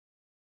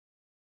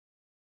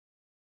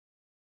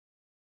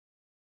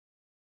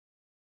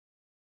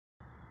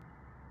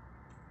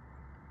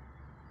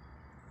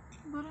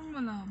Parang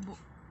malabo.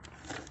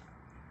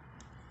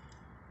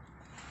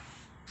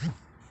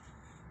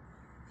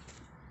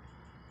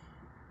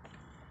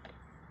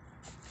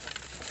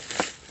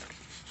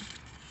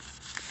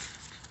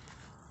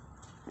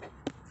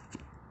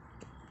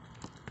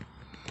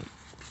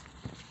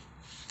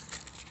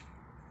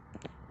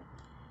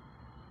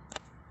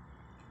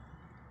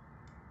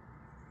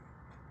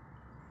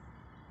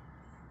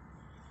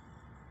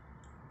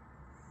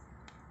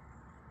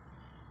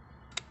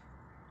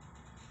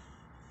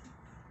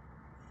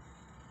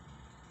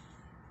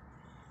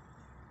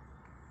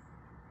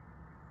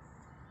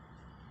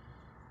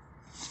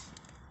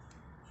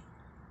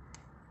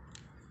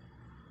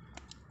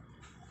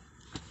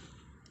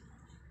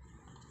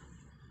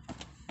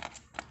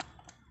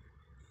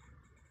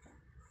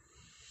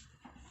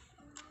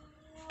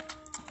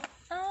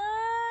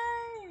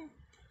 Ay!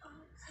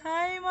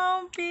 Hi,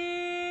 Ma'am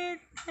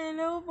Pete!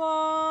 Hello po!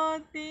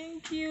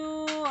 Thank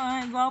you!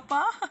 Ay,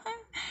 gwapa!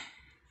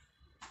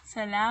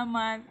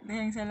 Salamat!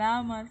 Dahil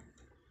salamat!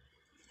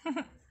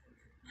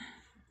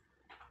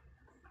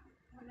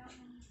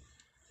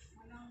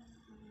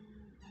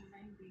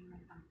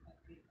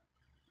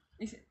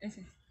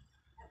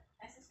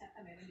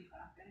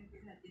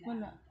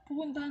 Wala.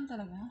 Pupuntahan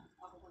talaga?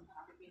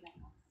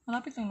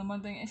 Malapit lang naman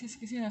tayong SS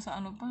kasi nasa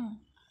ano pa.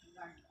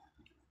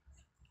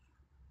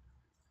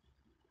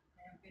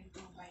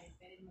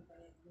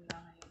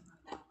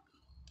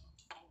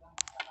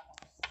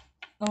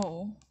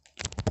 Oo.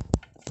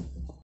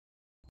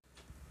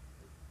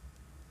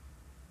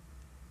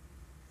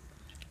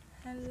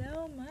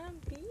 Hello, Ma'am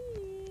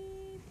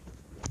Pete!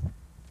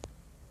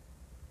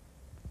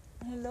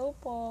 Hello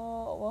po!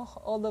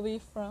 All the way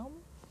from?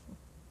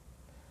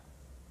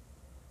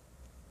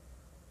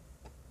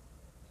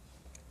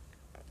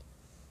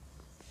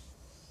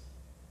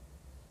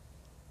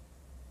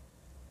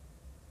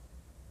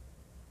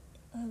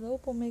 Hello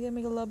po, mega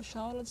love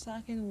shoutout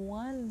sa akin.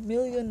 1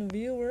 million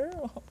viewer.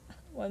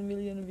 1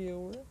 million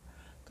viewer.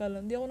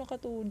 Kala, di ako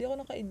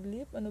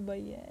nakaidlip. Ano ba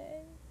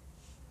yan?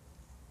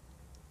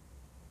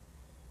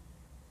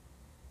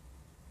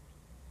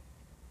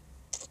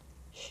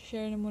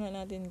 Share na muna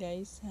natin,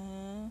 guys,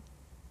 ha?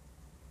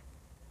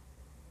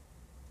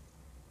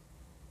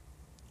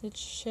 Let's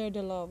share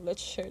the love.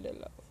 Let's share the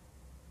love.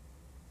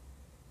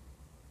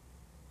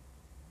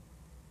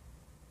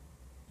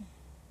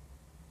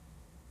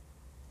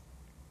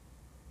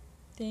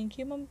 Thank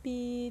you, Ma'am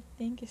Pete.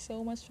 Thank you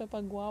so much sa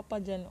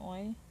pagwapa dyan,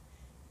 oy.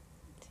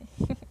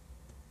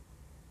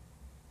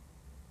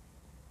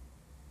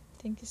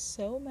 Thank you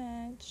so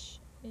much.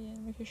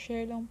 Ayan,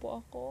 mag-share lang po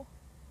ako.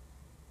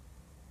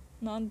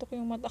 Naantok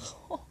yung mata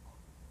ko.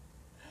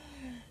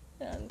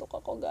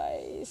 Naantok ako,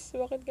 guys.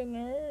 Bakit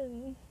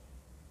ganun?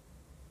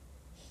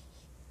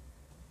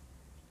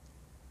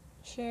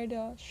 Share.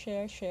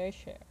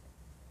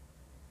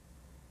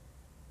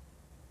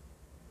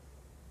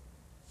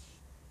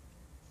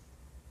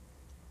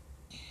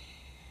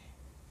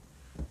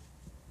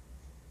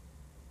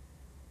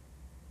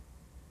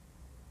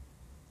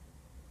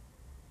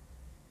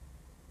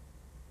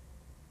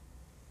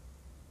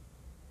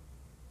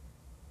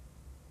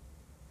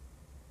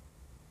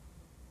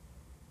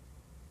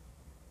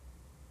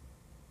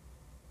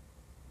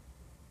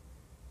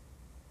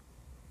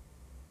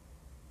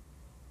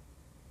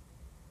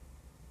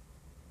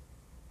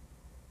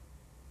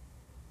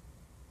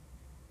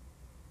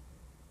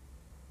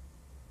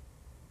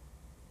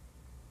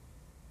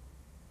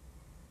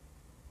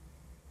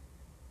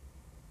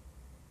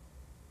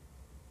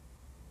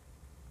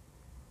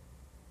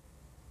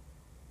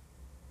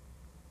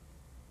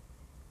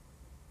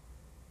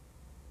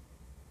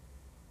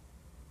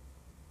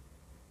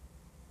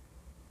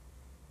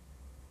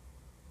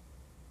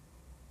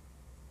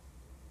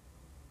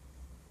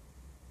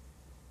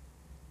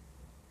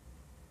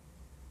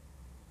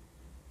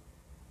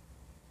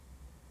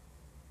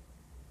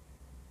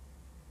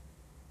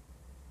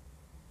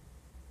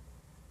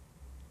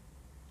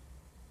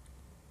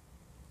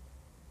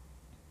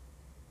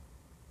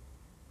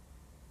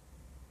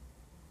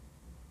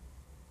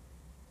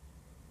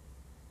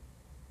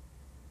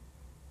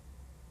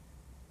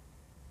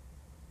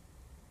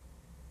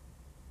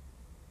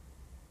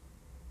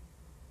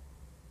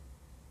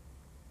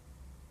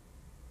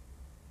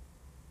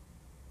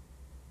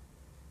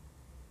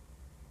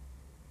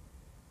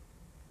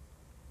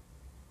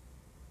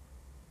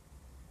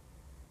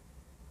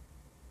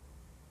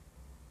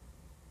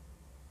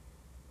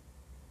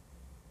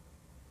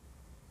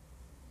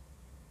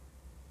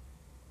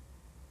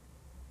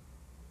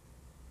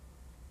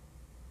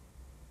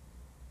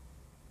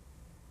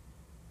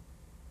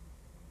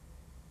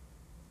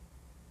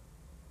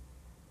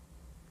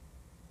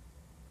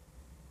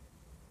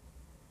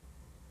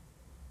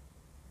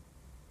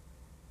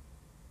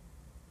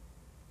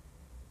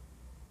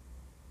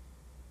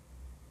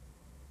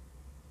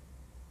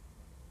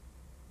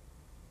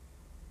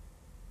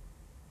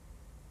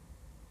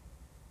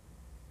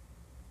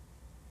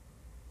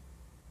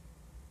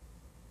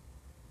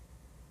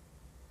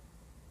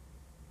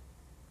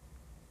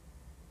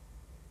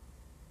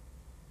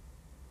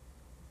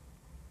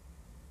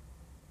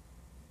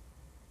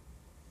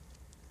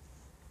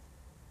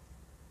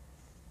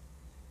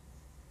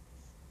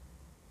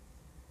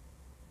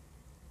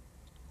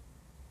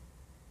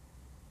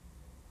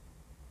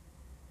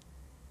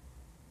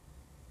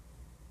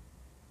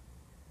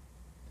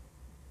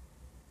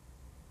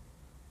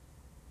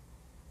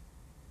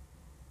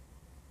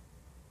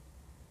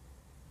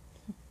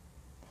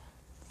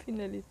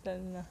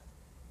 Pinalitan na.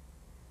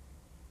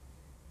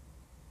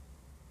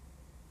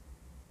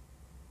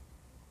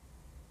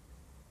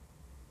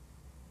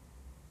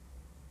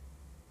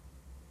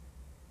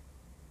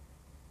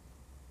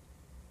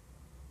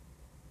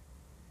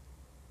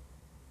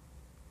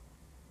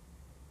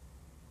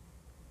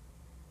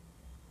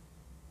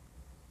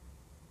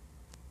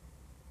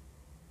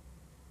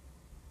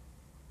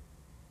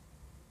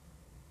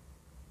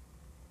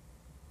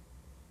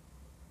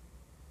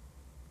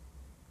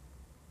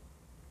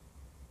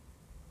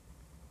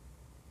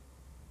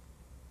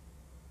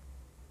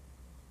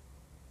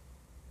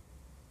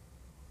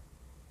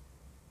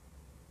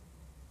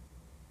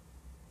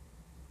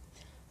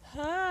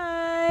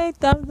 Hi!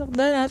 Thumbs up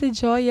na Ate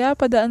Joya.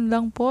 Padaan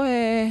lang po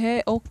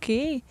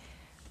Okay.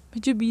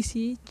 Medyo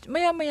busy.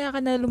 Maya-maya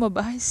ka na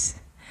lumabas.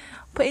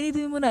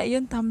 Painitin mo na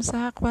iyon,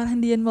 tamsak, para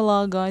hindi yan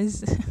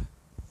malagas.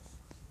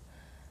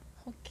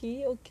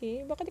 Okay.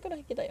 Bakit di ko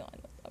nakikita yung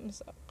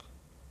tamsak?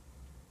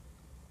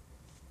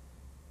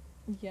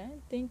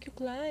 Yan. Thank you,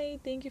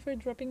 Clyde. Thank you for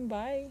dropping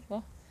by.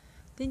 Oh,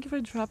 thank you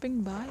for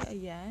dropping by.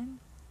 Ayan.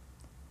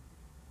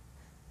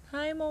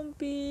 Hi, Mom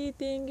P.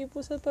 Thank you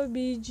po sa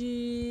pa-BG.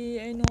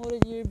 I know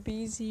that you're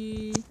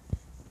busy.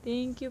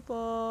 Thank you po.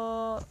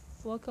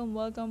 Welcome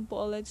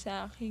po ulit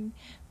sa aking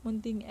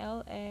munting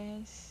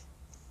LS.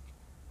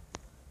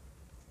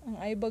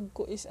 Ang eyebag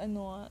ko is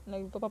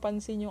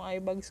nagpapapansin yung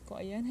eyebags ko.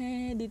 Ayan,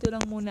 dito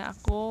lang muna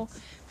ako.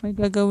 May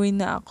gagawin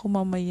na ako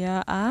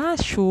mamaya.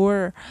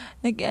 Sure.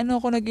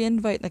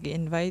 Nag-invite.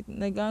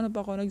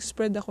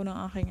 Nag-spread ako ng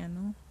aking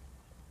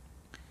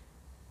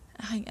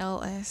aking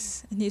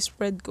LS.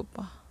 Ni-spread ko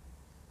pa.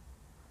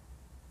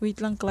 Wait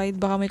lang, Clyde.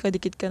 Baka may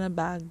kadikit ka na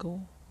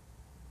bago.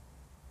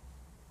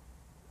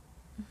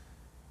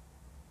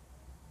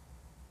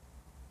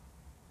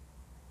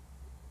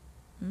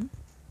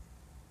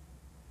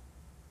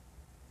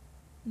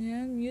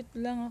 Yan, mute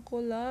lang ako,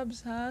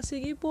 loves, ha?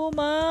 Sige po,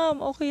 ma'am.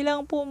 Okay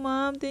lang po,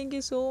 ma'am. Thank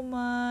you so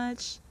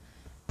much.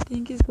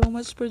 Thank you so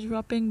much for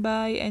dropping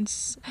by and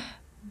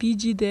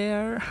BG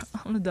there.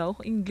 Ano daw?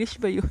 English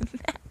ba yun?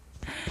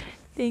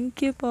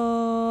 Thank you po.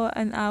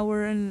 An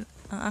hour ang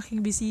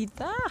aking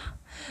bisita.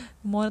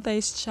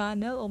 Monetized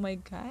channel. Oh my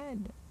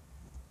God.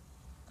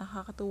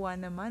 Nakakatuwa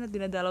naman at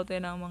dinadalaw tayo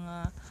ng mga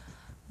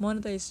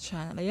monetized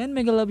channel. Ayan,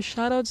 mega love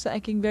shoutout sa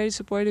aking very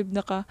supportive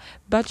na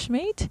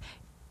ka-batchmate.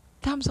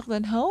 Tamsak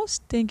dan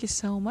host. Thank you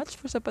so much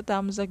for sa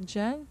patamsak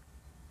dyan.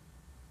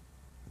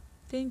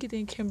 Thank you,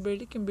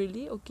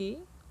 Kimberly. Okay.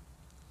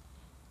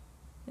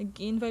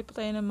 Nag-invite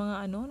pa tayo ng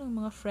mga ng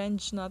mga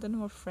friends natin,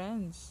 mga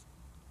friends.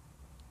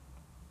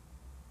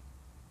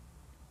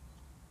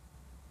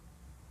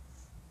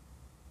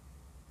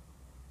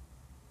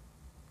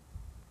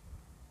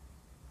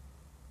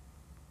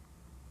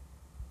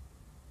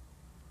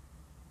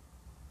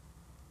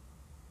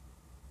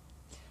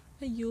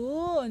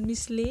 Ayun,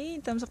 Miss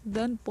Lane, tamsak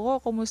dan po.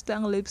 Kumusta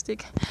ang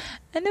lipstick?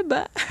 Ano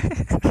ba?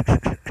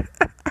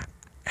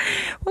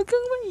 Huwag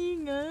kang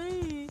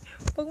maingay.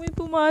 Pag may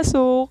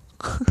pumasok.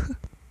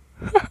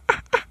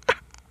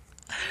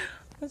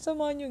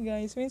 Masama nyo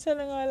guys. Minsan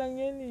lang nga lang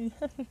yan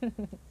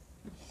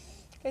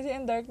Kasi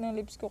ang dark ng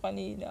lips ko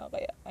kanina.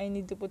 Kaya I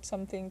need to put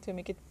something to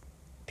make it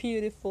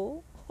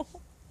beautiful.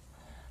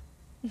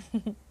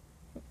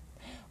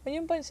 Huwag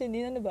yung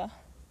pansinin, ba?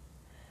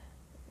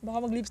 Baka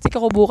mag-lipstick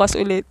ako bukas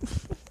ulit.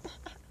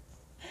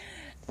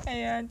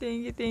 Ayan,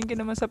 thank you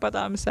naman sa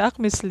patamsak,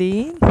 Miss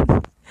Lynn.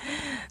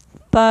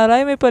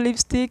 Taray, may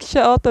pa-lipstick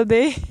siya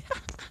today.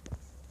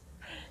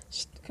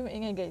 Shh,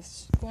 kumaingay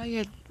guys.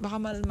 Quiet. Baka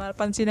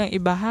mapansin ng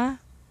iba,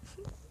 ha?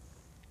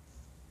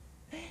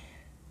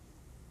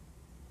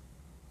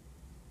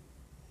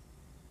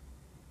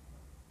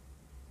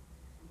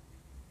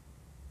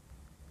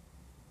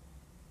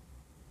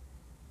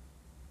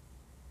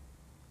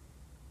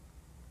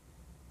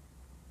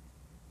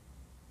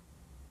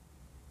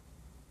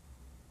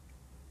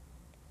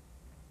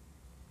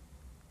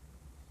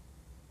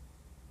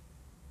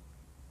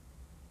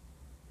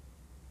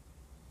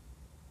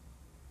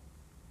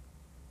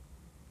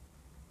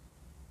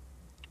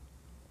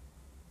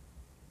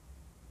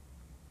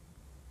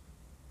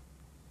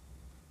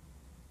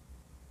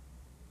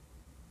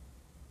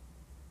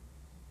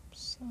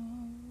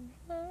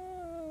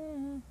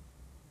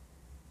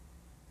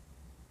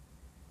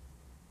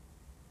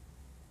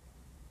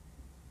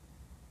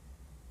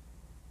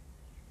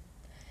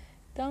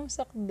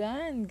 Tamsak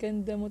dan.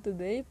 Ganda mo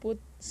today. Put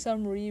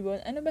some ribbon.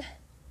 Ano ba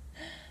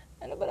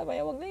naman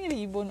yan? Huwag na yung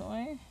ribbon,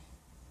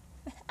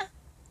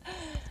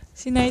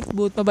 Si Night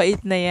Boot, mabait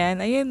na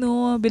yan. Ayan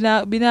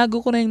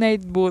binago ko na yung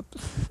Night Boot.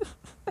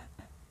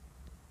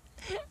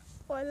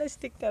 Wala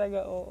stick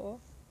talaga,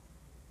 oo.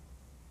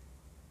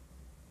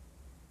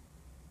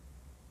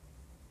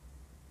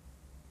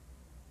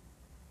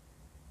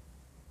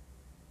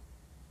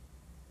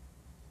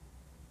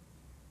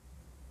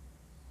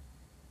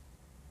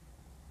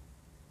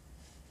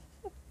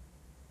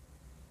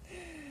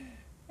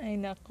 Ay,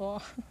 nako.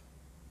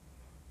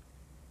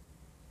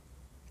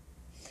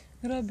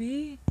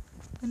 Grabe.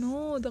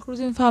 The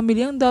Cruzan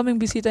family, ang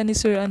daming bisita ni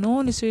Sir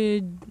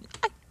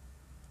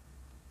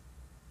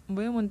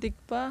Boy, muntik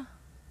pa.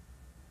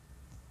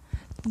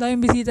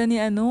 Daming bisita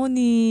ni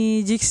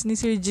ni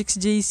Sir Jix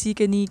JC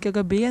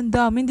kagabi. Ang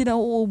dami, hindi na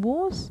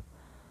uubos.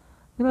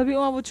 Grabe,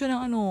 umabot siya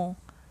ng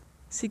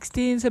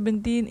 16,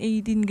 17,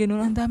 18,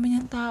 ganun. Ang dami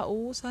niyang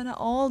tao. Sana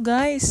all,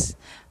 guys.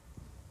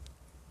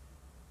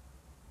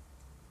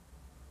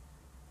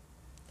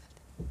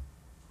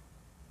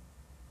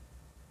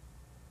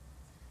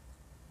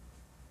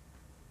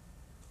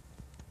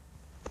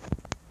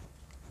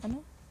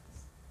 Ano?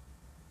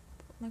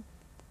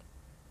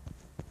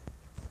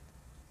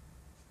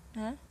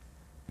 Ha?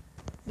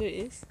 There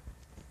is?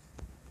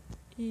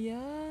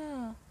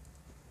 Yeah.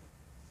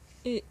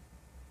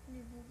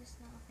 Nabugas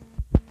na ako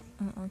ng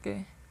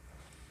Okay.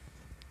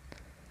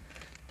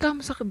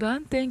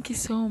 Tamsakdan, thank you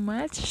so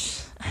much.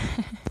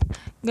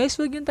 Guys,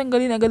 huwag yung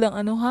tanggalin agad ang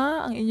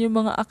ang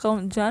inyong mga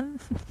account dyan.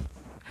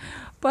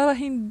 Para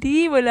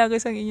hindi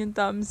malagas ang inyong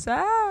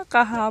tamsa.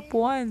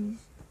 Kahapon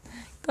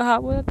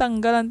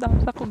natanggal ang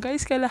tamsa ko.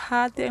 Guys,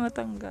 kalahati ang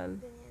natanggal.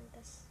 ganyan,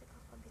 tas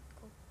kakabit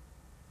ko.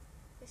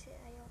 Kasi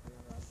ayaw ko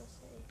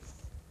nababasa eh.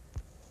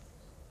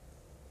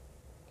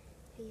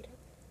 Hirap.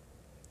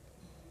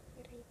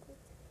 Aray ko.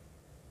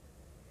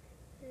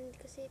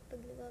 Kasi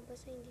pag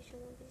nababasa, hindi siya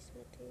mabilis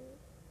matuyo.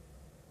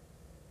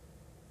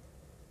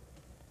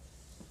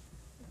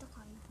 Ito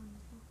kaya ko na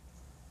to.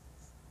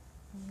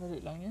 Dali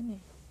lang yan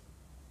eh.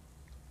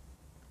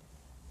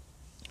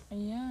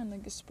 Ayan,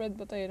 nag-spread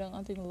pa tayo ng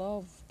ating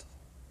love.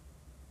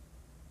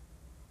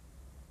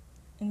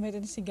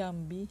 Invite natin si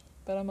Gambi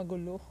para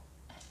magulo.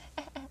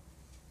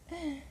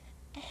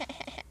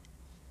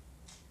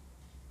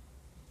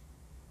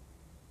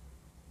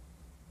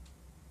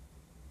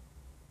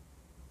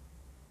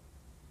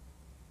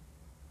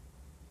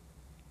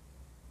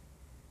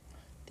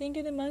 Thank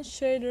you naman,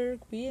 Shrider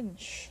Queen.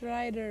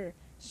 Shrider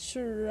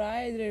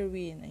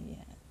Queen.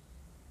 Ayan.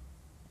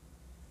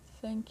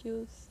 Thank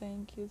you.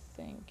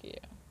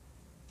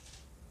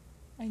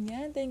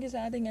 Ayan, thank you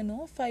sa ating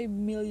 5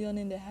 million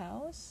in the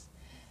house.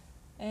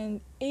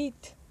 And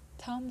 8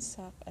 thumbs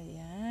up.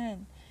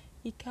 Ayan.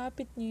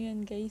 Ikapit nyo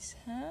yan, guys,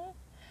 ha?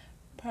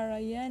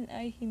 Para yan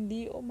ay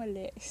hindi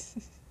umalis.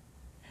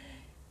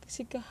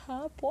 Kasi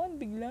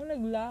kahapon, biglang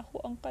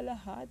naglaho ang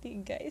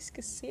kalahati, guys.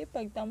 Kasi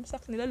pag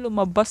tamsak nila,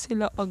 lumabas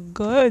sila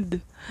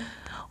agad.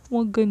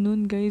 Huwag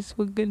ganun, guys.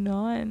 Huwag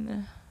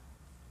ganun.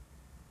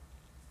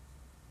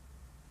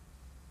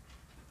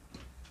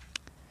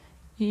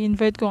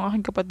 I-invite ko ang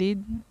aking kapatid.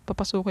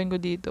 Papasukin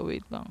ko dito.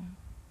 Wait lang.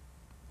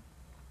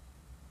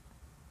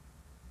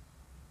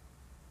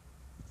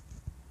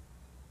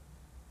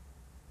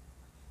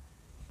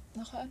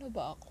 Naka-ano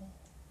ba ako?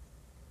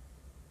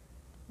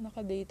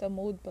 Naka-data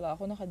mode pala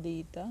ako.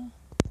 Naka-data.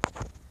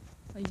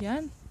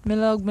 Ayan.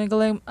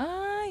 Megalime.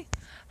 Ay!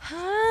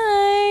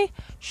 Hi!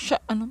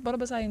 Para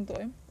basahin to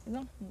eh?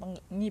 Ilang?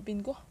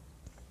 Ngipin ko.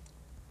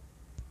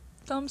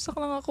 Tamsak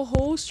lang ako,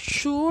 host.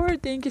 Sure.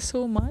 Thank you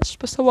so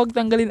much. Basta wag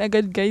tanggalin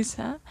agad, guys,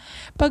 ha?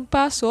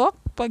 Pagpasok,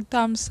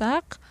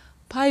 pagtamsak,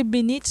 5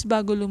 minutes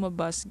bago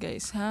lumabas,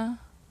 guys, ha?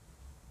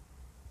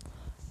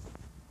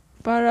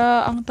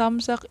 Para ang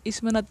tamsak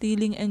is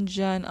manatiling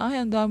andyan. Ay,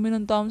 ang dami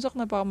ng tamsak.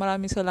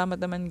 Napakamaraming salamat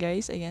naman,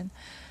 guys. Ayan.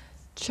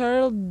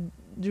 Child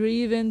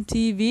Driven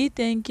TV,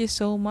 thank you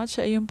so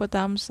much sa iyong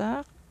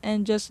patamsak.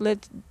 And just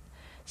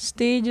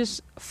stay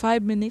just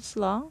 5 minutes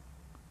lang.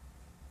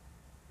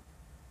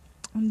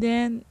 And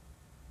then,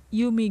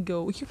 you may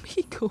go.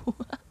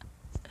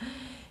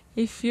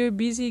 If you're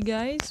busy,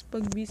 guys,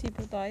 pag busy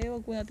po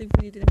tayo, wag po natin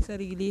pilitin ang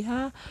sarili,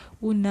 ha?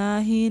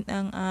 Unahin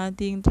ang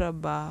ating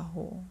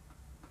trabaho.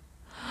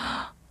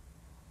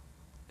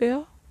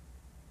 Yeah?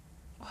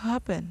 What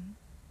happened?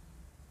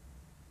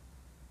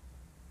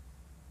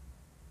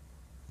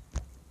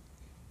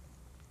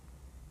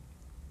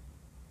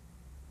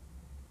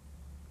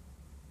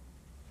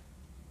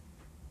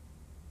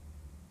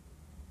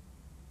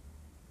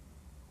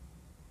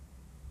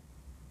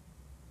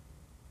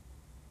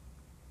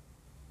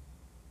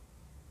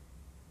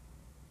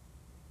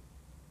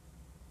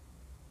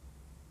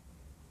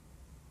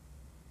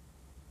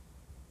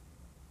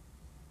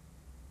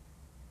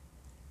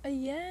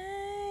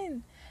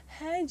 Ayan!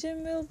 Hi,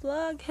 Jamil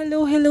Vlog!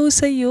 Hello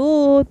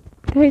sa'yo!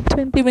 Kahit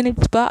 20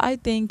 minutes pa, ay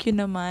thank you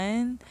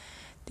naman.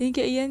 Thank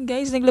you. Ayan,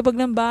 guys, naglabag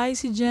ng bahay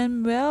si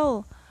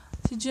Jamel.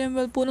 Si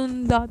Jamel po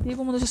nung dati,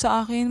 pumunta siya sa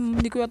akin.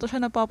 Hindi ko yata siya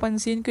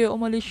napapansin, kaya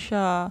umalis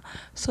siya.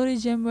 Sorry,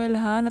 Jamel,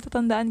 ha?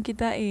 Natatandaan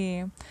kita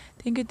eh.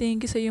 Thank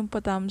you sa iyong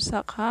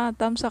patamsak, ha?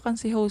 Tamsakan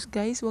si host,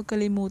 guys. Huwag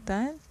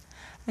kalimutan.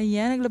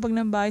 Ayan, naglabag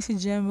ng bahay si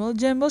Jamel.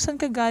 Jamel, saan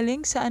ka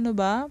galing? Sa ano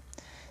ba?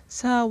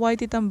 Sa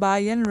Whitey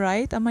Tambayan,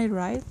 right? Am I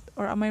right?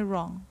 Or am I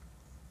wrong?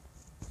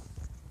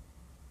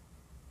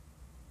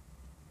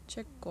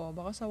 Check ko.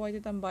 Baka sa Whitey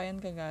Tambayan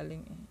ka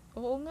galing eh.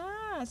 Oo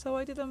nga, sa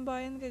Whitey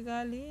Tambayan ka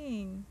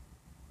galing.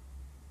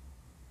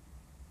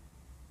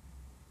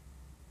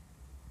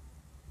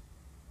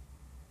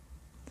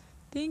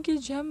 Thank you,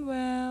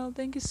 Jamwell.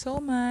 Thank you so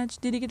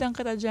much. Didikitang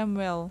kita,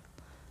 Jamwell.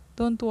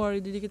 Don't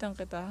worry, didikitang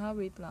kita, ha?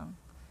 Wait lang.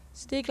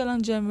 Stay ka lang,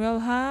 Jamwell,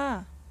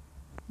 ha?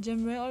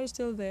 Jamwell, are you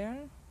still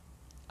there?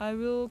 I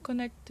will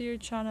connect to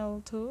your channel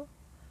too.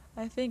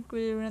 I think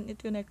we weren't it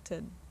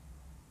connected.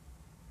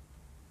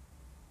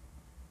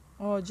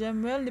 Oh,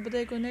 Jemwell, di ba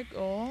tayo connect?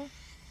 Oh.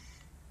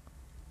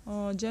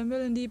 Oh,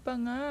 Jemwell, hindi pa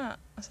nga.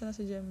 Asa na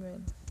si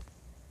Jemwell?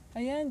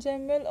 Ayan,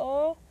 Jemwell,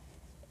 oh.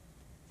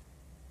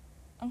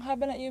 Ang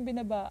haba na iyong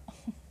binaba.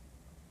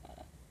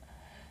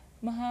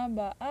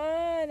 Mahaba.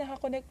 Ah,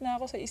 nakakonect na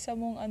ako sa isa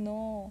mong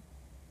ano.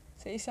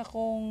 Sa isa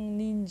kong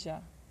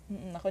ninja.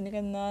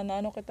 Nakonikan na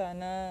ano kita,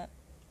 na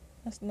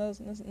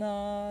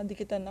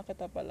dikitan na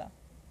kita pala.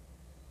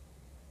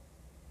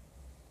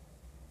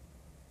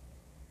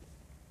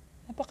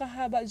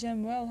 Napakahaba,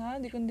 Jemwell, ha?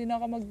 Hindi na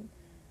ako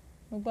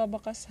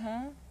magbabakas,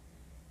 ha?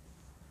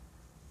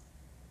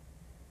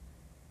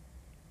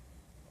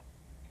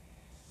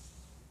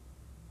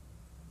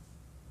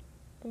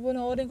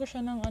 Papanoorin ko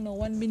siya ng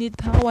 1 minute,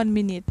 ha? 1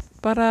 minute.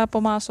 Para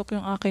pumasok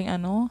yung aking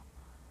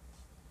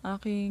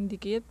aking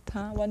dikit,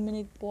 ha? 1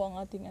 minute po ang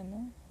ating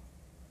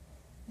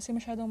Kasi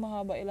masyadong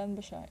mahaba. Ilan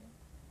ba siya?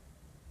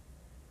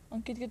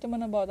 Ang cute-cute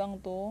naman ng batang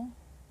to.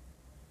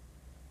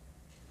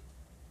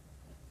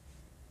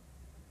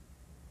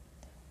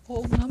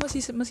 Oo nga,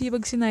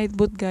 masibag si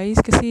Nightbot, guys.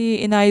 Kasi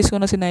inayos ko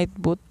na si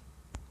Nightbot.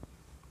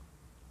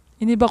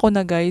 Iniba ko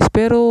na, guys.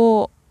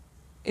 Pero,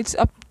 it's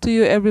up to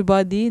you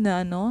everybody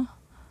na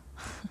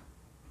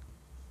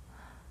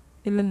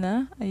Ilan na?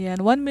 Ayan.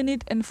 1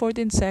 minute and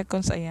 14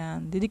 seconds.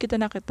 Ayan. Didikita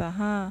na kita,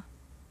 ha?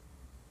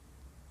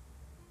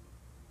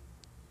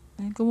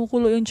 Ayan,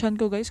 kumukulo yung chan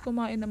ko, guys.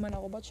 Kumain naman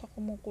ako. Ba't siya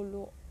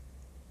kumukulo?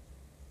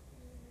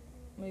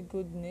 My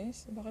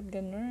goodness. Bakit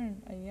ganun?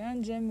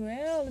 Ayan,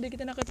 Jemwell.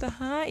 Didikita na kita,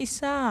 ha?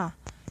 Isang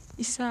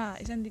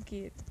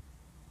dikit.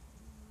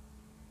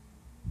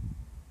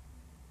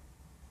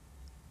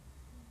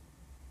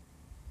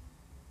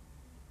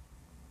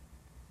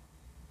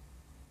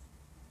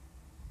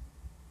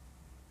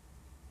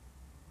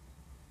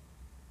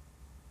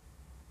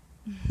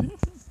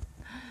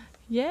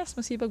 Yes,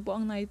 masipag po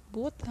ang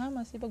Nightbot, ha?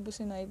 Masipag po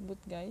si Nightbot,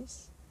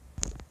 guys.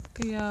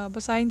 Kaya,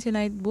 basahin si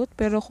Nightbot.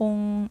 Pero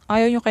kung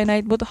ayaw nyo kay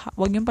Nightbot,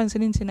 huwag nyo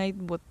pansinin si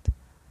Nightbot.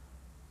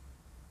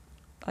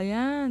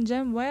 Ayan,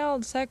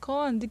 Jemwell,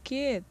 second,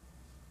 dikit.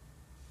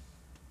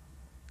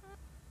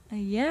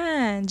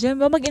 Ayan,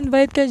 Jemwell,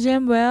 mag-invite ka,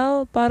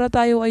 Jemwell, para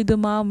tayo ay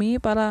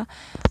dumami, para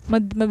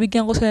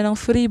mabigyan ko sila ng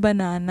free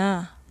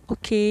banana.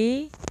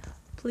 Okay?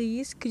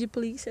 Please, could you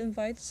please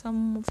invite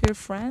some of your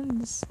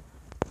friends?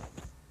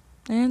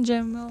 Ayan,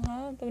 Jemwell,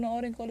 ha?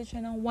 Panoorin ko ulit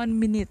siya ng 1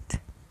 minute.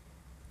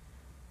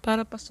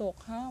 Para pasok,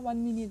 ha? 1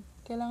 minute.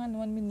 Kailangan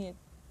 1 minute.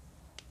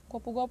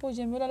 Gwapo-gwapo,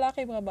 Jemwell.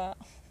 Lalaki ka ba?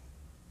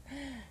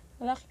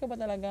 Lalaki ka ba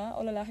talaga?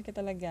 O lalaki ka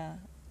talaga?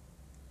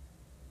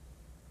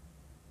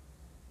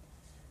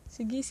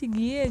 Sige,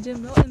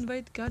 Jemwell,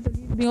 invite ka.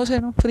 Bigyan ko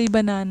sa'yo ng free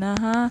banana,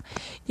 ha?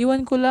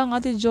 Iwan ko lang,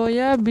 Ate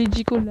Joya.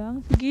 BG ko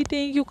lang. Sige,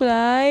 thank you,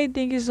 Clyde.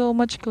 Thank you so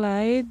much,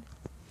 Clyde.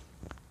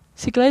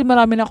 Si Clyde,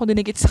 marami na akong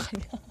dinikit sa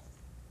kanya.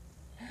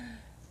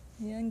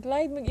 Yan,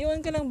 Clyde, mag-iwan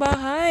ka ng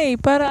bahay.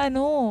 Para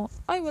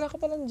Ay, wala ka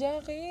palang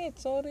jacket.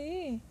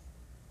 Sorry.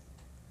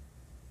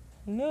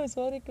 Hello,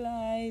 sorry,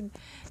 Clyde.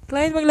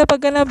 Clyde,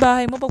 maglapag ka na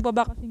bahay mo.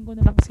 Pagbabakasin ko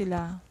na lang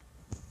sila.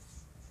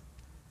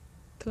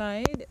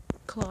 Clyde.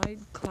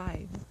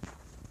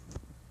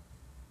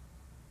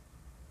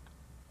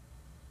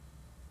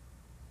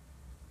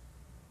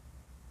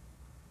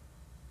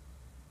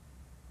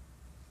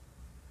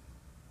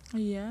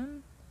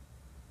 Ayan.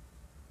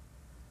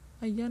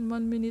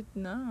 1 minute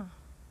na.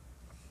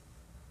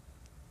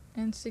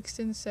 And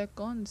 16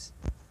 seconds.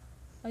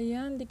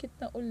 Ayan, dikit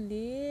na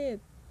ulit.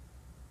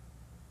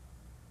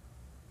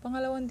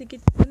 Pangalawang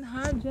dikit yun,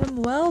 ha?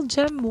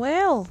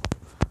 Jemwell.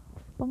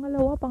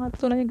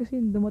 Pangatlo na yun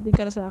kasi dumating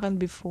ka na sa akin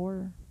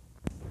before.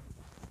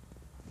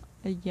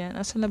 Ayan,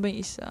 asan na ba yung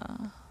isa?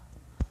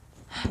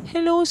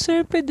 Hello,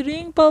 Sir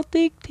Pedring,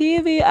 Paltik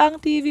TV. Ang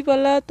TV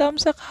pala.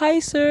 Thumbs up. Hi,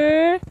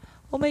 sir.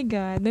 Oh my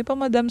God, may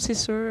pamadam si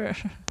sir.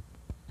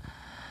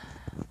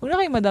 Huwag na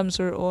kayo madam,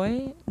 sir,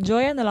 oy.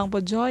 Joya na lang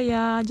po,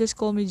 Joya. Just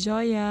call me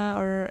Joya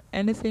or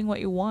anything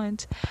what you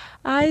want.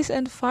 Ice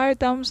and fire,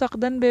 thumbs up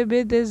dan,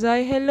 bebe.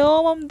 Desay.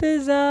 Hello, Ma'am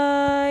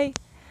Desay.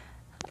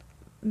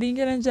 Bigyan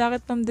ka ng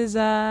jacket, Ma'am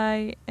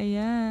Desay.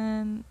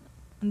 Ayan.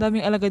 Ang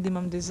daming alagad din,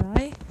 Ma'am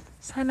Desay.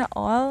 Sana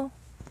all.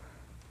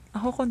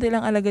 Ako, konti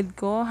lang alagad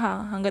ko,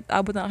 ha? Hanggat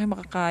abot ng aking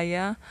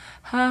makakaya.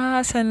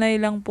 Sanay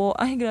lang po.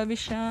 Ay, grabe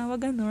siya.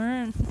 Wag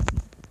ganun.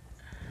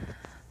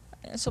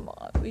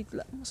 Wait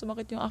lang.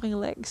 Sumakit yung aking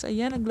legs.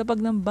 Ayan, naglapag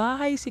ng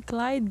bahay si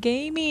Clyde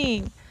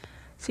Gaming.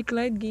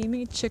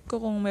 I-check ko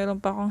kung meron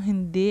pa akong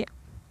hindi.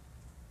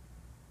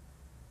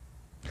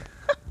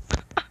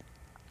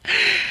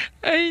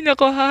 Ay,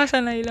 nako,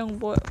 sanay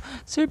lang po.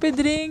 Sir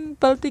Pedring,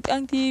 Paltik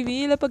ang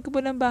TV. Lapag ko po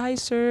ng bahay,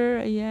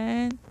 sir.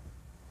 Ayan.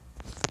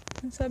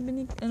 Ang sabi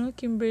ni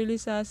Kimberly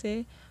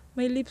Sase,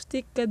 may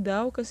lipstick ka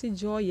daw kasi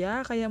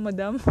Joya, kaya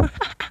madam.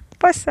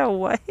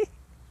 Pasaway.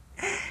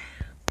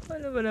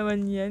 Ano ba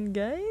naman yan,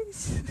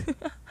 guys?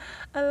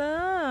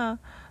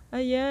 Ala.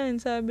 Ayan,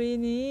 sabi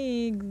ni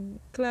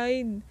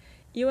Clyde,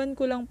 Iwan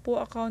ko lang po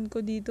account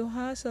ko dito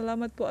ha.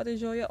 Salamat po Ate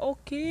Joya.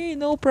 Okay,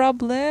 no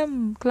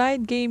problem.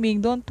 Clyde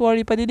Gaming, don't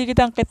worry.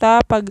 Padilikitan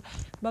kita pag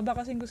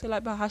babakasin ko sa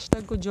live.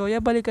 Hashtag ko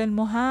Joya, balikan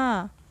mo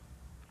ha.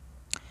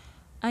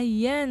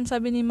 Ayan,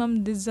 sabi ni Ma'am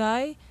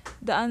Desai,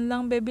 daan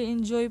lang baby,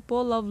 enjoy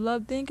po, love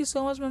love. Thank you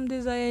so much Ma'am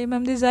Desai.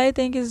 Ma'am Desai,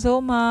 thank you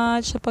so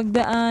much sa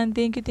pagdaan.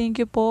 Thank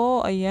you po.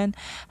 Ayan.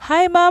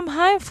 Hi Ma'am,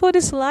 hi, food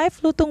is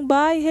life, lutong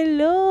bay.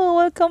 Hello,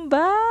 welcome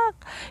back.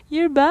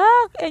 You're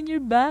back and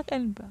you're back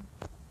and back.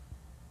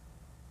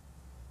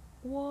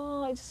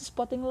 Wow, it's a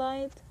spotting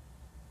light.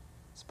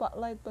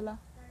 Spotlight pala.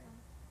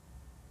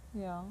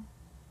 Yeah.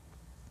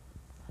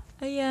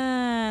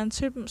 Ayan.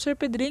 Sir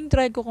Pedring,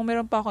 try ko kung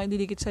meron pa akong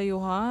ididikit sa'yo,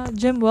 ha?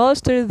 Jimwell,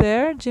 still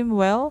there?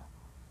 Jimwell?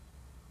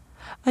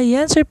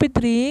 Ayan, Sir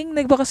Pedring,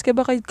 nagbakas ka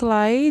ba kay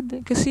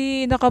Clyde?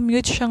 Kasi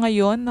nakamute siya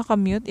ngayon.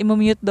 Nakamute.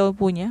 Imamute daw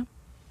po niya.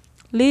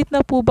 Late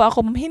na po ba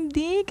ako? Ma'am?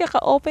 Hindi,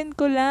 kaka-open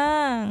ko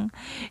lang.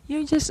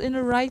 You're just in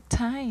the right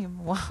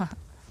time. Wow.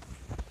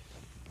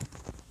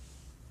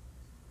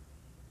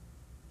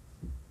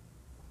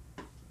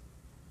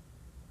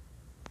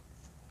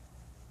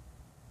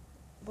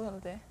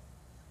 Buelte.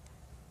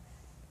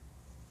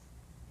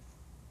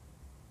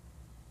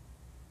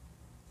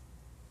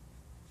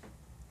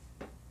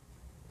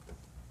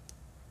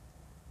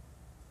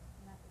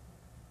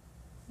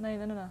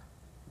 Ano na?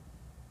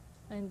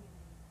 9.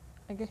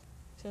 Okay.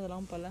 Siya na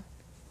lang pala.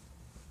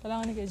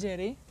 Kailangan ni kay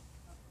Jerry.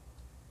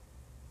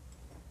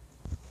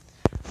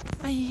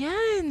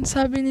 Ayan,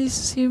 sabi ni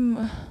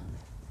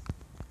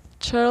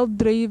Charles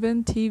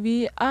Draven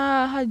TV.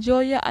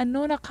 Joya,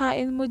 ano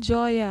nakain mo,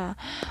 Joya?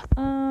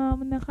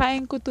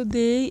 Nakain ko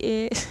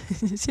today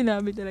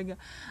sinabi talaga.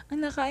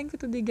 Ang nakain ko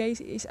today,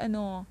 guys, is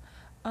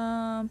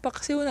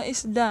paksiw na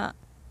isda,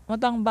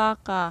 matang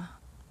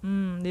baka.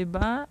 'Di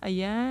ba?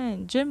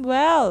 Ayan,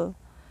 Jimwell.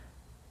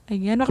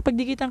 Ayan,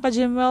 makapagdikitan ka,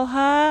 Jimwell,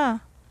 ha.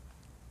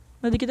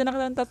 Nadikitan na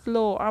kita ng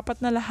 3,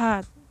 4 na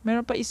lahat.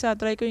 Meron pa isa,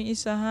 try ko yung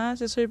isa, ha.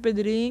 Sa Sir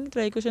Pedring,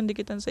 try ko siyang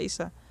dikitan sa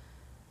isa.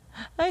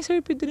 Ay,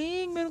 Sir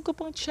Pedring, meron ka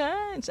pang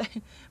chance.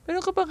 Ay,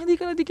 meron ka pang hindi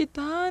ka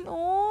nadikitan.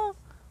 Oh,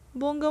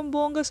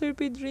 bonggang-bongga, Sir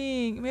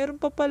Pedring.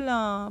 Meron pa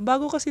pala.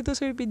 Bago kasi to,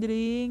 Sir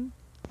Pedring.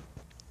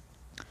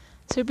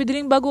 Sir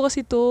Pedring, bago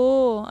kasi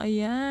to.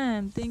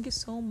 Ayan. Thank you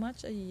so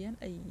much. Ayan.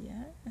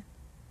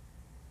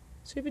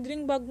 Sir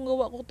Pedring, bagong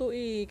gawa ko to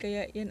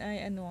Kaya yan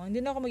ay hindi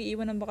na ako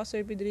mag-iiwan ng baka,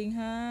 Sir Pedring,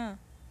 ha.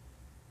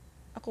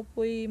 Ako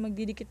po'y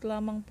magdidikit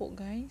lamang po,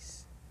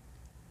 guys.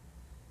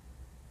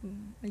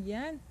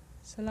 Ayan.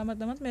 Salamat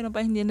naman. Meron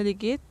pa hindi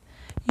nadikit.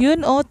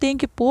 Yun,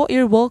 thank you po.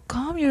 You're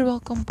welcome. You're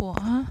welcome po,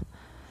 ha.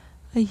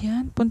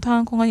 Ayan,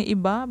 puntahan ko nga yung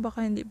iba.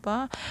 Baka hindi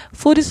pa.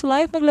 Food is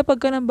life. Maglapag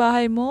ka ng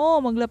bahay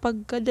mo.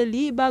 Maglapag ka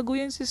dali. Bago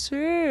yan si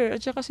Sir. At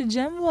saka si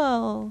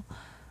Gemwell.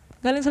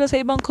 Galing sila sa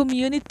ibang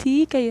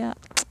community. Kaya,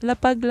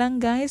 lapag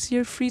lang, guys.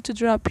 You're free to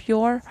drop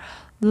your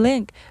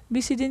link.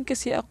 Busy din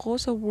kasi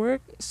ako sa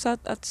work.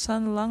 Sat at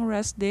sun lang.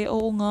 Rest day.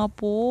 Oo nga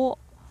po.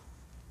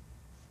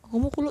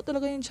 Kumukulo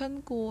talaga yung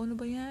tiyan ko. Ano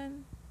ba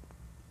yan?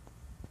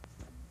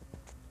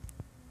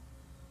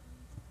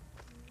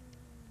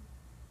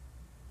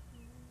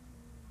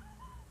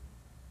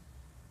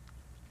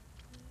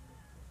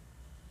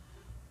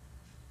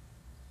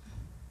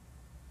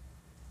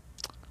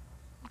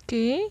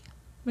 Okay.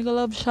 Mega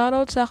love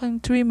shoutout sa aking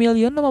 3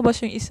 million.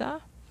 Lumabas yung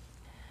isa.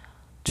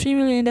 3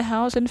 million in the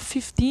house and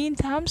 15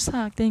 thumbs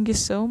hack. Thank you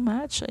so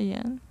much.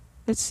 Ayan.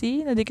 Let's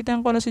see. Nadikitan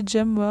ko na si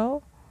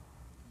Gemwell.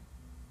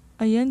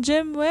 Ayan,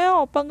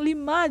 Gemwell.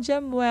 Pang-5,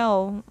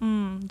 Gemwell.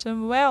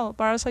 Gemwell.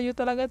 Para sa'yo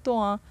talaga to,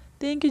 ha.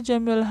 Thank you,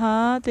 Gemwell,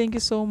 ha. Thank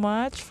you so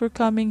much for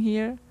coming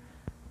here.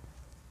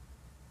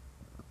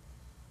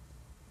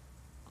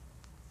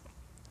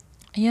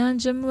 Ayan,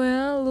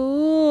 Gemwell.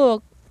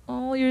 Look.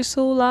 Oh, you're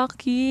so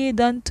lucky.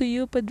 Done to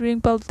you, Pedring.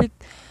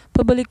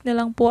 Pabalik na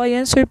lang po.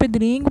 Ayan, Sir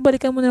Pedring.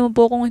 Pabalikan mo naman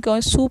po kung ikaw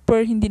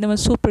hindi naman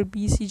super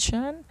busy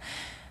dyan.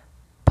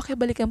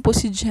 Pakibalikan po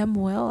si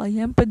Gemwell.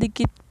 Ayan,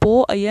 padikit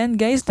po. Ayan,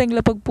 guys,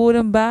 naglapag po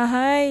ng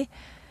bahay.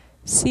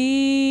 Si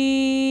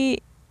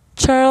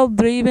Charles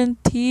Draven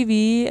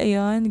TV.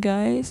 Ayan,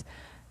 guys.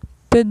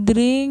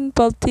 Pedring,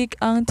 Paltik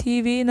ang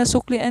TV.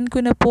 Nasuklian ko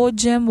na po,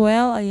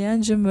 Gemwell.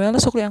 Ayan, Gemwell.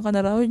 Nasuklian ka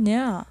na raw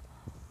niya.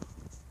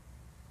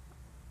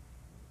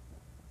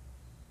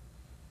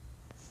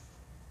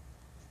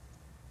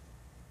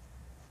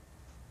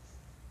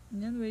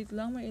 Yan, wait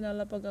lang. May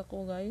ilalapag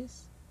ako,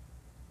 guys.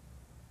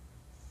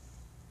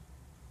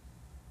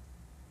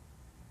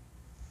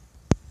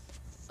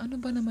 Ano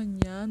ba naman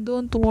yan?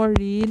 Don't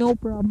worry. No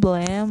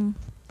problem.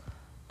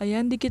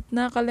 Ayan, dikit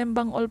na.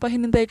 Kalembang all pa.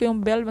 Hinintay ko yung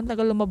bell.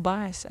 Tagal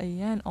lumabas.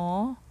 Ayan,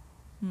 oh.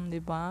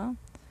 Diba?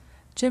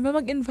 Gemma,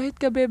 mag-invite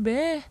ka,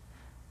 bebe.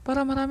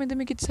 Para marami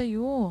dumikit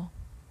sa'yo.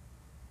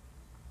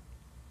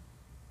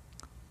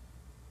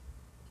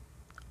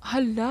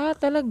 Hala,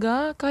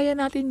 talaga. Kaya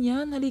natin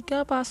yan.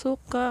 Halika, pasok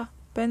ka.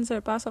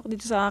 Spencer, pasok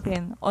dito sa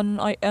akin. On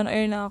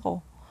air na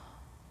ako.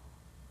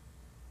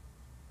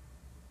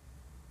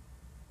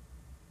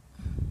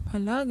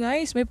 Hala,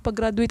 guys. May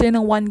pag-graduate tayo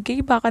ng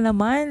 1K. Baka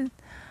naman.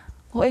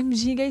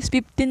 OMG guys,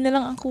 15 na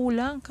lang ang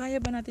kulang.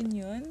 Kaya ba natin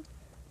yun?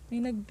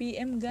 May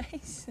nag-PM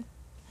guys.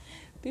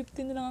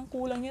 15 na lang ang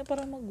kulang niya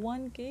para mag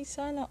 1K.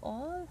 Sana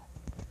all.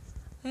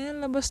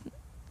 Ayan, labas.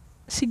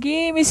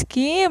 Sige, Miss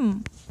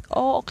Kim.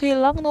 Oh, okay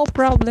lang. No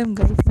problem,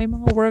 guys. May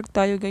mga work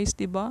tayo, guys,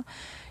 diba?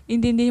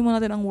 Intindihin mo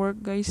natin ang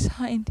work, guys.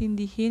 Ha,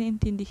 intindihin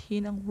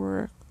ang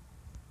work.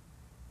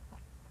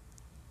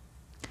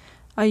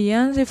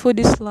 Ayan, si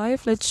Food is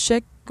Life. Let's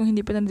check kung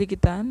hindi pa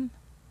nandikitan.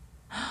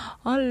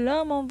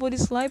 Ala, Ma'am Food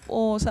is Life.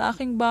 Oh, sa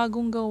aking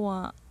bagong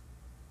gawa.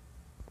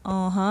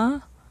 Uh-huh.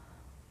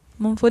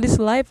 Ma'am Food is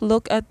Life,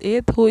 look at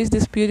it. Who is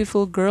this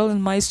beautiful girl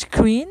in my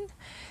screen?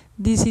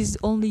 This is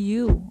only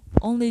you.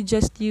 Only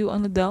just you.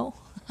 Ano daw?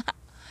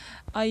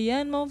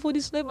 Ayan, Ma'am Food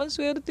is Life. Ang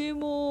swerte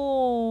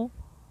mo.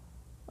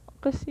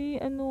 Kasi,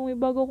 may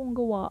bago akong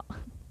gawa.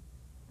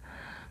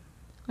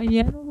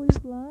 Ayan, Ma'am Food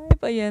is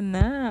Life. Ayan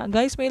na.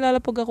 Guys, may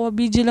ilalapag ako.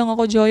 BG lang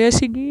ako, Joya.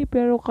 Sige,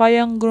 pero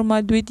kayang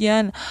graduate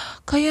yan.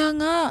 Kaya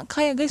nga.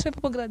 Kaya, guys, may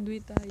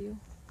papagraduate tayo.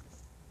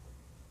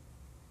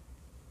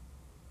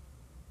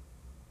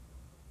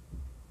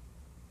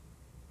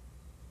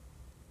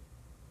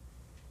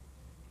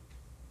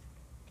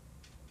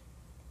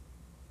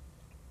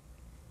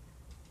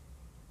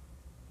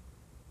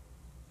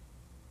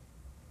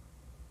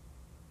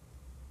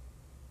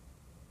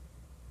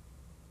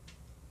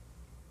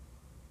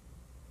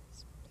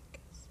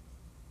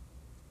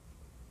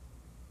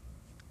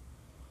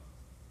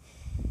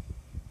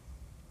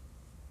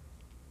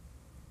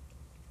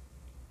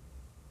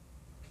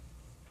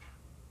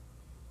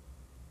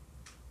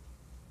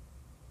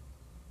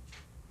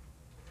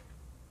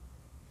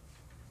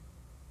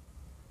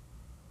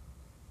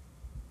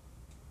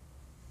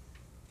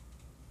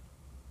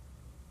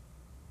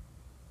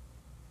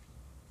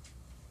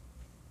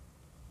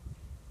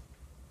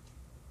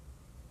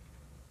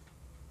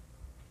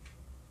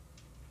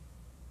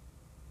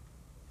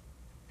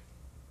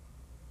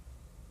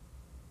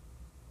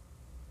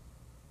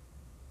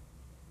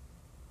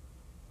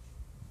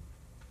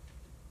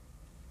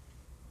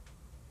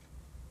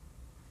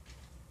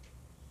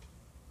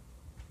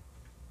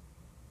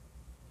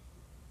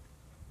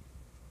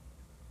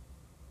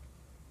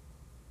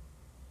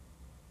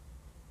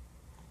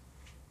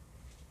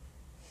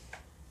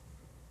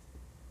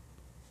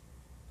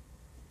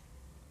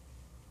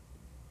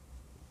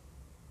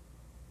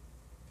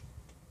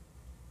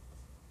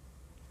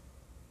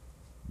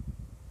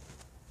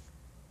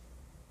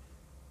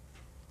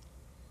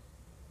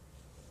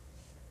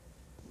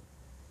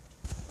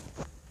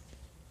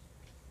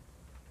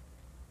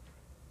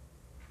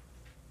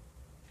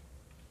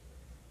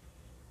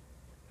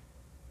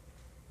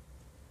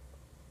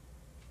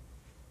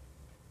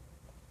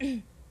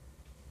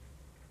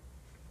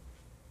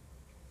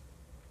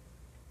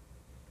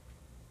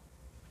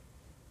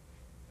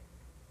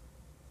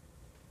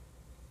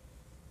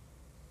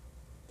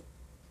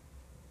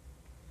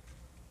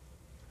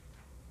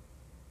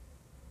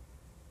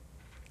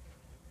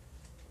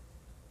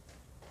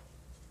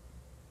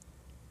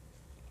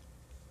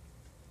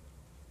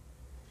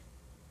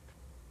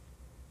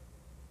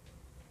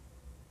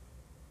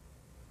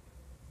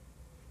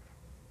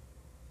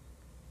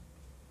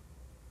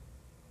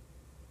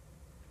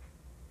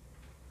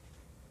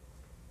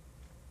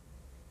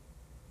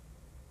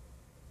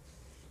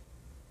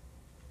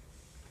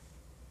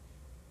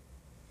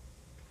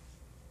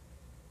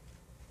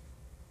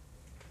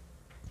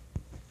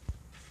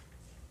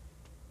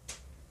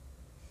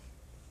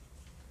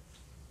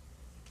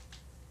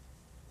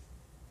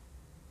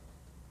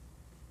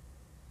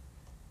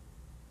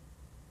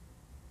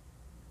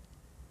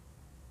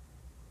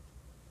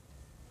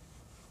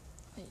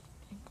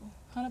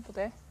 Hanap po,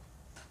 te?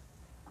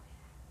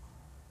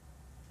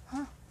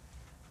 Ha?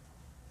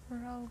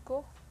 Moral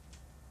ko?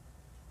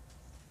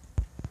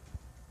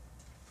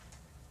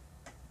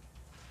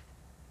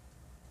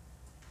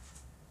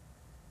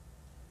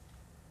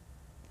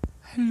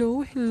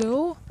 Hello?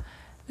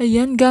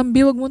 Ayan,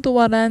 Gambi, wag mong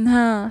tuwaran,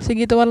 ha?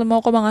 Sige, tuwaran mo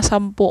ako mga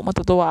 10.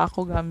 Matutuwa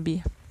ako, Gambi.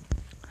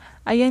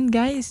 Ayan,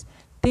 guys.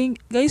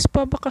 Guys,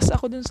 pabakas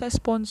ako dun sa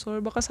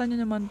sponsor. Bakasan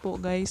nyo naman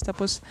po, guys.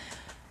 Tapos,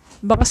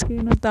 bakas kayo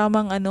ng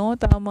tamang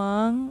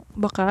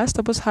bakas.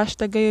 Tapos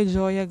hashtag kayo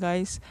Joya,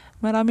 guys.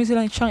 Marami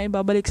siyang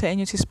ibabalik sa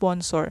inyo si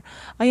sponsor.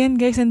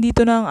 Ayan guys,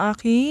 nandito na ang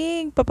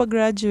aking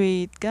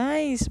papagraduate.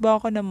 Guys,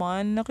 baka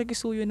naman,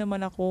 nakikisuyo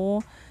naman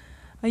ako.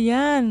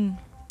 Ayan.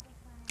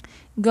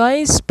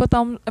 Guys,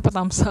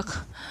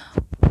 patamsak.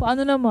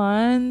 Paano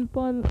naman?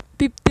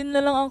 15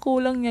 na lang ang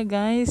kulang niya,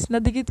 guys.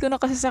 Nadikit ko na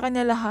kasi sa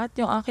kanya lahat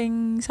yung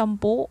aking 10.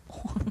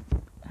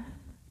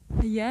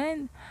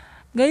 Ayan.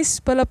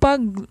 Guys, palapag.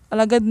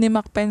 Alagad ni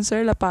Mac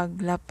Pencer, lapag.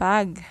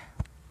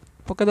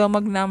 Huwag ka daw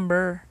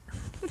mag-number.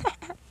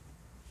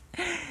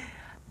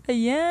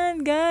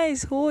 Ayan,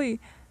 guys.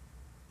 Hoy.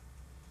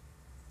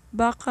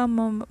 Baka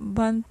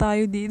maban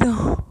tayo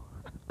dito.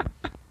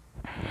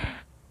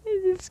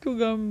 Ay, Diyos ko,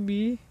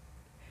 Gambi.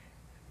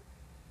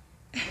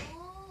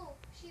 Oh,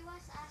 she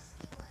was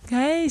asking what.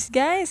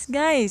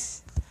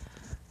 Guys.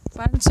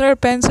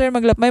 Penser,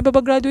 may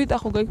papagraduate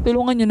ako guys.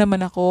 Tulungan nyo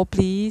naman ako,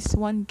 please.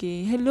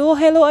 1K. Hello,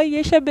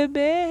 Ayesha,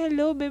 bebe.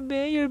 Hello,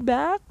 bebe. You're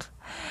back.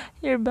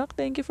 You're back.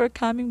 Thank you for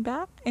coming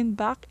back and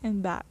back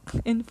and back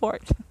and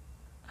forth.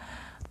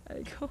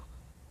 There you go.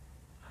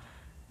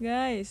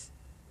 Guys,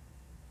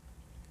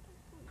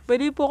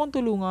 pwede po akong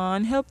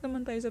tulungan. Help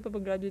naman tayo sa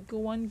papagraduate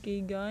ko.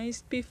 1K,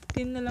 guys.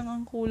 15 na lang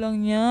ang kulang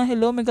niya.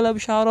 Hello, mega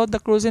love shoutout, the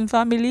Cruzen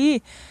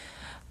family.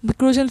 The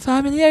Cruzen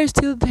family, are you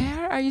still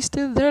there? Are you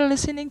still there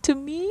listening to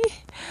me?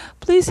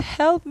 Please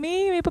help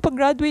me. May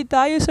papagraduate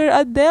tayo, Sir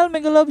Adel.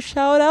 Mega love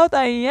shoutout.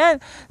 Ayan,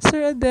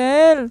 Sir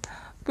Adel.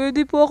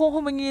 Pwede po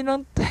akong humingi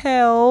ng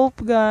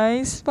help,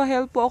 guys.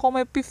 Pa-help po ako.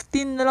 May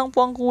 15 na lang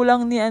po ang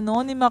kulang ni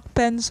Mac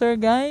Pencer,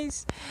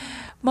 guys.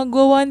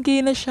 Magwa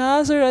 1K na siya,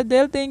 Sir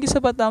Adel. Thank you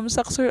sa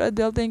patamsak, Sir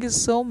Adel. Thank you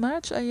so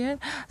much.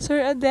 Ayan, Sir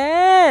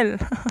Adel.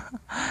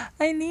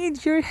 I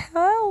need your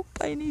help.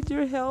 I need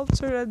your help,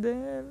 Sir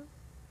Adel.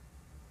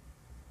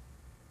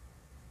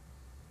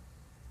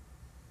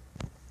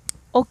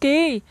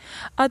 Okay.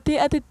 Ate,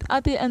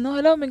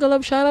 hello, mega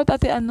love shoutout,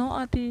 ate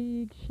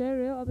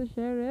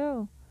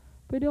Cheryl.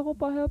 Pwede ako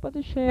pa-help,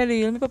 ate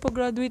Cheryl. May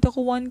papagraduate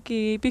ako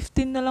 1K.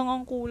 15 na lang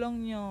ang kulang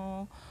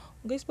niya.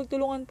 Guys,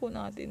 pagtulungan po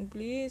natin,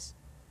 please.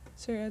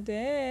 Sir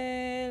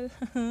Adel.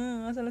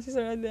 Asan na si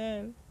Sir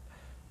Adel?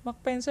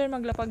 Mac Pencer,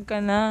 maglapag ka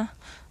na.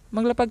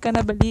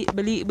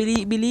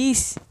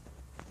 Bilis.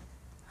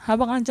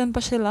 Habang andyan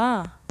pa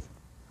sila.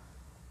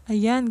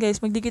 Ayan, guys.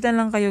 Magdikitan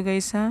lang kayo,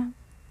 guys, ha?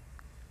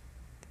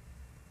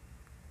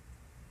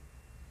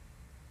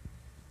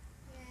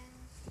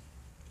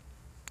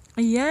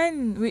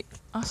 Ayan. Wait.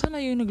 Asan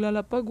na yung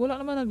naglalapag? Wala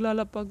naman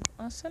naglalapag.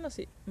 Asan na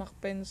si Mac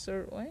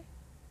Pencer? Oy?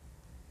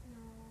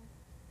 No.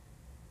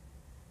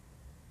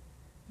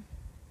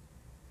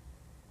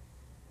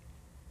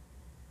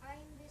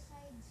 I'm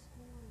beside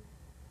school.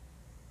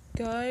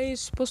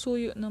 Guys,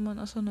 pasuyo naman.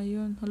 Asan na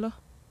yun? Hala.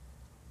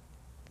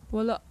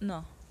 Wala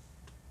na.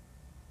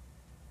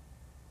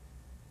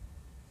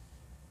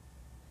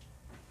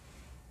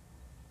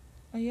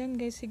 Ayan,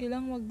 guys. Sige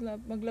lang.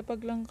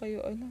 Maglapag lang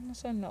kayo. Alam,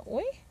 nasaan na?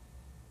 Uy?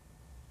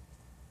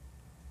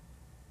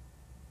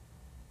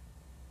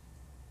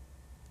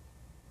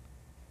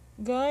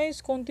 Guys,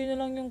 konti na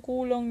lang yung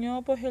kulang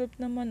niya. Pa-help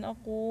naman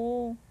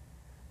ako.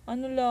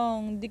 Ano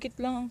lang, dikit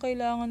lang ang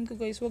kailangan ko,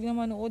 guys. Huwag na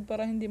manood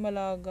para hindi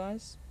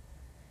malagas.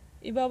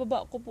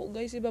 Ibababa ko po,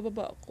 guys.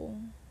 Ibababa ko.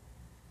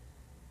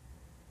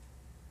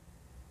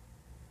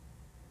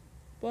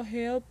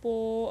 Pa-help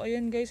po.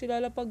 Ayan, guys.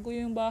 Ilalapag ko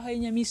yung bahay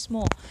niya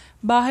mismo.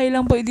 Bahay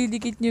lang po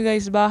ididikit nyo,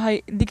 guys.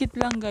 Bahay. Dikit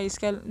lang, guys.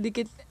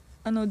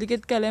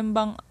 Dikit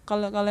kalembang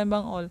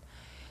all.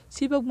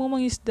 Sipag mo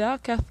mangisda,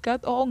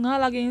 kat. Oo nga,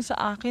 lagi yun sa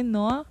akin,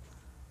 no?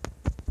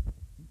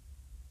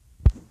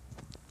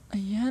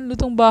 Ayan,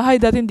 lutong bahay,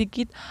 dating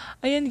dikit.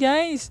 Ayan,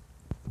 guys.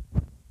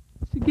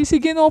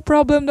 Sige, no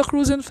problem. The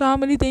Cruzen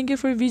family, thank you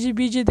for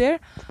VG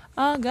there.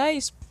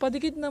 Guys,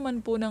 padikit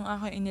naman po ng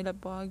aking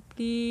inilapag.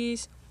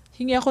 Please,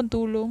 hingi akong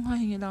tulong, ha?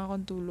 Hingi lang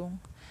akong tulong.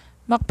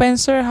 Mac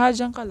Pencer, ha?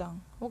 Diyan ka lang.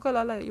 Huwag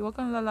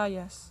kang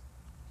lalayas.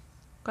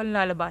 Kang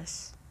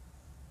lalabas.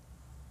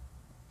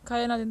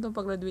 Kaya natin itong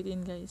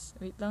pag-graduatein, guys.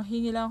 Wait lang,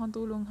 hingi lang akong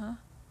tulong, ha?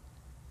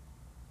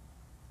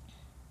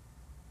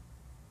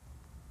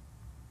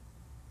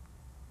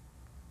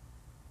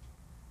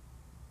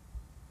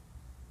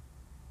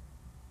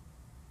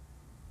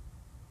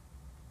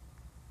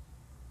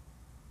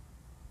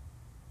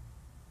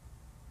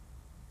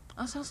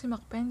 Asan si Mac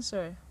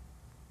Pencer?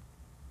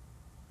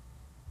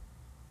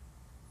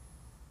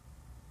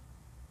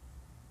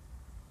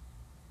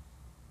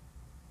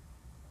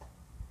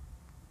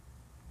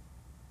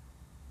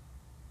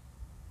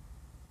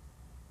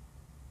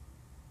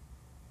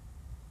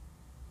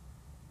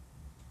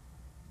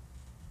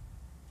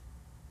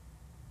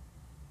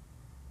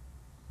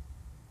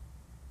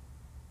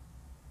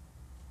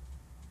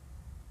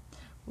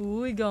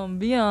 Uy,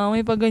 Gambi ha.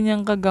 May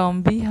paganyan ka,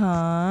 Gambi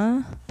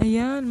ha.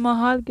 Ayan,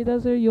 mahal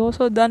kita,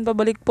 seryoso. Dan,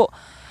 pabalik po.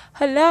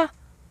 Hala.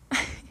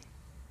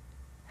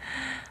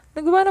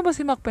 Nagawa na ba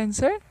si Mac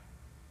Pencer?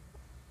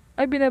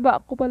 Ay,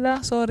 binaba ko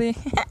pala. Sorry.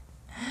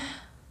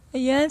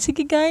 Ayan,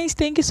 sige guys.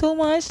 Thank you so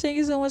much.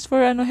 Thank you so much for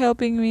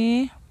helping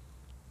me.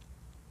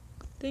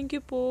 Thank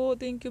you po.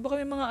 Thank you. Baka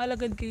may mga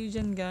alagad kayo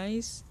dyan,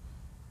 guys.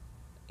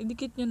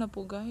 Idikit nyo na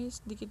po, guys.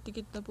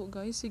 Dikit-dikit na po,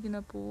 guys. Sige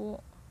na po.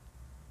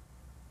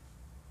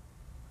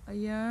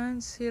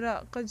 Ayan,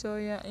 sira ka,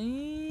 Joya.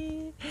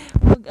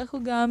 Wag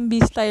ako, Gambi,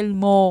 style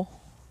mo.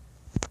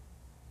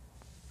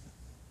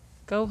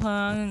 Ikaw,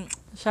 hang.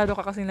 Masyado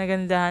ka kasing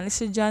nagandahan.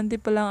 Estudyante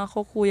pa lang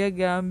ako, Kuya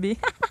Gambi.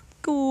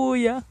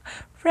 Kuya.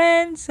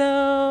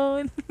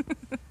 Friendzone.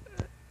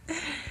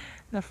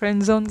 Na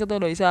friendzone ka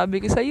tuloy. Sabi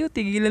ko sa'yo,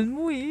 tigilan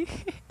mo eh.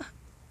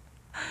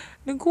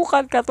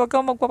 Nagkukat ka, wag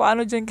kang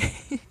magpapaano dyan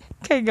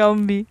kay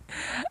Gambi.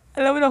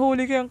 Alam mo,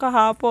 nahuli ko yung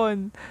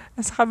kahapon.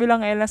 Nasa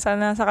kabilang LS.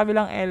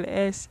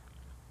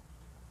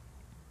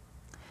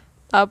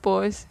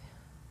 Tapos,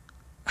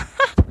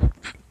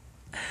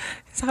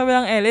 Sa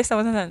kabilang LS,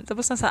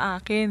 tapos nasa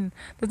akin.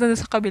 Tapos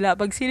nandun sa kabila,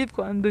 pag silip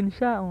ko, andun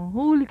siya. Oh,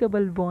 huli ka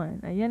balbon.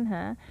 Ayan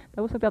ha.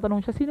 Tapos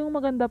nagtatanong siya, sinong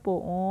maganda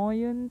po? Oh,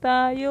 yun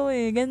tayo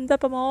eh. Ganda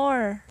pa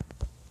more.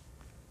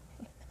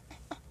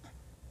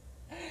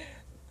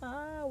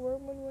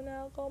 Wormon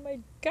muna ako. Oh my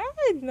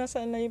God!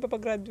 Nasaan na yung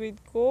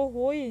papagraduate ko?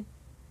 Hoy!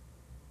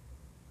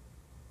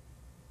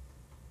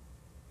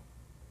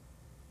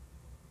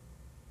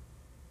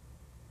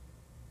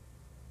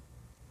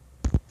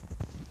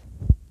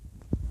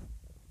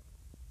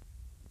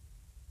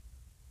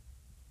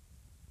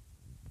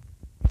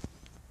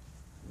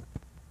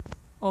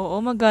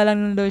 Oo,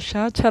 magalang lang daw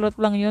siya. Charot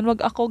lang yun.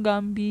 Wag ako,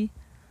 Gambi.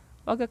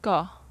 Wag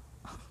ako.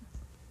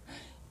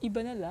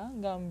 Iba na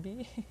lang,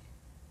 Gambi.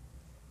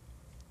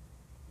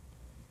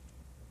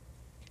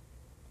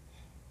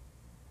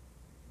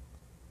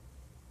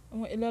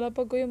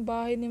 Ilalapag ko yung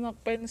bahay ni Mac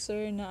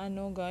Spencer na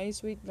ano, guys.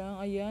 Wait lang.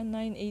 Ayan,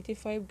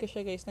 985 ka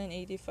siya, guys.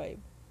 985.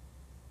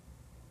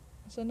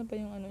 Saan na pa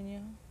yung ano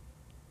niya?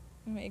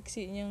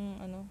 Maiksi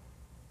niyang ano.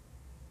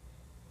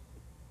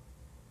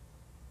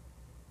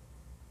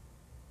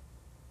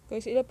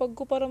 Guys, ilapag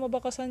ko para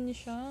mabakasan niya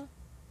siya.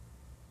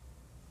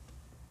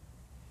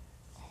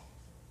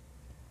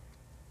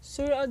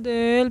 Sir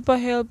Adele,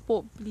 pa-help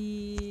po,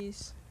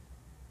 please.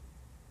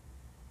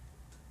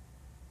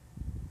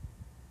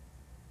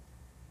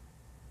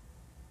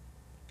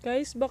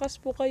 Guys, bakas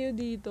po kayo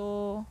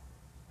dito.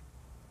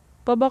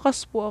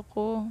 Pabakas po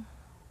ako.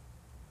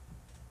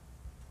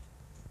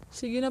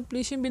 Sige na,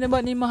 please. Yung binaba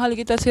ni Mahal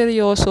Kita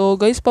seryoso.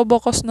 Guys,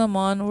 pabakas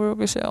naman.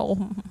 Work kasi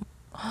ako.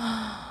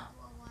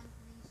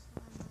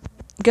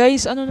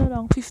 Guys, ano na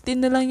lang, 15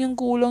 na lang yung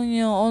kulang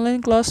niya. Online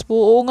class po.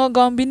 Oo nga,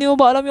 Gambi, hindi mo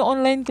ba alam yung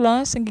online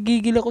class?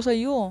 Nagigigil ako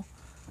sa'yo.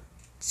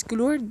 Diyos ko,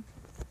 Lord.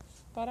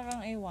 Para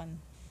kang ewan.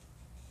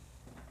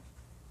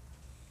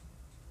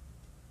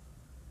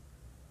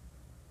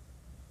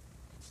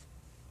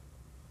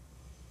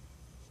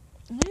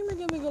 Ay,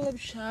 mega love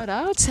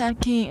shoutout sa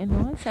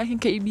aking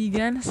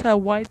kaibigan sa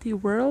YT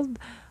World.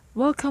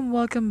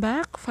 Welcome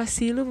back,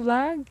 Fasilo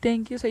Vlog.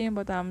 Thank you sa iyong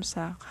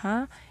patamsak,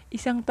 ha?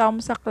 Isang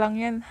tamsak lang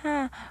yan,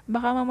 ha?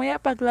 Baka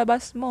mamaya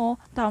paglabas mo,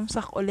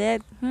 tamsak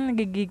ulit.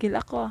 Nagigigil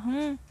ako,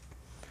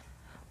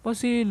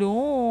 Pasilo,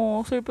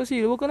 Sir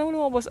Pasilo, huwag ka naman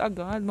lumabas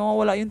agad.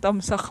 Mawawala yung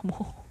tamsak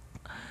mo.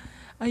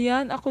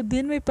 Ayan, ako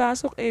din may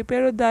pasok eh.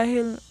 Pero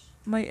dahil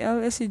may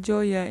LS si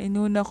Joya,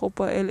 inuna ko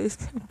pa LS.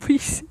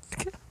 Visit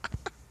ka.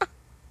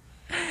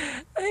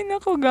 Ay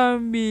nako,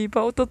 Gambi,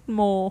 pautot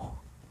mo.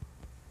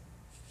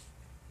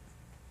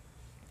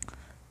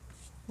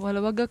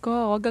 Wag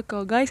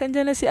ako. Guys,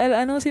 andyan na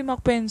si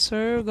Mac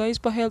Spencer. Guys,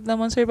 pa-help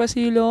naman, Sir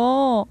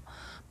Pasilo.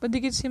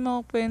 Padikit si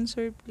Mac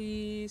Spencer,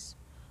 please.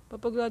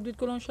 Papagraduate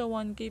ko lang siya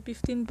 1K.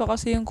 15 pa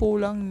kasi yung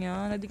kulang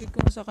niya. Nadikit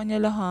ko na sa kanya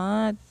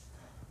lahat.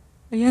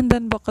 Ayan,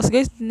 dan bakas.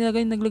 Guys,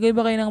 naglagay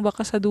ba kayo ng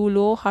bakas sa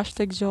dulo?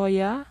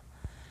 #Joya.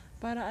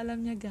 Para alam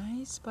niya,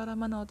 guys. Para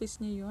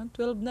manotice niya yun.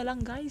 12 na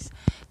lang, guys.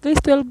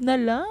 Guys, 12 na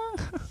lang.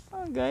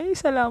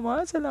 Guys,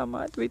 salamat.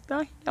 Wait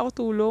na, hindi ako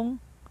tulong.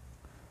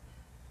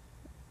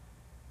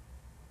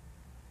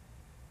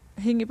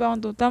 Hingi pa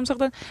akong thumbs up.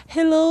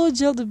 Hello,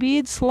 Jill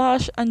David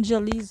 /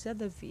 Angeliza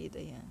David.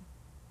 Ayan.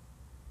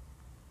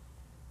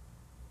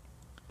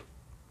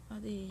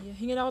 Ate Iya.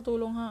 Hingi na ako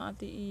tulong, ha,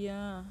 Ate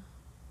Iya.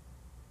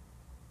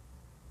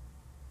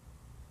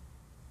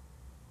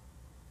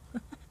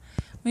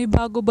 May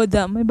bago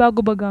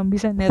ba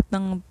Gambi sa net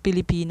ng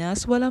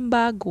Pilipinas? Walang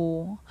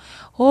bago.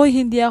 Hoy,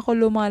 hindi ako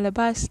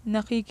lumalabas.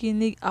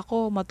 Nakikinig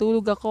ako.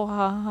 Matulog ako.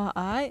 Ha.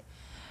 Ay.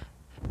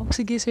 O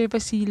sige, Sir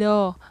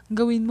Pasilo.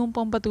 Gawin mong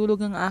pampatulog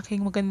ang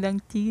aking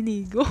magandang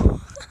tinig.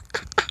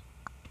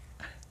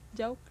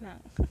 Joke lang.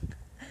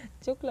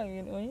 Joke lang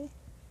yun, oy.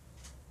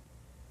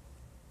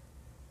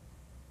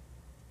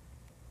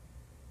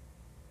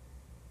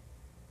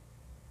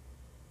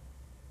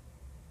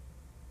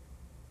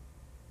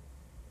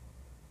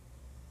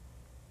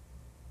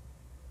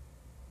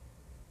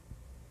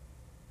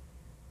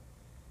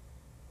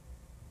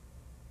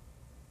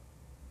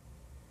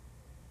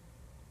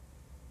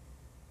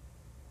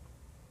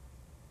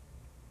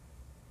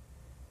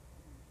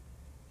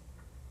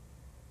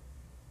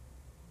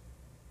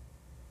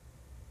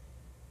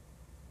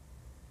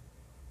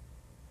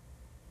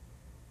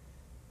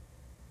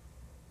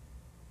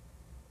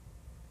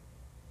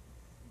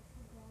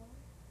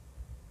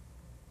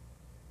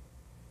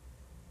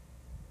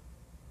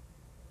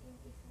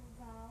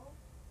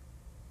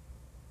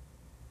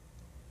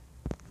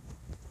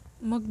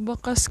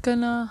 Magbakas ka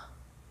na.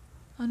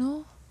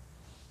 Ano?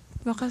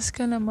 Bakas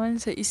ka naman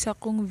sa isa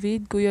kong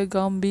vid, Kuya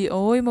Gambi.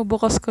 Oy,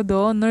 magbakas ka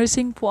doon.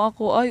 Nursing po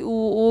ako. Ay,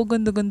 oo,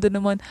 ganda-ganda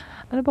naman.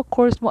 Ano ba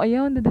course mo?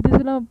 Ayun, dito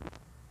sila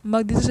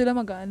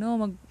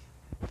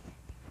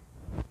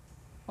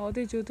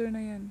tutor na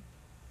yan.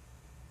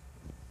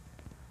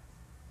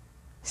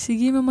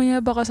 Sige, mamaya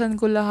bakasan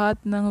ko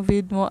lahat ng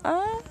vid mo.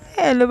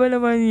 Ay, ano ba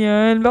naman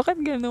yan? Bakit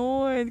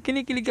ganun?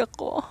 Kinikilig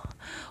ako.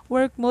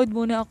 Work mode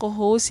muna ako,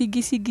 host.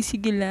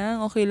 Sige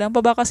lang. Okay lang.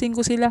 Pabakasin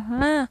ko sila,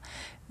 ha?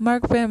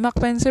 Mac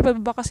Spencer,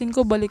 pabakasin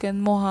ko. Balikan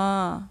mo,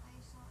 ha?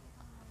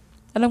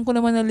 Alam ko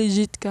naman na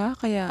legit ka,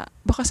 kaya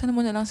bakasan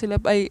mo na lang sila,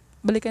 ay,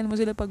 balikan mo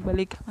sila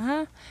pagbalik.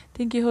 Ha?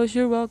 Thank you, host.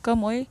 You're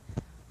welcome, oy.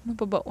 Ano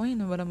pa ba? Oy,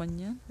 ano ba naman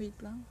yan? Wait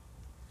lang.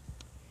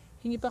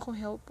 Hingi pa ako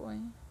help, oy.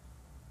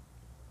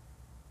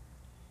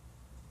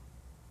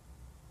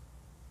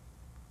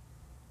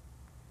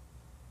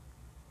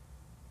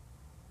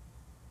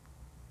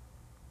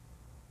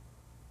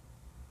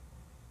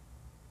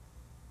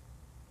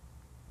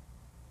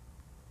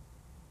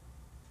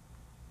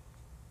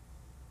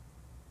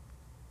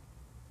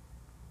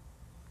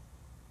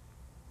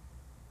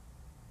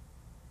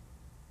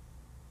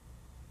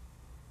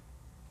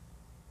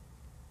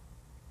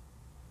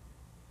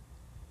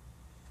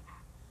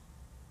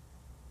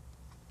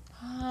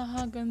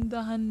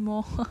 Gandahan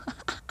mo.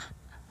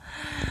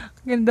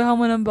 Gandahan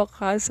mo ng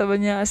bakas.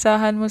 Sabi niya,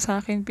 asahan mo sa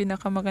akin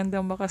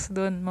pinakamagandang bakas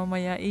doon.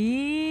 Mamaya,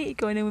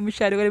 ikaw naman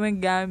masyado ka naman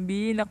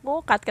Gambi.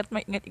 Naku, kat-kat,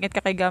 ingat-ingat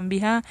ka kay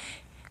Gambi, ha?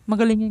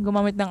 Magaling yung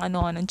gumamit ng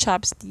ng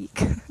chopstick.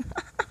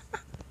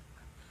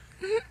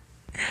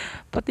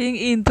 Pati yung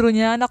intro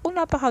niya, naku,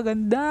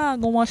 napakaganda.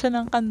 Gumawa siya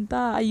ng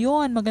kanta.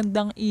 Ayun,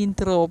 magandang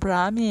intro,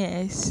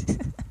 promise.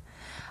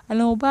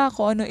 Alam mo ba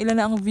kung ano,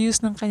 ilan na ang views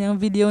ng kanyang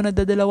video na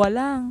dadalawa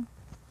lang?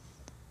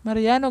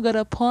 Mariano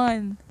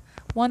Garapon.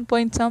 1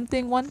 point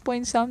something, 1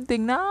 point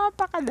something.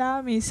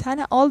 Napakadami.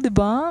 Sana all,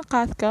 diba?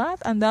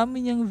 Kat-kat, ang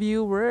dami niyang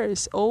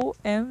viewers.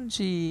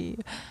 OMG.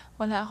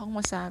 Wala akong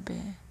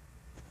masabi.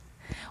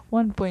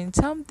 1 point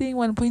something,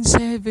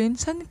 1.7.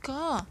 San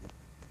ka?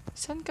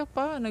 San ka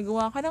pa?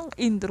 Nagawa ka ng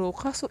intro,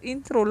 kaso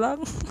intro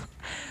lang.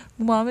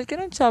 Gumamit ka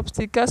ng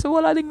chopstick, kaso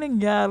wala ding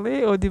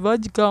nangyari. O,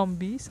 diba,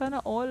 Gambi? Sana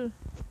all.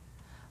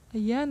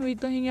 Ayan, wait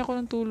lang, hingi ako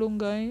ng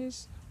tulong,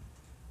 guys.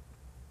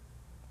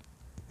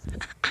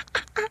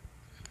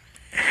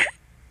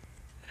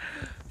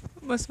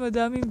 Mas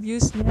madaming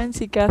views niyan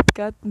si Kat.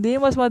 Hindi,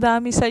 mas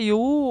madami sa'yo.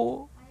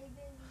 I believe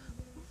it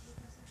because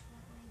of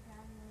what my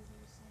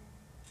grandmother said.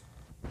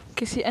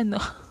 Kasi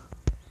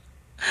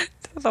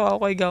tatawa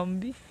ko kay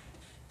Gambi.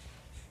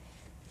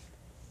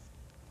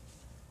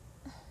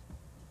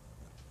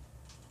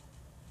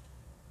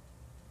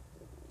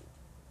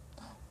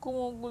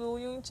 Kumugulo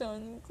yung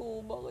tiyan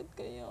ko. Bakit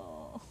kaya?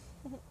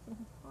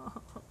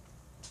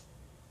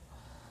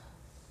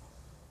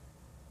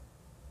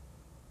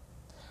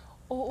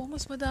 Oo,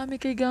 mas madami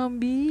kay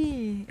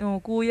Gambi.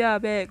 Oh, kuya,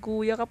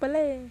 kuya ka pala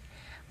eh.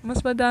 Mas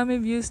madami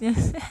views niya.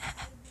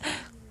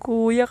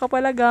 Kuya ka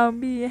pala,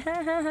 Gambi.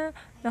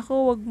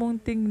 Naku, wag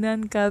mong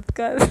tingnan, Kat.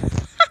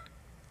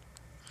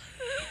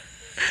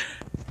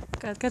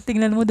 Kat,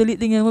 tingnan mo, dali,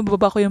 tingnan mo,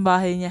 bababa ko yung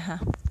bahay niya, ha.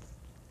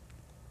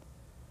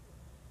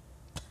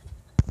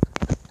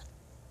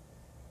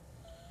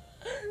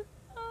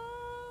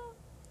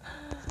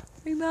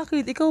 Ay,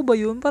 bakit? Ikaw ba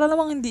yun? Para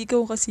namang hindi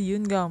ikaw kasi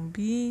yun,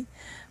 Gambi.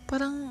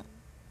 Parang,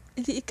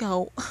 hindi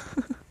ikaw.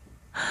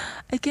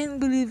 I can't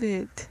believe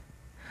it.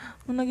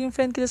 Nung naging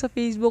friend kita sa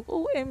Facebook,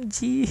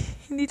 OMG.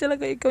 Hindi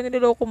talaga ikaw,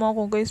 niloloko mo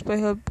ako, guys.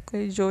 Pa-help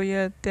kay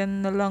Joya.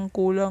 10 na lang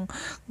kulang.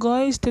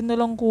 Guys, 10 na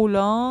lang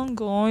kulang.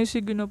 Guys,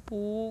 sige na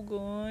po,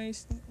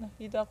 guys.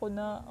 Nakita ko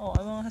na. Oh,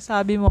 ano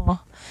sabi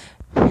mo?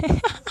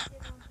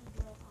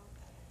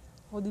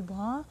 O,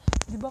 diba?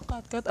 Diba,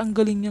 Kat, ang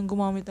galing niyang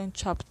gumamit ng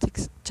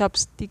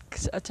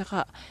chopsticks at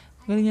saka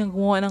galing niyang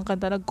gumawa ng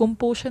kanta.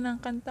 Nag-compose siya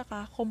ng kanta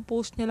ka.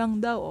 Compose niya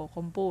lang daw. O,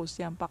 compose.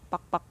 Yan, pak,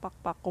 pak, pak, pak,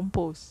 pak,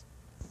 compose.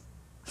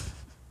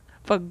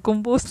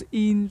 Pag-compose,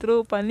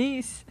 intro,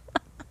 panis.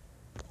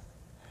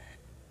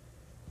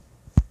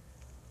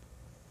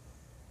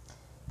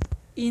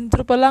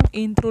 Intro pa lang,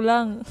 intro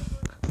lang.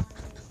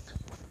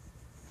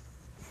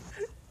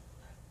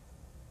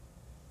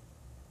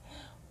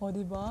 O,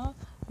 diba?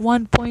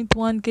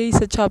 1.1k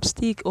sa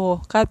chopstick.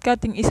 O,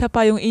 kat yung isa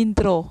pa yung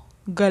intro.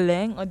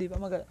 Galing. O, diba?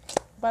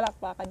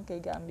 Palakpakan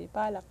kay Gambi.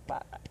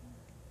 Palakpakan.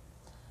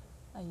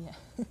 Ayan.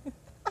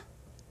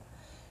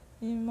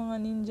 Yung mga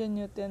ninja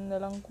nyo, 10 na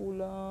lang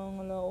kulang.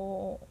 Wala,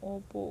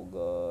 opo,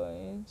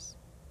 guys.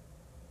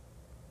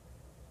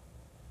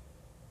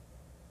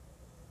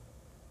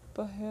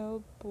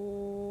 Pa-help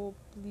po,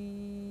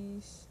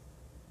 please.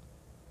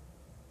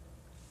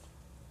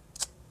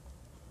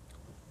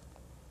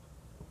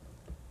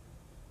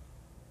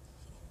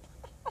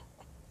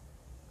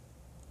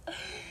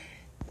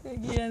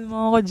 Nagiyan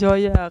mo ako,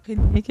 Joya.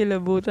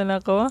 Kinikilabutan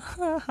ako.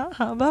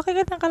 Bakit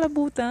ka nang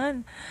kalabutan?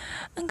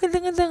 Ang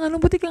ganda-ganda nga.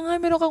 Buti ka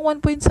nga, meron kang 1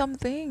 point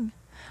something.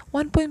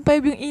 1.5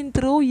 yung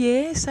intro,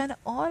 yes.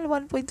 Sana all,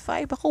 1.5.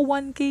 Ako,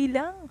 1k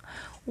lang.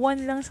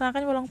 1 lang sa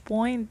akin, walang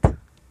point.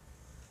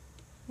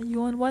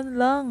 Ayun, 1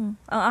 lang.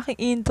 Ang aking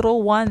intro,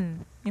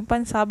 1. Yung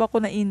pansaba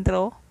ko na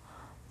intro,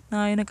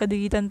 na yung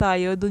nagkadigitan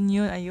tayo, dun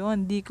yun,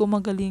 ayun. Di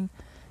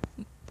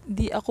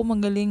ako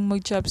magaling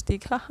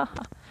mag-chopstick.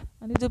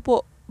 Andito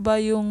po ba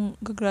yung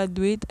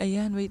graduate?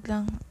 Ayan, wait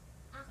lang.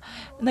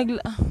 Actor?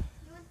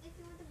 If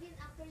you want to be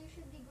an actor, you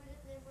should be good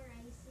at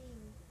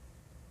memorizing.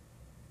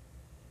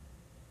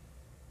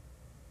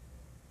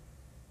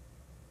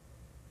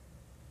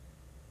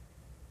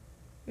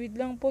 Wait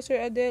lang po,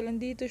 Sir Adele.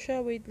 Andito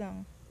siya, wait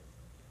lang.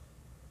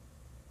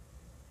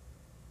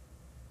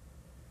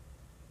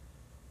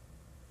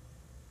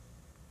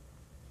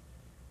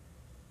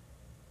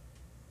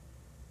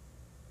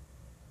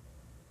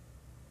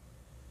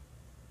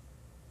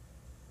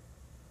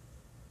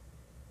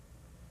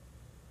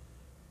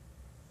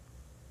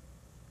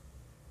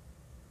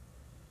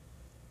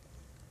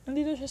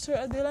 Andito siya, Sir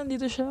Adele.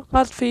 Andito siya.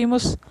 Cat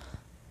famous.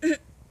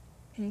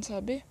 Ano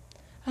sabi?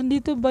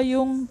 Andito ba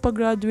yung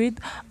pag-graduate?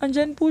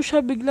 Andyan po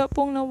siya. Bigla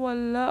pong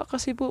nawala.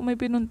 Kasi po may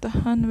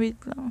pinuntahan. Wait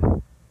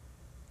lang.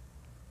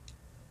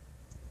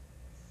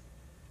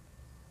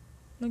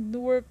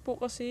 Nag-work po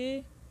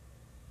kasi.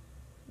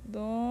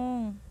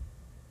 Dong.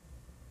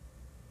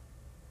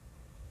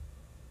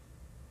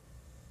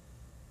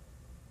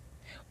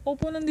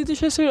 Opo, nandito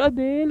siya, Sir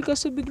Adele.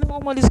 Kaso biglang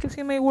umalis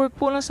kasi may work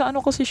po lang sa ano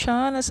kasi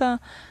siya.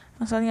 Nasaan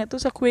nga to?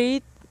 Sa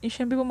Kuwait. Eh,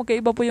 syempre po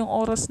magkaiba po yung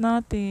oras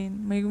natin.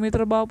 May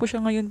trabaho po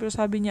siya ngayon pero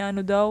sabi niya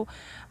ano daw,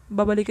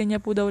 babalikan niya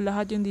po daw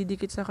lahat yung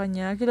didikit sa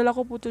kanya. Kilala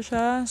ko po to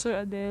siya,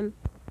 Sir Adele.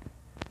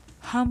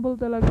 Humble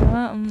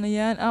talaga.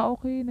 Ayan.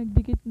 Okay.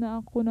 Nagdikit na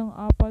ako ng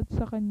 4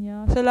 sa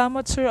kanya.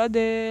 Salamat, Sir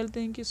Adele.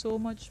 Thank you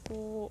so much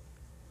po.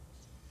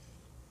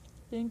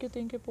 Thank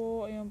you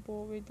po. Ayan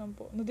po. Wait lang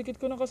po. Nadikit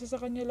ko na kasi sa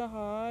kanya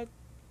lahat.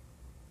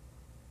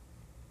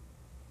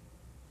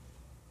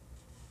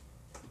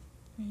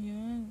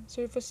 Ayan.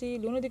 Sir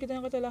Fasilo. Nadikit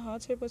na kita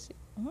lahat, Sir Fasilo.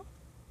 Huh?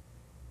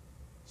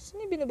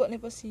 Saan yung binaba ni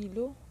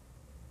Fasilo?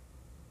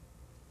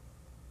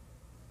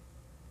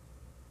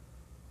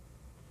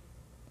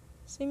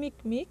 Si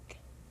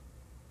Mikmik?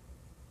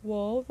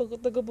 Wow,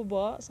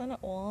 taga-baba. Sana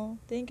all.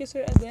 Thank you,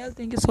 Sir Adele.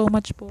 Thank you so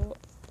much po.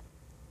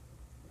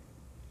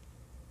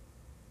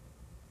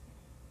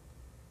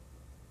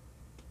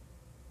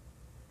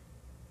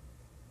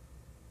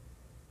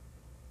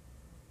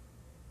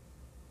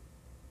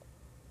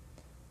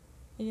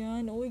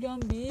 Ayan. Uy,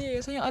 Gambi.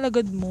 Saan yung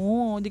alagad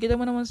mo? Di kita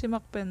mo naman si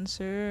Mac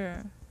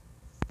Pencer.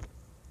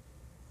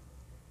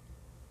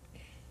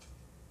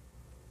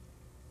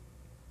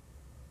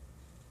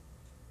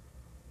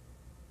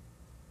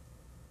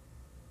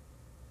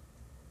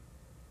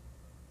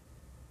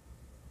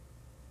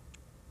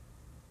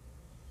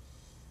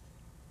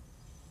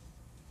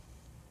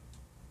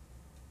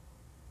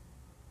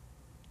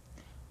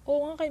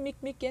 Oo nga, kay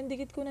Mikmik yan.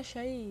 Dikit ko na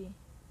siya eh.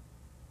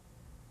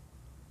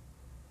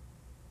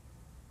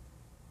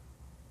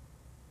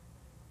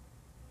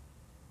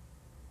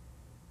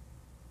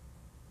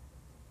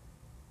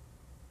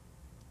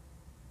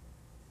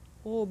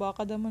 Oo,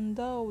 baka naman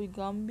daw. Uy,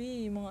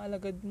 Gambi. Mga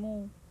alagad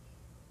mo.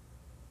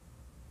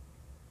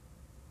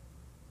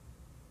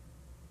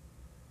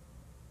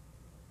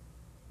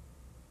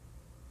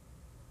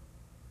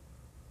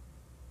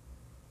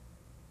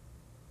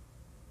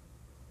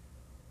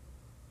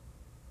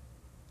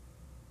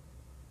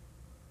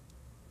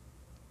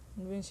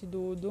 Ano ba yun, si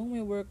Dudong?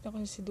 May work na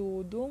kasi si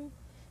Dudong.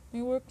 May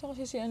work na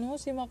kasi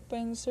si Mac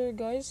Pencer,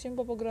 guys. Yung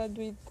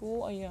papagraduate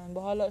ko. Ayan,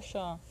 bahala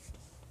siya.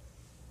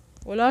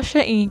 Wala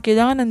siya eh.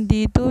 Kailangan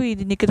nandito eh.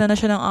 Dinikit na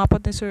siya ng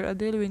 4 ni Sir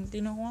Adele.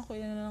 Tingnan ko nga kung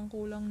ilan na lang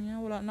kulang niya.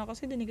 Wala na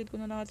kasi dinikit ko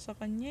na lahat sa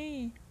kanya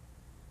eh.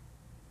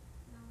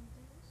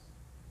 Mountains.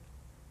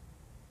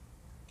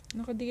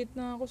 Nakadikit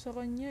na ako sa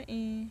kanya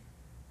eh.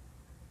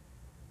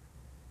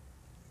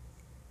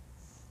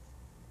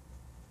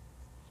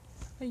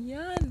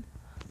 Ayan.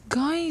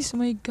 Guys,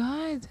 my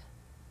God.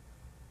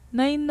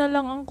 9 na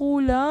lang ang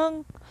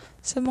kulang.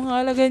 Sa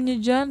mga alagad niyo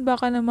dyan,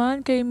 baka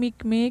naman kay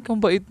Mikmik. Ang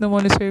bait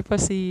naman ni Sir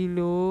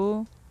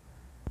Pasilo.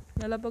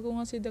 Lalapag ko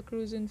nga si The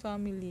Cruzin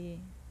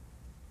family.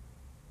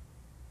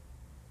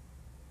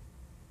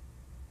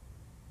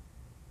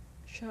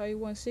 Siya ay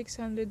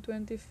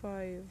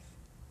 625.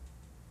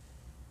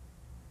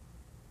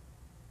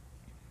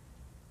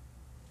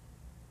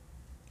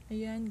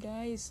 Ayan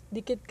guys,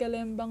 dikit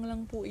kalembang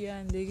lang po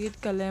yan.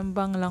 Dikit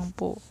kalembang lang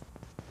po.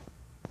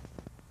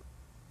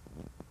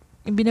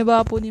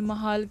 Ibinaba po ni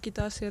Mahal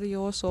Kita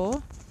Seryoso.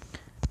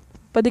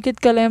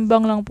 Padikit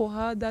kalembang lang po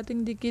ha.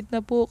 Dating dikit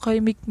na po kay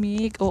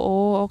Mikmik.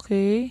 Oo,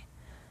 okay.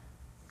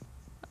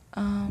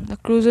 The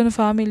Cruzin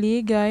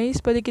family,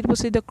 guys. Padikit po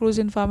si The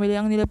Cruzin family.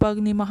 Ang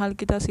nilapag ni Mahal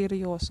Kita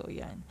Seryoso.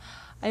 Yan.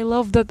 I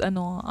love that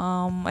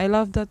I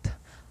love that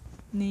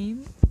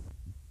name.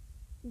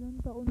 Ilan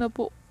taon na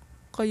po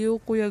kayo,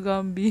 Kuya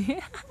Gambi?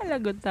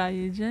 Lagot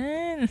tayo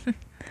dyan.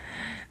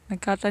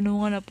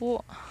 Nagkatanungan na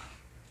po.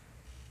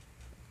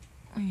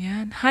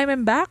 Ayan. Hi,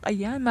 I'm back.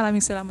 Ayan.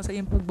 Maraming salamat sa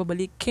iyong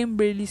pagbabalik.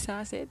 Kimberly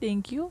Sase.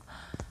 Thank you.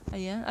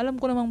 Ayan. Alam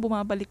ko namang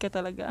bumabalik ka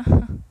talaga.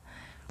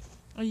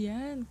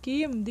 Ayan.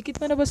 Kim,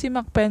 dikit mo na ba si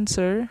Mac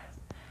Pencer?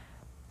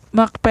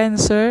 Mac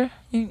Pencer?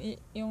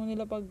 Yung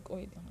nilapag...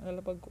 Wait lang.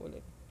 Nilapag ko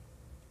ulit.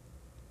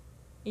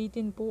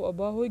 18 po.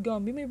 Aba, hoy,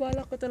 Gambi. May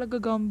balak ka talaga,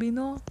 Gambi,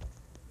 no?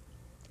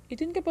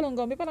 18 ka palang,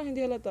 Gambi. Parang hindi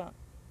halata.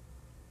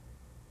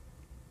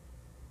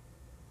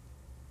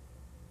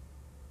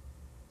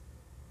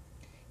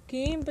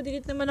 Kim,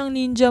 padikit naman ang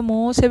ninja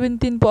mo.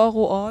 17 po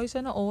ako. Ay,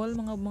 sana all.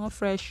 Mga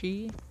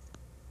freshie.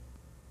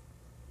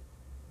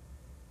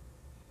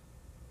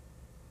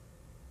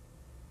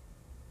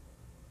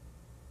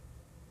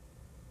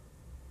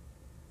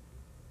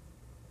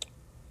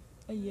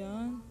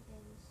 Ayan.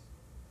 Mountains.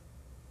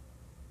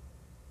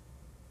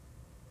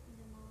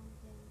 The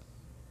mountains.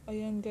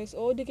 Ayan, guys.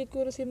 Oh, dikit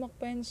ko rin si Mac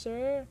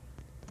Pencer.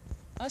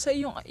 Sa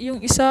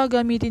yung isa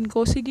gamitin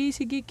ko. Sige,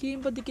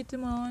 Kim. Padikit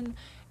naman.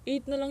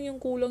 8 na lang yung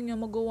kulang niya,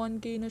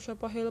 mag-1K na siya.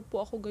 Pa-help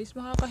po ako guys.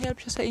 Makaka-help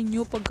siya sa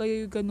inyo pag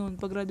kayo ganun.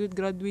 Pag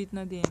graduate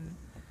na din.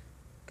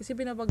 Kasi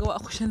pinapagawa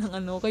ko siya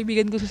ng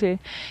kaibigan ko kasi.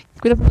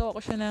 Pinapagawa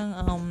ko siya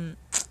ng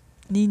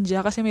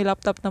Ninja kasi may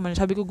laptop naman.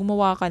 Sabi ko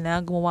gumawa ka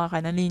na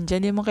Ninja.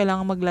 Hindi mo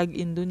kailangan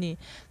mag-login dun eh.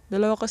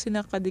 Dalawa kasi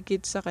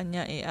nakadikit sa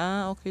kanya eh.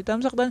 Okay.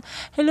 Thumbs up dan.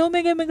 Hello,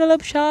 mega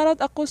love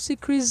shoutout. Ako si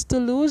Chris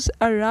Toulouse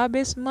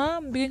Arabes,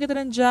 ma'am. Bigyan kita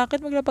ng jacket.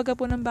 Maglapag ka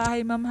po ng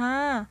bahay, ma'am,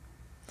 ha?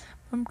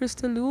 Ma'am Chris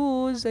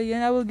Toulouse.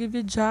 Ayan, I will give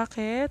you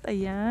jacket.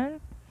 Ayan.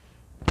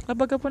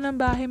 Lapag ka po ng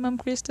bahay, ma'am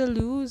Chris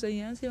Toulouse.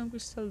 Ayan, si ma'am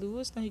Chris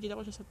Toulouse. Nakikita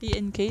ko siya sa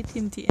TNK.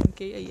 Team TNK.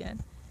 Ayan.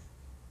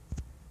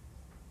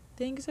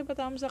 Thank you sa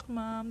patamsak,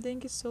 ma'am.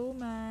 Thank you so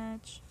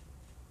much.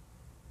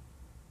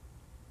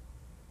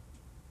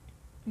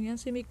 Ayan,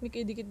 si Mikmik,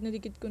 dikit na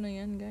dikit ko na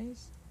yan,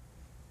 guys.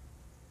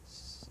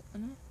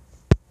 Ano?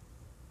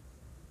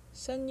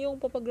 San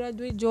yung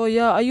papagraduate,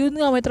 Joya? Ayun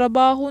nga, may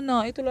trabaho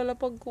na. Ito,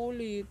 lalapag ko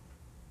ulit.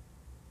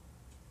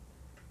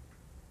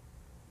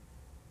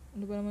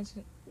 Ano ba naman?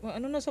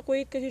 Nasa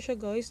Kuwait kasi siya,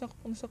 guys.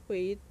 Nasa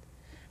Kuwait.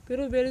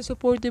 Pero very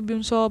supportive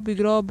yung sabi.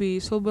 Grabe.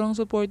 Sobrang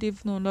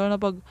supportive nun. Lalo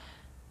na pag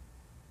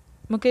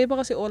magkaiba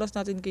kasi oras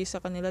natin kaysa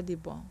kanila,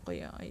 diba?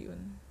 Kaya, ayun.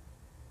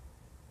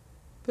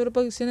 Pero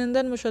pag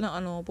sinendan mo siya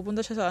ng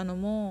pupunta siya sa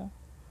mo,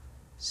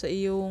 sa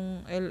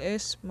iyong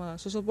LS,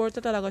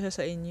 susuporta talaga siya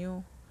sa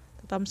inyo.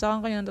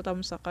 Tatamsakan kayo ng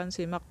tatamsakan.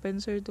 Si Mac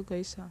Pencer to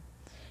guys ha.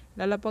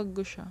 Lalapag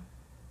ko siya.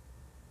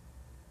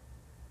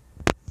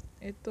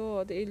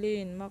 Ito, Ate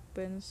Eileen, Mac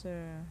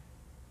Pencer.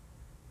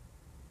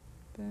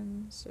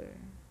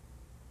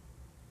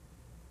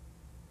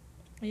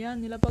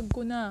 Ayan, nilapag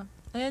ko na.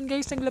 Ayan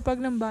guys,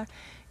 naglapag ng ba.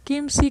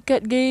 Kim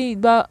Sikat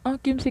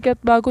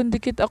bagong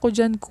dikit ako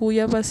dyan,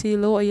 Kuya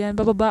Basilo. Ayan,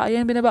 bababa.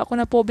 Ayan, binaba ko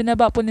na po.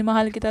 Binaba po ni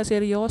Mahal Kita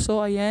Seryoso.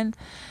 Ayan.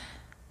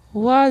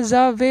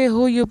 Wazabe,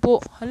 huyo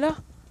po.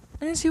 Hala,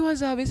 ano si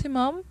Wazabe? Si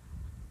ma'am?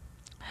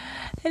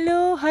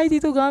 Hello, hi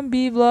Tito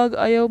Gambi Vlog.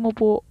 Ayaw mo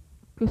po.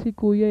 Kasi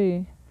kuya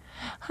eh.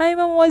 Hi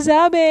Ma'am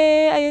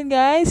Wazabe. Ayan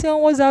guys,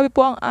 yung Wazabe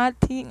po ang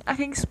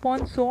aking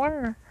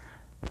sponsor.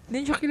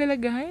 Hindi siya kilala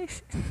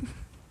guys.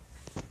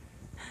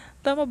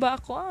 Tama ba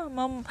ako?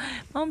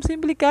 Ma'am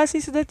Simply Cassie,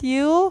 is that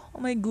you? Oh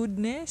my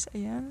goodness.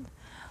 Ayan.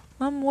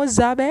 Ma'am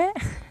Wazabe.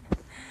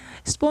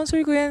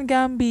 Sponsor ko yan,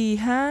 Gambi,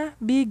 ha?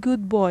 Be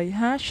good boy,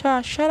 ha?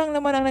 Siya lang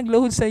naman ang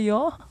nag-load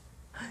sa'yo.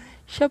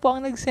 Siya po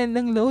ang nag-send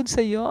ng load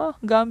sa'yo,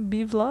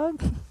 Gambi Vlog.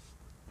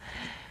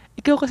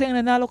 Ikaw kasi ang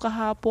nanalo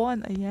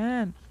kahapon.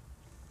 Ayan.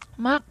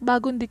 Mac,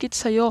 bagong dikit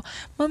sa'yo.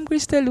 Ma'am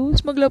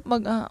Crystaluz,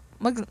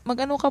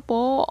 mag-ano ka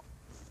po?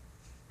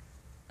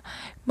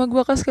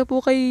 Magwakas ka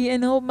po kay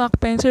Mac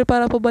Pencer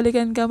para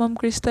pabalikan ka, Ma'am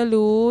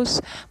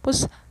Crystaluz.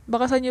 Tapos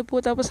bakasan niyo po,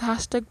 tapos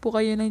hashtag po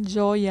kayo ng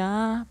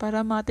Joya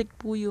para matik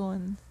po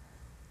yun.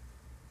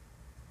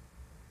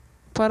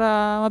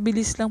 Para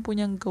mabilis lang po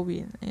niyang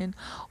gawin. Ayan.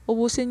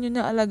 Ubusin niyo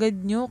na alagad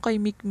niyo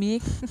kay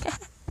Mikmik.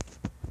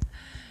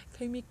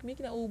 Kay Mikmik,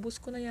 naubos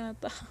ko na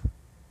yata.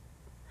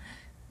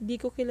 Hindi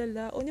ko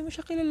kilala. Hindi mo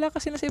siya kilala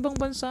kasi nasa ibang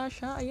bansa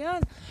siya.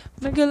 Ayan.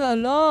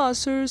 Nag-alala,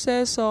 Sir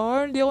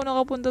Cesar. Hindi ako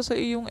nakapunta sa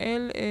iyong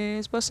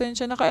LS.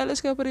 Pasensya.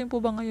 Naka-LS ka pa rin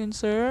po ba ngayon,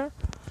 sir?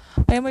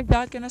 Ay,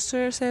 mag-dot ka na,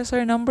 Sir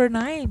Cesar, number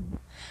 9.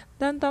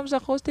 Dan thumbs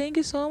ako. Thank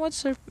you so much,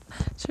 Sir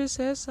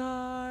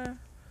Cesar.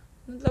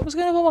 Tapos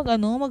ka na ba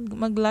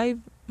mag-live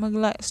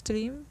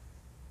stream?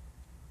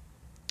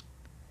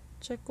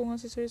 Check ko nga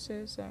si Sir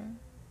Cesar.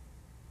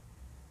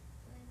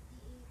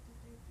 28 to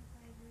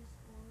 35 years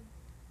old.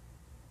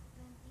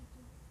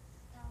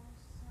 22,000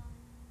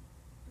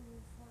 to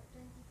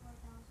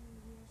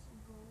 24,000 years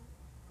ago.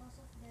 Cause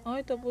of death.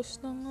 Ay, tapos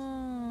na nga.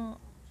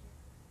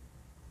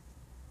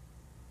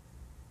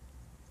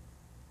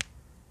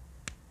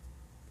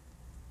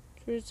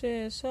 Sir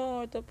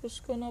Cesar,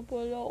 tapos ko na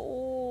pala.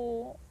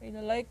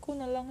 Ilalike ko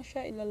na lang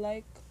siya.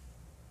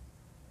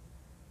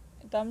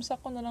 Thumbs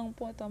up ko na lang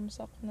po. Thumbs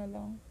up ko na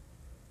lang.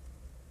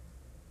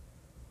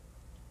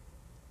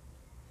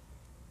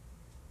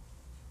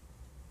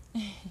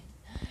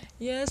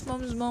 Yes, ma'am,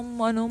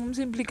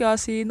 Simply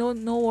kasi, no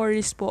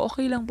worries po.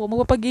 Okay lang po.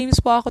 Magpapag-games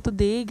po ako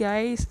today,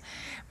 guys.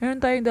 Meron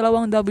tayong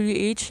dalawang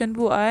WH. Yan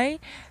po ay,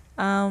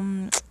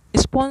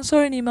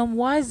 sponsor ni Ma'am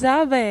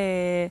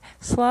Wazabe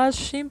 /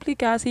 Simply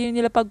kasi. Yung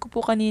nilapag ko po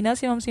kanina,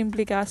 si Ma'am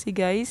Simply kasi,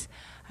 guys.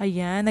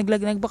 Ayan,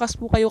 nagbakas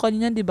po kayo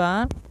kanina, di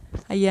ba?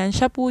 Ayan,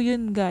 siya po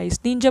yun, guys.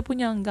 Ninja po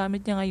niya ang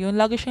gamit niya ngayon.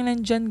 Lagi siyang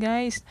nandyan,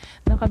 guys.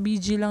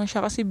 Naka-BG lang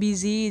siya kasi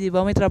busy, di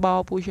ba? May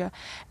trabaho po siya.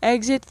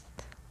 Exit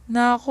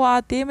na ako,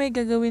 ate, may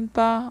gagawin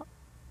pa.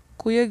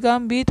 Kuya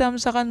Gambi,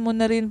 tamsakan mo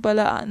na rin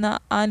pala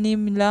na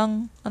 6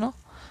 lang. Ano?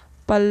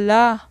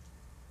 Pala.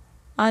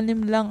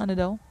 6 lang, ano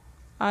daw?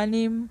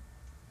 6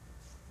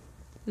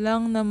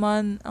 lang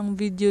naman ang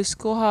videos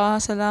ko, ha.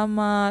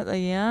 Salamat.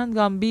 Ayan,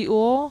 Gambi,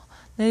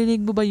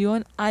 narinig mo ba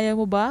yun? Ayaw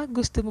mo ba?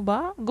 Gusto mo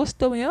ba?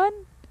 Gusto mo yun?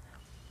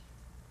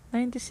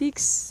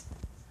 96.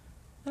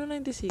 Ano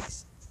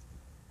 96?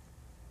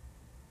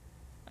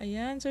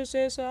 Ayan, Sir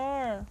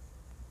Cesar.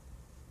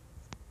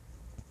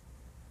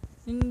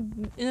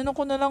 Inano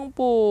ko na lang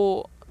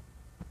po.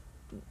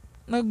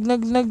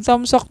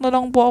 Nagtamsak na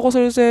lang po ako,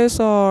 Sir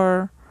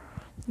Cesar.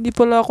 Hindi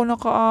pala ako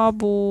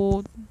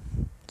nakaabot.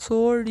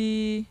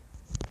 Sorry.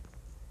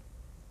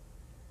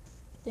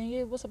 Thank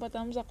you po sa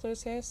patamsak, Sir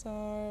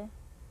Cesar.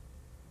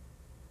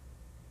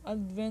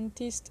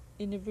 Adventist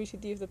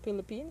University of the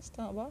Philippines.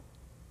 Tama ba?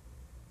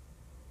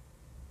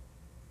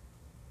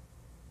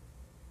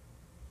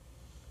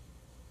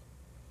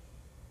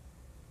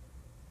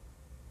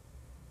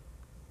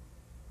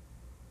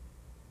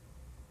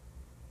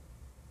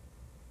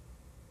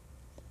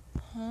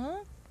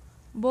 Huh?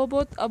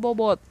 Bobot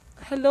Abobot.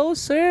 Hello,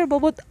 sir.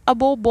 Bobot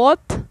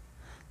Abobot.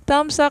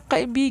 Tamsak,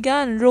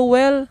 kaibigan.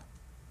 Roel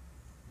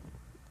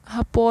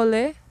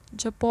Hapole.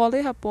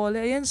 Hapole.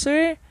 Ayan,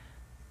 sir.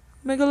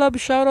 Mega love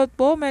shoutout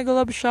po. Mega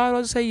love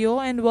shoutout sa iyo.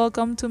 And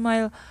welcome to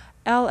my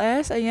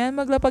LS. Ayan,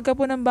 maglapag ka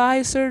po ng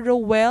bahay, Sir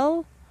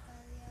Roel.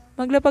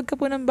 Maglapag ka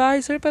po ng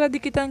bahay, sir, para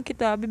dikitan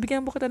kita.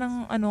 Bibigyan po kita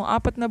ng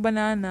 4 na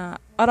banana.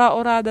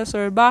 Ara-orada,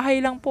 sir.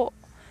 Bahay lang po.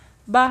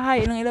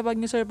 Bahay lang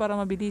ilapag niyo, sir, para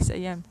mabilis.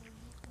 Ayan.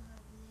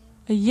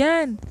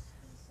 Ayan.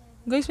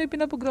 Guys, may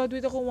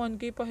pinapag-graduate ako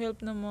 1K pa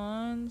help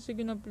naman.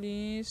 Sige na,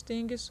 please.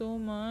 Thank you so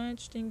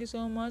much. Thank you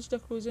so much,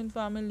 the Cruzen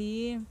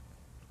family.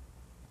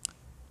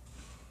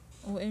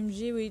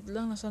 OMG, wait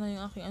lang. Nasaan na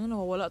yung aking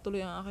nawawala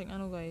tuloy ang aking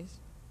guys.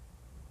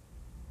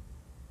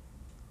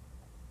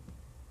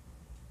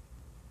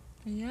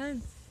 Ayan.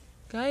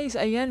 Guys,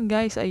 ayan.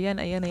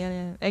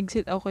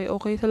 Exit,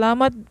 okay.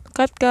 Salamat,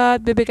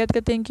 Kat. Bebe Kat,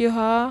 thank you,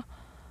 ha.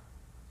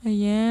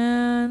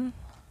 Ayan.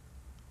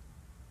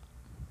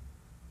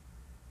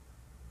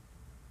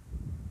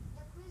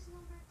 The quiz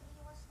number 3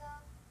 was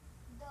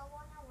the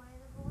one a while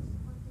ago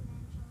was the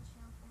continental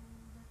shelf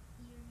and the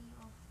theory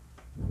of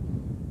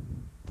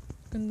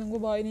Gandang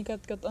babae ni Kat.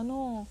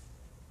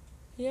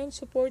 Ayan,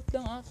 support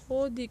lang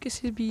ako. Di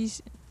kasi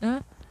busy.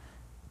 Ha?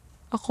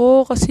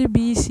 Ako kasi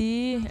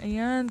busy.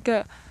 Ayan,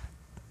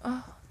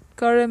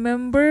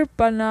 ka-remember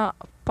pa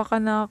ka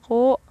na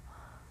ako.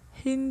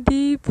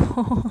 Hindi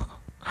po.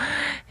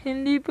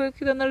 Hindi po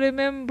kita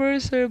na-remember,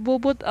 sir.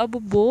 Bobot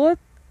abobot?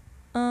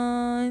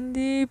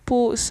 Hindi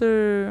po,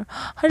 sir.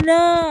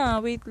 Hala,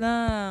 wait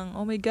lang.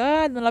 Oh my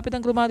God, malapit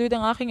ang graduate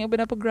ang aking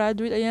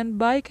pinapag-graduate. Ayan,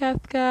 bye, Kat.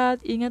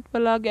 Ingat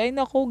palagi. Ay,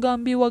 naku,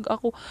 Gambi, wag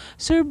ako.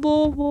 Sir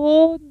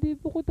Bobo, di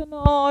po kita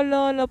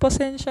naaalala.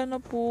 Pasensya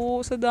na po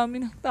sa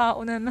dami ng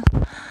tao na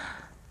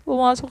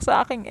pumasok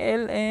sa aking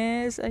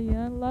LS.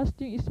 Ayan, last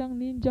yung isang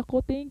ninja ko.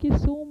 Thank you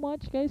so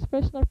much, guys.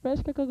 Fresh na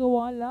fresh,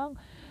 kakagawa lang.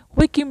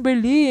 Hoy,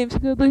 Kimberly,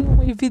 siguraduhin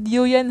mo may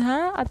video yan,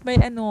 ha? At may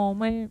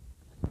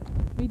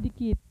may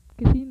dikit.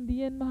 Kasi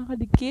hindi yan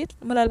makakadikit.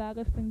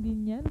 Malalagas lang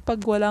din yan pag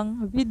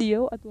walang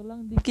video at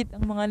walang dikit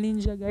ang mga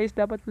ninja, guys.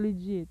 Dapat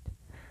legit.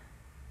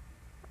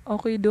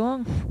 Okay,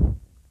 dong.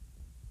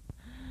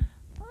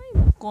 Ay,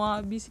 naku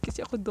nga. Busy kasi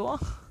ako, dong.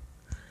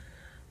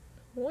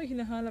 Uy,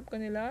 hinahanap ka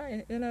nila.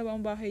 Yan na ba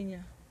ang bahay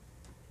niya?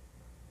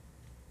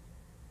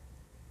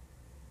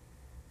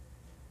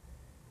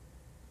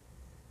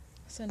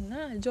 Saan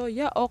na?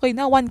 Joya, okay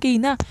na. 1K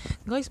na.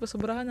 Guys,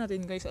 pasobrahan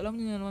natin, guys. Alam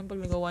niyo na naman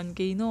pag nag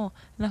 1K, no?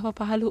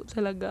 Napapahalo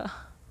talaga.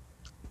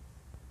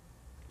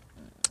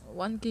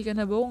 1K ka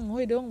na, dong.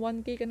 Hoy, dong.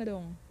 1K ka na,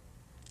 dong.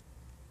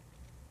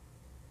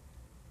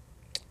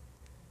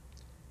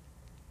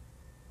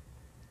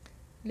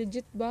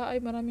 Legit ba?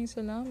 Ay, maraming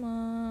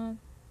salamat.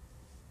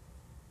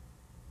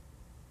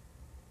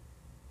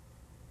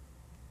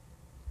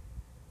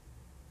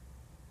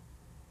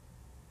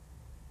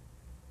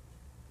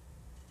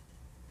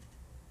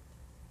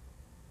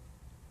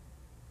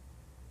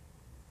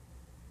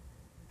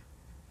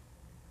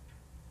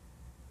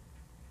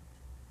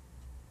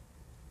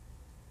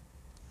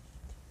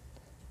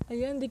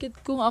 Ayan, dikit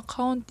kong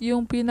account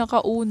yung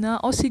pinakauna.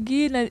 O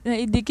sige,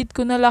 naidikit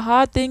ko na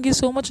lahat. Thank you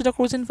so much, the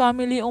Cruzen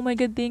family. Oh my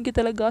God, thank you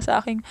talaga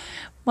sa aking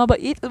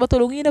mabait at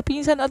matulungin na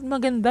pinsan at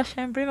maganda.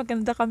 Syempre,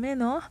 maganda kami,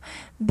 no?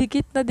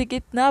 Dikit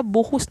na,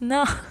 buhos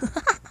na.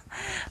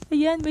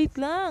 Ayan, wait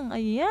lang.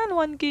 Ayan,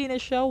 1K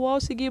na siya. Wow,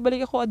 sige,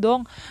 balik ako,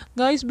 Adong.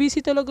 Guys, busy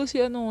talaga si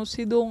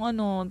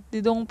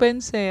Dong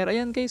Penser.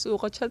 Ayan, guys,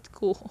 kachat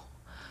ko.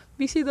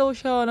 Busy daw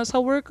siya. Nasa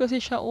work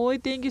kasi siya.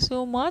 Oy, thank you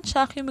so much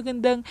sa aking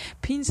magandang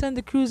pinsan, the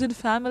Cruzen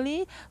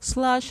family,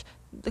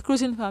 / the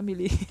Cruzen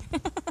family.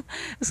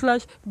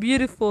 /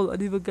 beautiful. O,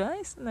 diba,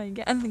 guys?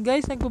 And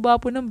guys,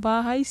 nagbaba po ng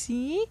bahay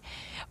si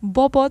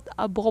Bobot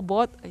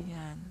Abobot.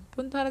 Ayan.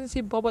 Punta natin si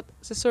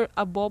Sir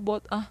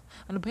Abobot.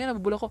 Ano ba yan?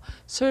 Nabubulol ako.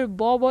 Sir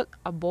Bobot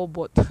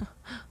Abobot.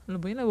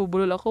 Ano ba yan?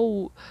 Nabubulol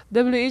ako.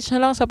 WH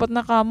na lang, sapat na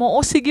kamo.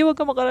 O, sige, wag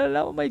ka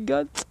makalala. Oh my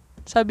God.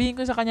 Sabihin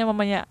ko sa kanya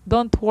mamaya,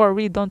 don't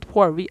worry.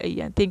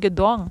 Ayan. Thank you,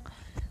 Dong.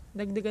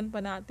 Dagdagan pa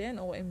natin.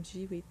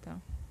 OMG, wait lang.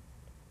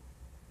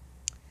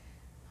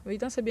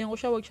 Sabihan ko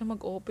siya, wag siya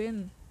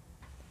mag-open.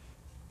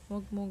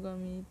 Wag mo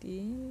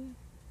gamitin.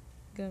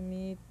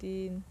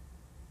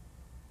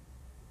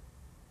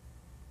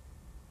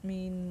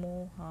 Main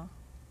mo, ha?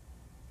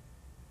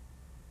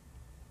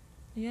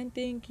 Ayan,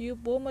 thank you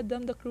po,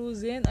 Madam the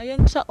Cruzen.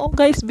 Ayan siya. Oh,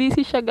 guys,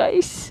 busy siya,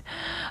 guys.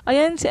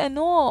 Ayan si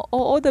ano,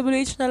 oo,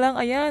 WH na lang,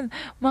 ayan.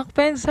 Mac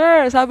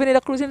Spencer, sabi nila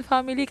Cruzin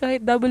family,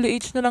 kahit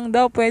WH na lang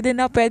daw, pwede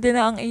na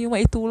ang iyong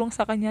maitulong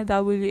sa kanya,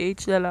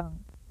 WH na lang.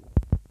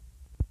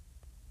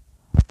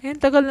 Ayan,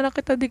 tagal na lang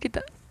kita, di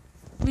kita.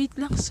 Wait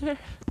lang, sir.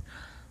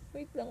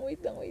 Wait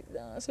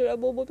lang. Sir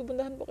Abobo,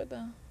 pupuntahan po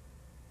kita.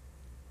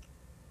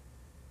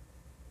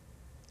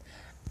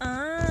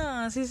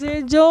 Si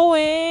Sir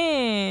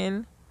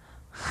Joel.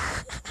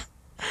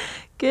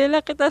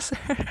 Kailan kita, sir?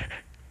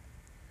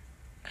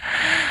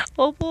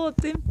 Opo,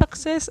 team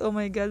success. Oh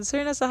my God.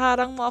 Sir, nasa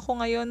harang mo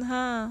ako ngayon,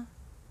 ha?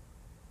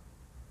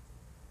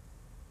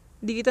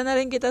 Di kita na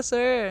rin kita,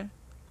 sir.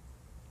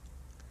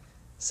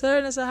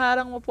 Sir, nasa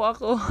harang mo po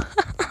ako.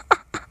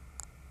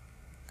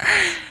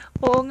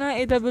 Oo nga,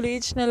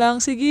 AWH na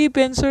lang. Sige,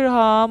 Penser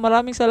ha.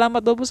 Maraming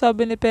salamat daw po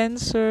sabi ni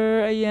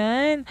Penser.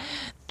 Ayan.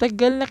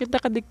 Tagal na kita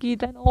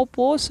kadikitan.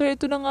 Opo, sir.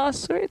 Ito na nga,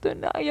 sir. Ito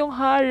na yung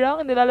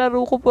harang.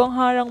 Nilalaro ko po ang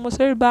harang mo,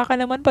 sir. Baka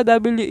naman pa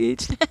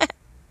WH.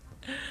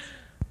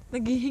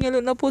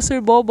 Naghihingalo na po,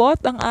 Sir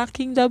Bobot, ang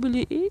aking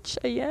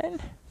WH.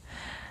 Ayan.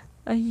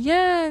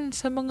 Ayan.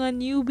 Sa mga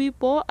newbie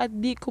po at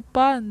di ko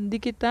pa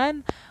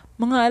dikitan,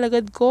 mga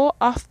alagad ko,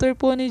 after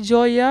po ni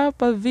Joya,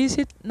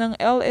 pa-visit ng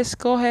LS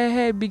ko,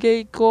 hehe,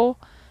 bigay ko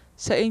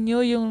sa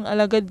inyo yung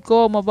alagad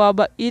ko,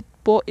 mababait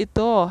po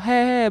ito.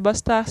 Hehe,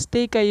 basta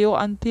stay kayo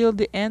until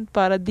the end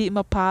para di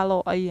mapalo.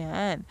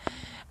 Ayan.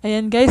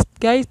 Ayan guys,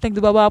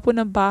 nagbababa po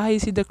ng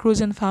bahay si The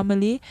Cruzan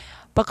family.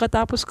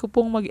 Pagkatapos ko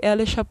pong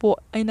mag-LS siya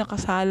po ay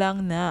nakasalang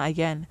na.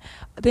 Ayan.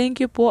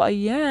 Thank you po.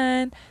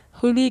 Ayan.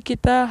 Huli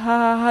kita.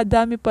 Ha,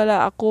 dami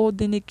pala ako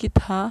dinikit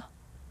ha.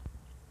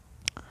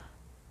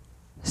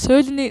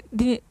 Sir,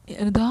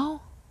 ano daw?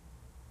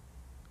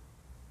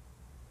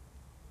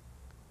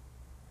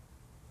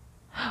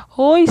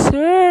 Hoy,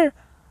 sir!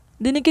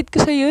 Dinikit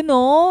ko sa'yo,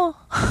 no?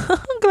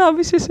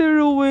 Grabe si Sir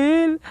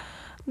Rowell.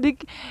 Di,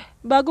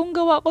 bagong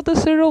gawa ko to,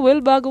 Sir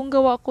Rowell. Bagong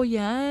gawa ko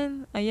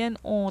yan.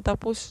 Ayan, oh,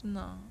 tapos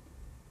na.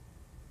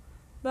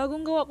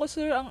 Bagong gawa ko,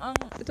 sir.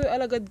 Ito yung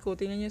alagad ko.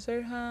 Tingnan niyo,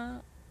 sir,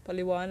 ha?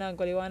 Paliwanag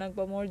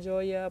pa more,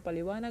 Joya.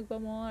 Paliwanag pa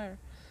more.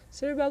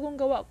 Sir, bagong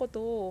gawa ko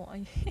to.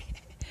 Ay,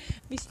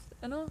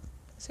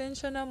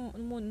 sensya na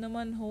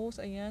naman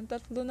host. Ayan,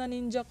 3 na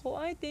ninja ko.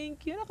 Ay,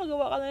 thank you.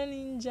 Nakagawa ka na ng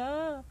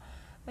ninja.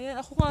 Ayan,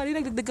 ako nga rin,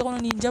 nagdagdag ako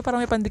ng ninja para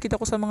may pandikit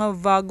ako sa mga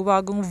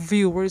vagong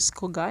viewers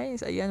ko,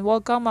 guys. Ayan,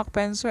 welcome, Mac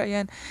Spencer.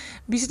 Ayan,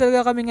 busy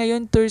talaga kami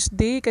ngayon,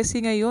 Thursday,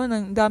 kasi ngayon,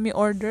 ang dami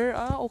order.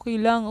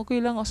 Okay lang. O,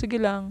 sige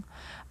lang.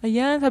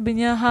 Ayan, sabi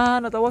niya, ha,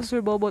 natawa si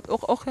Sir Bobot.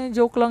 Okay,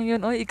 joke lang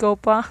yun. Oy, ikaw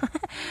pa.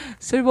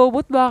 Sir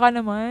Bobot, baka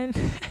naman.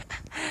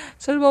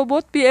 Sir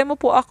Bobot, PM mo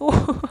po ako.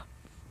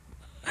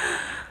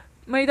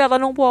 May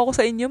tatanong po ako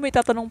sa inyo.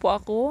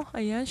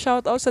 Ayan,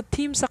 shout out sa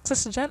Team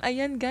Success dyan.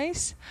 Ayan,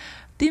 guys.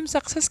 Team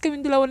Success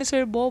kami dalawa ni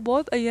Sir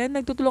Bobot. Ayan,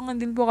 nagtutulungan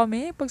din po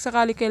kami pag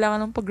sakali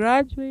kailangan ng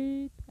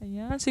pag-graduate.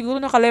 Ayan, siguro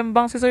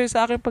nakalembang si Sir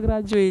sa akin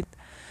pag-graduate.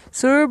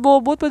 Sir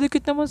Bobot,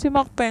 padikit naman si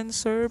Mac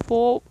Spencer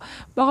po.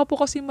 Baka po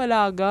kasi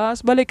malagas.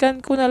 Balikan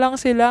ko na lang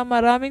sila.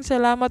 Maraming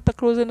salamat na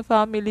Cruzan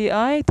family.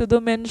 Ay, to the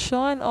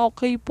mention.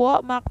 Okay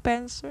po, Mac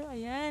Spencer.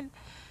 Ayan.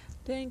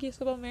 Thank you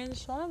sa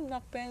pa-mention,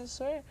 Mac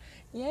Spencer.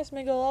 Yes,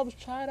 mega love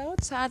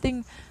shoutout sa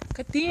ating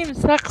ka-team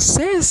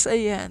success.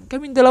 Ayan.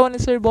 Kaming dalawa ni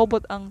Sir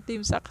Bobot ang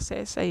team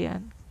success.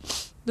 Ayan.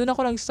 Doon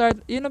ako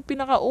nag-start. Yun ang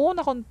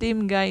pinakauna kong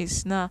team,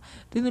 guys, na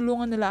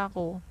tinulungan nila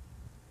ako.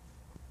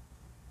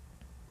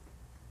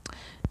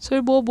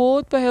 Sir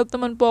Bobot, pa-help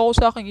naman po ako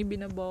sa aking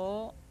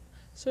ibinaba.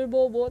 Sir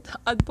Bobot,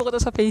 add po kita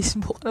sa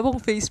Facebook. Ano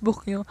pong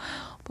Facebook nyo?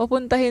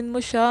 Papuntahin mo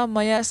siya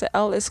maya sa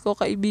LS ko,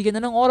 kaibigan.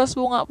 Anong oras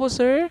po nga po,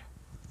 sir?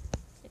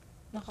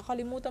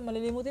 Nakakalimutan,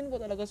 malilimutin po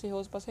talaga si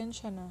host.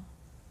 Pasensya na.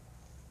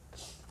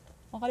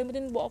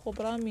 Makalimutin po ako,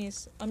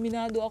 promise.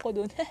 Aminado ako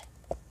dun.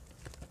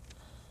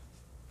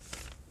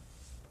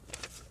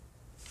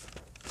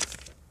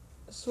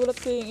 Sulat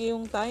ko yung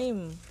iyong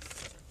time.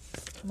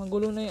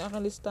 Magulo na yung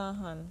aking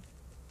listahan.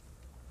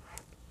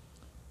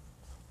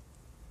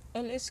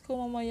 LS ko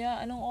mamaya.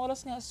 Anong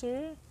oras nga,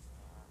 sir?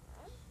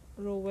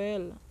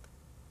 Rowell.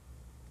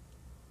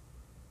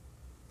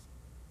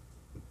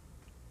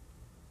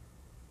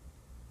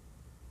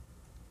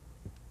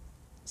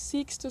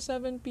 6 to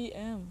 7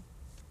 p.m.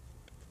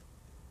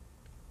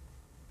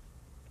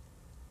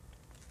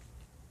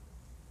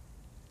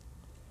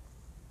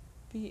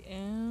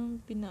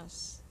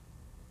 Pinas.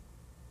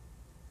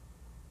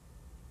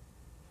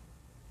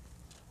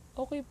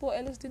 Okay po,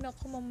 LS din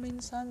ako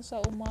maminsan sa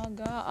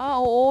umaga.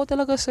 Oo,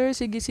 talaga sir.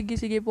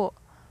 Sige po.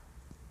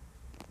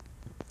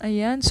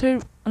 Ayan,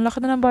 sir. Ang laki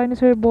na ng bahay ni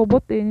Sir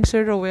Bobot ni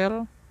Sir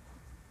Rowell.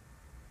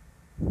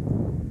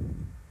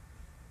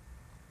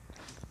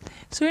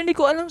 Sir, hindi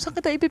ko alam saan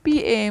kita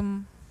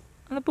ipipm.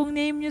 Ano pong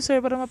name niyo, sir,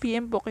 para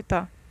ma-PM po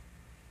kita?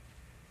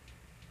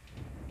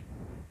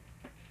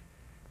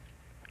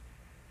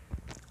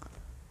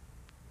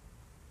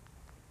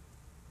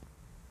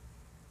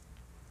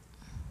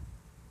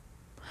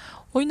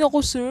 Uy,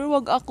 naku, sir,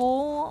 wag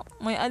ako.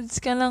 May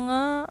ads ka na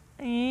nga.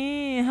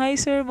 Hi,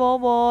 Sir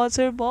Bobot.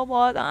 Sir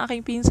Bobot, ang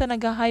aking pinsan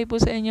nag-hi po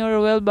sa inyo.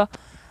 Rowell ba?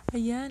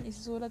 Ayan,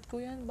 isusulat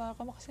ko yan.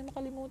 Baka kasi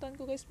makalimutan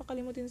ko guys,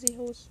 makalimutin si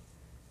host.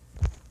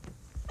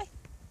 Ay!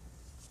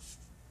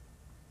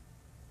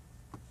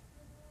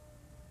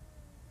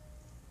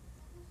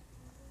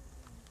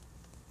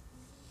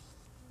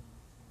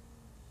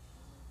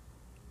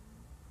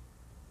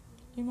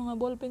 Yung mga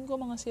ballpen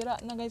ko, mga sira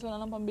na guys, wala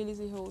nang pambili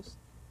si host.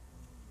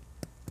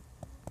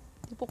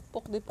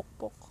 Dipokpok,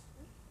 dipokpok.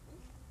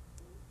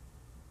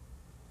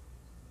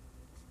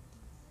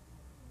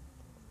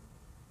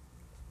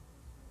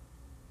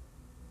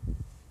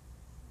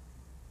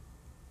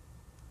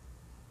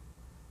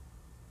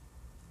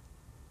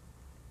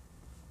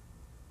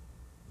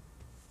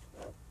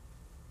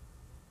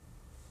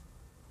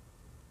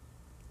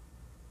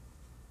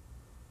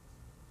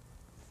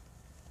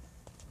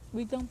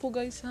 Wait lang po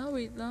guys ha,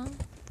 wait lang.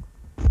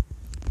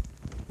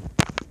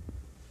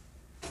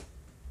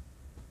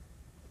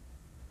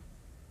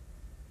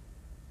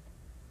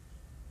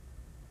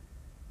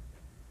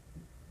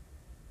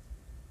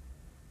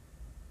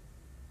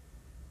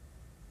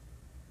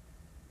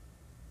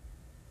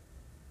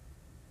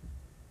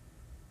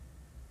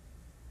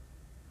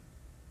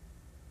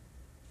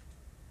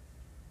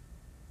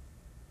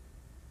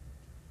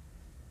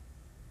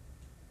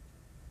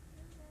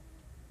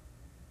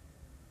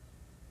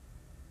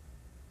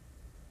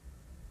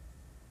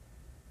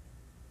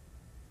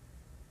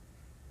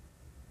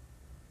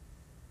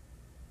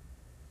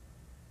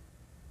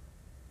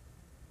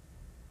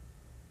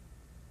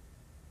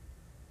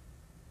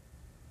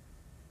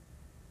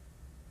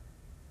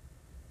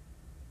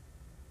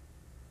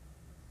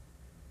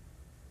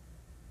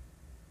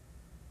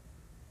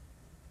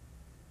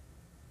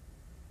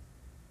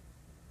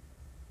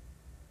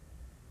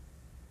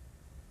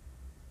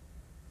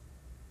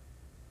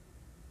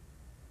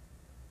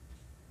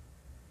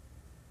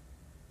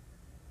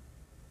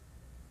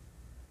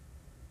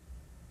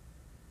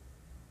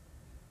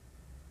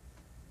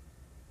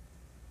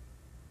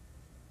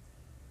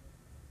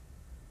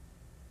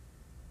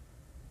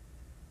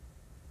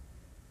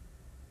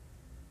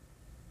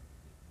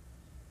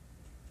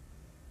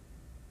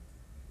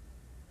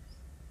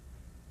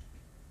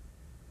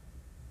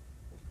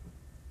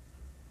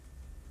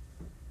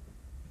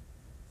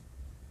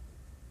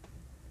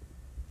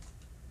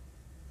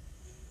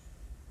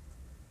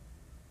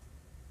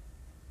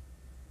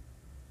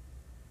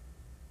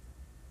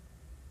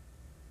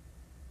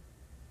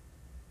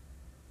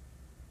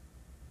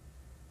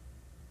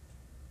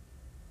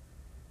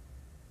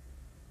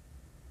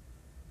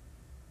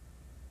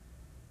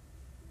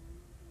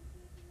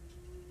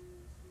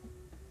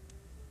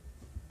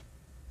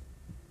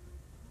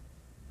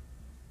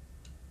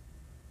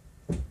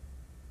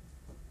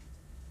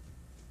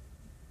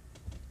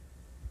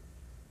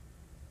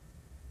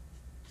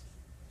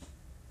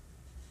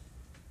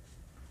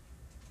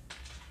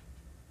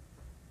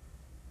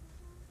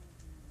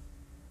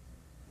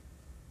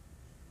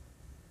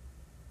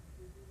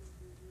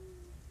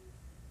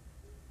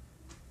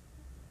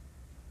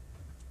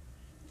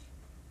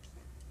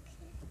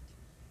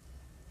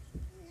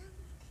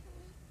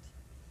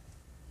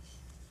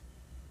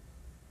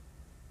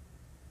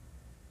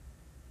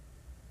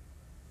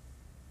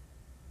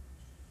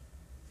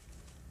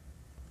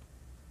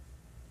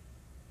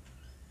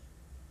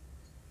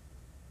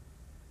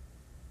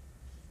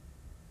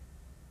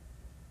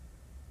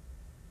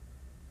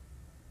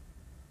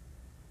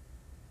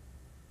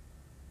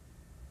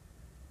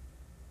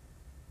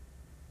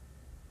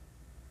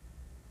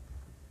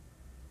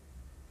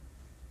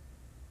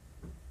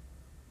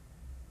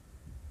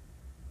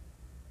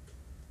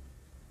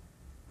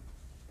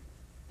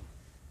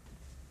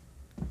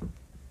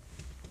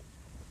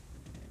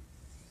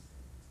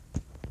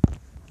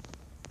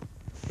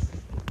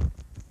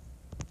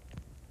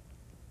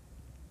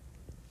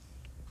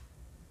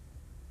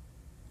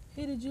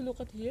 Hey, did you look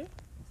at here?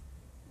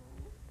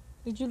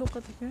 Did you look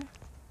at here?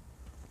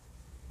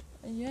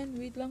 Ayan,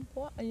 wait lang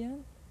po.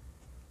 Ayan.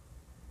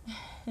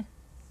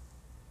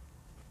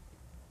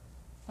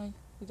 Ay,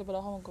 dito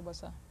pala ako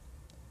magkabasa.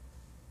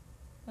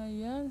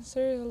 Ayan,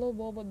 sir. Hello,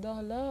 Bobot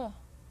Dahala.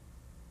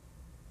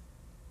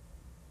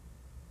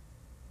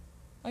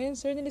 Ayan,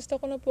 sir. Nilista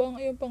ko na po ang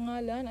iyong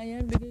pangalan.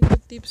 Ayan, bigay ko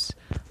tips.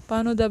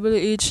 Paano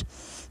WH?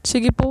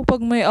 Sige po, pag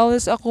may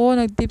alis ako,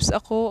 nag-tips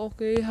ako.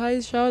 Okay, hi,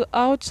 shout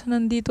out.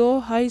 Nandito.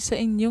 Hi sa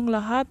inyong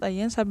lahat.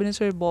 Ayan, sabi ni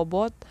Sir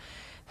Bobot.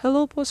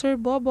 Hello po, Sir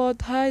Bobot.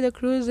 Hi, The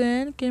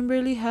Cruisin.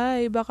 Kimberly,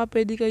 hi. Baka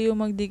pwede kayo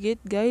magdikit,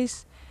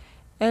 guys.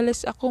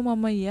 LS ako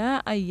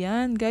mamaya.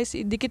 Ayan, guys.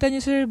 Dikitan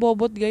nyo Sir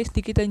Bobot, guys.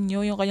 Dikitan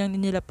nyo yung kanyang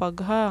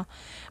inilapag, ha.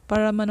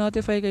 Para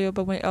ma-notify kayo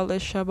pag may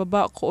LS siya.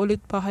 Baba ko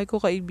ulit pa. Hi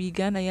ko,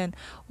 kaibigan. Ayan.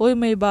 Uy,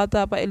 may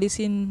bata.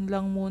 Pailisin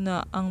lang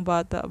muna ang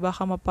bata.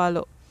 Baka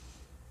mapalo.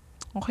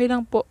 Okay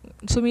lang po.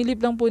 Sumilip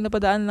lang po.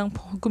 Napadaan lang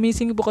po.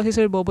 Gumising po kasi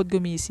Sir Bobot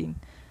gumising.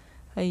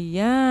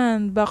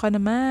 Ayan. Baka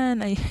naman.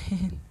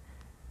 Ayan.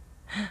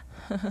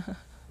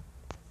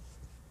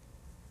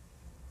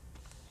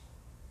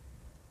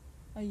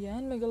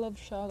 Ayan, mega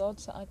love shoutout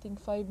sa ating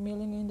 5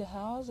 million in the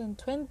house and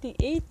 28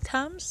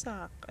 thumbs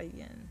up.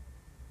 Ayan.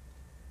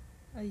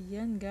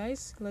 Ayan,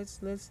 guys.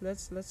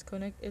 Let's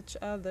connect each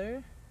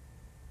other.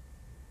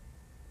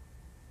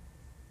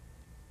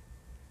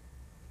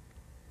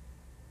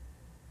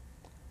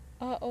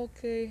 Ah,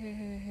 okay.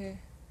 Hehehe.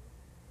 Is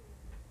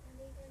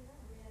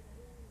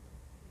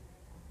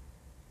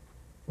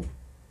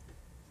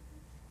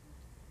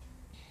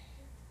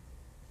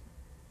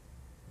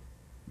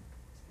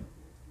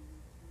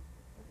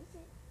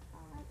it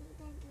already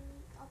time to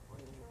wake up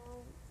or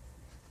no?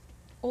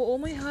 Oo,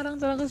 may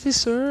harang talaga si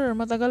sir.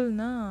 Matagal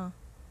na.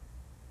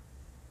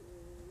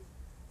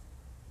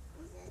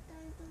 Is it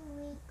time to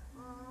wake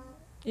up?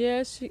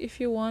 Yes,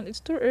 if you want. It's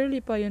too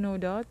early pa, you know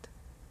that?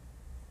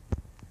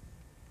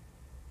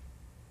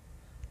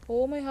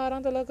 Oo, may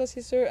harang talaga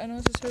si Sir,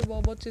 si Sir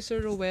Bobot, si Sir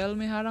Ruel.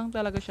 May harang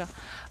talaga siya.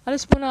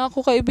 Alis muna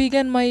ako,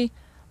 kaibigan.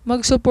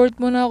 Mag-support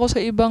muna ako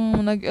sa ibang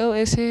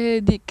nag-LS.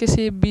 Di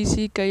kasi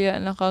busy, kaya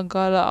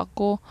nakagala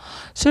ako.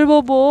 Sir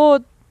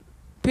Bobot,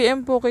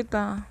 PM po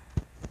kita.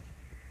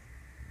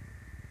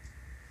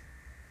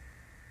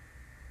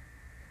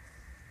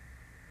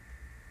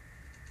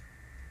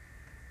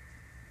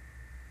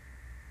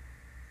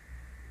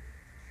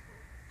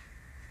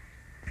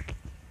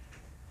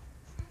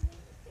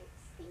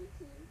 It's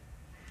stinky.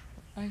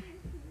 Ay,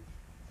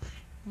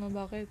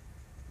 bakit?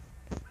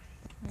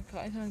 May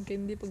kain siya ng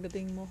candy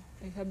pagdating mo.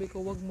 Ay, sabi ko,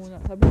 wag muna.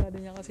 Sabi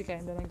natin niya kasi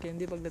kain daw ng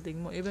candy pagdating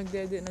mo. Ibang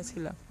dede na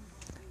sila.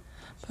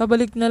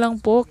 Pabalik na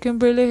lang po.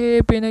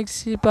 Kimberly,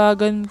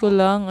 pinagsipagan ko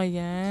lang.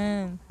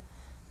 Ayan.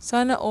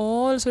 Sana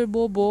all, Sir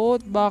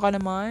Bobot. Baka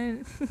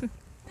naman.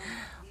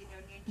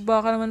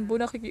 Baka naman po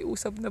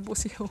nakikiusap na po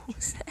si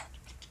host.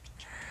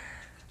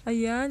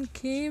 Ayan,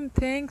 Kim,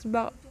 thanks.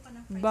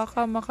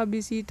 Baka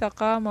makabisita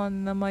ka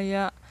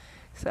namaya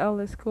sa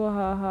LS ko,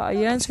 haha.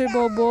 Ayan, Sir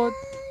Bobot.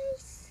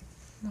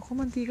 Naku,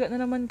 mantika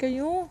na naman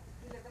kayo.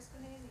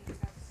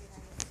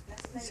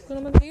 Kasi ko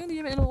naman kayo,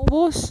 hindi naman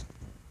ubos.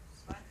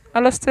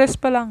 3:00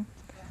 pa lang.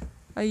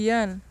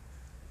 Ayan.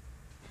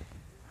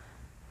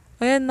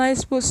 Ayan,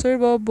 nice po, Sir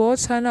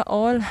Bobot. Sana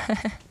all.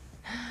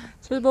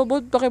 Sir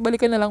Bobot,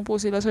 pakibalikan na lang po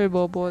sila, Sir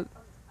Bobot.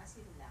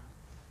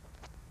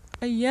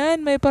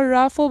 Ayan, may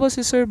pa-raffle ba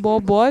si Sir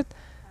Bobot?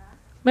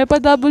 May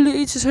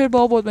pa-WH si Sir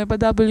Bobot, may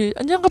pa-WH.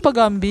 Andiyan ka pa,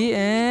 Gambi?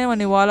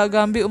 Maniwala,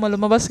 Gambi.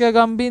 Umalumabas ka,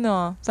 Gambi,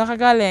 no? Saan ka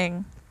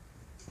galing?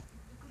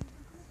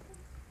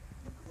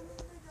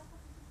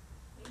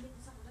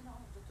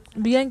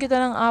 Bigyan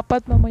kita ng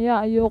 4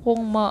 mamaya.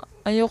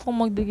 Ayokong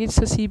magdikit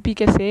sa CP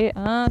kasi.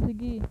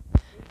 Sige.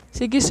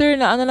 Sige, sir,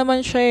 na ano naman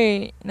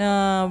siya na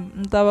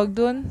ang tawag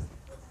dun?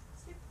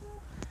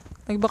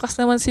 Nagbakas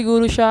naman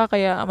siguro siya,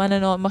 kaya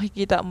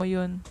makikita mo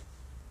yun.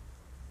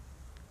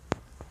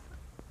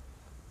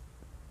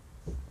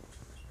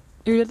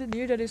 Your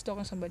dad is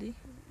talking to somebody?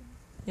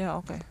 Yeah,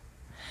 okay.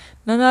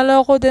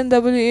 Nanalo ako din,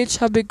 WH,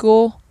 sabi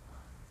ko,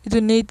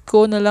 i-donate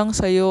ko na lang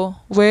sa'yo.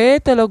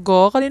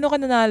 Talaga? Kanino ka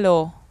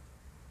nanalo?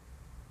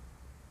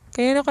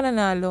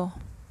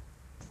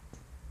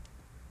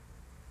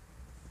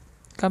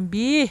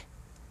 Gambi!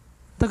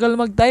 Tagal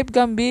mag-type,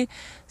 Gambi.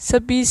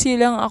 Sa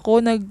PC lang ako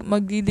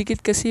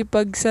magdidikit kasi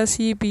pag sa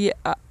CP,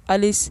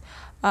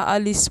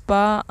 aalis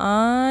pa.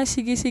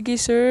 Sige,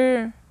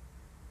 sir.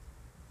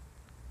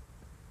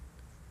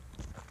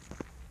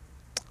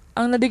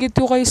 Ang nadikit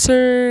ko kay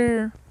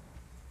Sir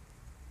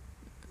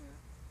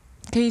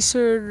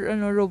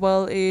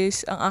Roel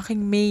is ang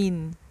aking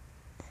main.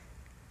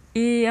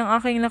 Ang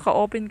aking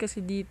naka-open kasi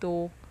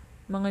dito,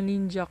 mga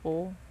ninja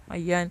ko.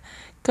 Ayan.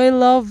 Kay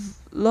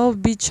Love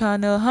B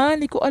channel.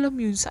 Hindi ko alam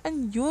yun.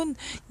 Saan yun?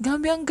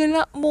 Gambi, ang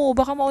gala mo.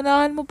 Baka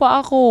maunahan mo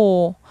pa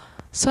ako.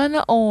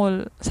 Sana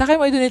all. Sa akin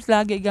mo i-donate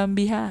lagi,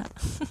 Gambi, ha?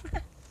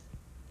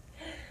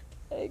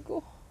 Ay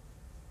ko.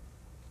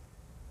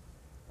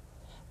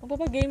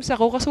 Magpapagames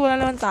ako kasi wala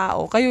naman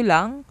tao. Kayo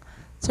lang?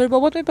 Sir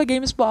Bobot, may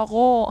pa-games pa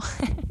ako.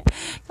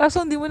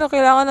 Kaso hindi mo na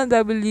kailangan ng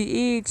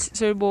WH,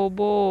 Sir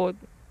Bobot.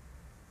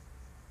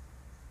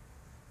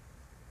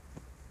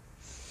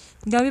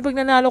 Gabi, pag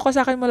nanalo ka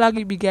sa akin mo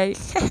lagi bigay.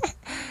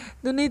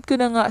 Donate ko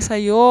na nga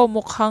sa'yo.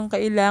 Mukhang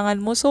kailangan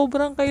mo.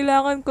 Sobrang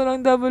kailangan ko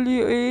ng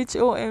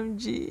WH.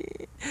 OMG.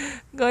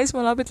 Guys,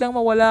 malapit lang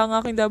mawala ang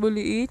aking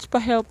WH.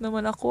 Pa-help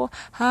naman ako.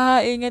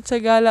 Ingat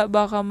sa gala.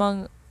 Baka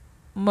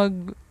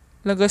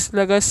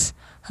maglagas-lagas.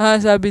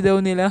 Sabi daw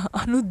nila.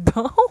 Ano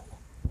daw?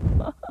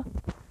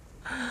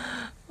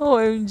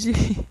 OMG.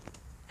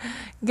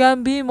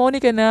 Gambi,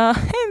 Monica na.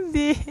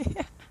 Hindi.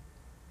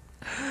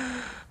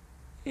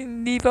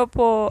 Hindi pa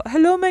po.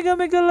 Hello, mega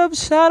love.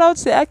 Shoutout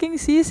sa aking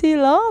CC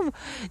Love.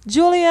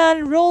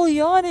 Julian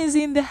Rollion is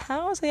in the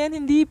house. Ayan,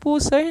 hindi po,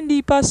 sir.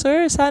 Hindi pa,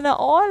 sir. Sana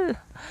all.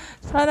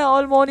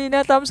 Moni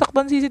na. Tamsak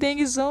ban, CC.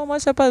 Thank you so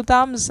much sa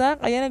pag-tamsak.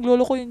 Ayan,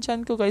 naglolo ko yung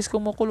chan ko, guys.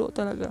 Kumukulo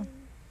talaga.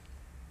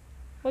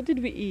 What did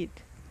we eat?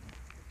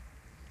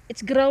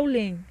 It's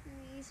growling.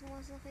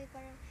 Sumasakay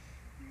parang...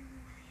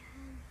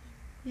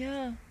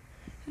 Yeah.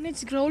 And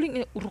it's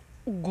growling.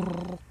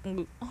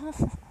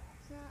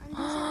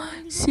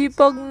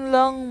 Sipag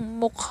lang,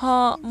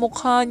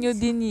 mukha nyo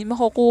din,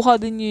 makukuha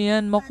din nyo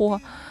yan,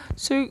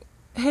 Sir,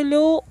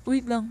 hello,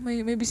 wait lang,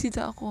 may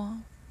bisita ako, ha.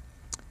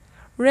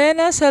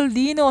 Rena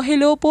Saldino,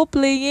 hello po,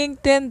 playing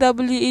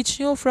 10WH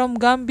nyo from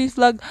Gambi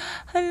Vlog.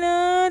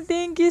 Hala,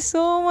 thank you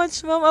so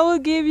much, ma'am. I will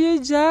give you a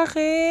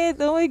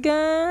jacket. Oh my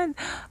God.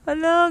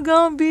 Hala,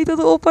 Gambi,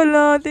 totoo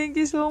pala. Thank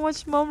you so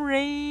much, Ma'am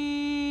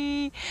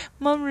Ray.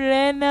 Ma'am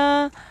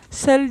Rena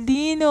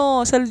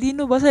Saldino.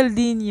 Saldino ba?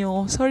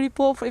 Saldino. Sorry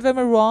po if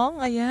I'm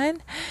wrong.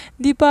 Ayan.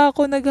 Di pa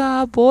ako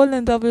naghahabol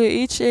ng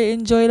WH.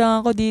 Enjoy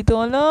lang ako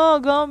dito. Hala,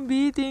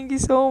 Gambi, thank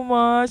you so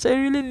much. I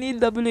really need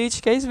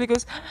WH, guys,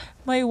 because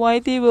my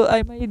YT will,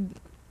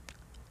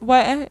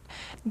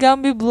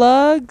 Gambi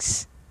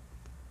Vlogs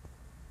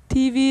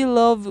TV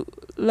love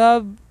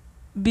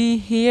be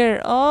here.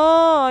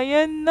 Oh,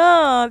 ayan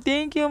na.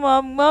 Thank you,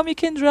 ma'am. Ma'am, you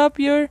can drop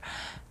your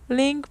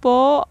link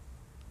po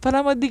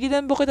para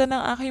magdikitan po kita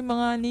ng aking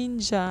mga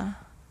ninja.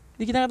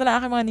 Dikitan kita ng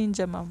aking mga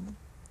ninja, ma'am.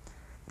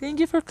 Thank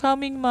you for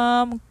coming,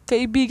 ma'am.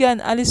 Kaibigan,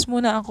 alis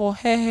muna ako.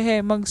 Hehehe,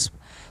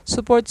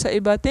 mag-support sa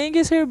iba. Thank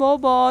you, Sir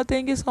Bobo.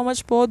 Thank you so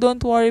much po. Don't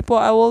worry po.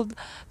 I will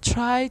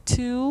try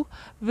to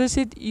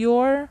visit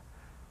your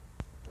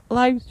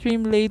live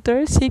stream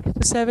later, 6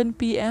 to 7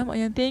 p.m.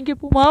 Ayan, thank you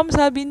po, ma'am.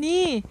 Sabi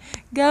ni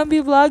Gambi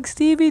Vlogs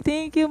TV.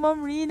 Thank you,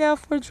 Ma'am Rina,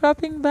 for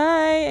dropping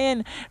by.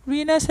 And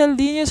Rina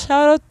Saldino,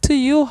 shout out to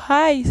you.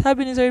 Hi.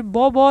 Sabi ni Sir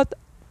Bobot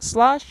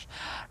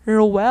 /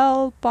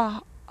 Roel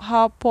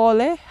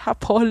Hapole.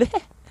 Hapole?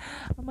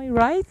 Am I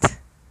right?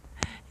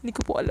 Hindi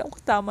ko po alam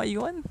kung tama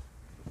yun.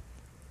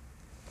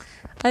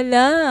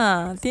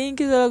 Ala, thank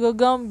you talaga,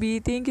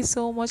 Gambi. Thank you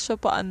so much sa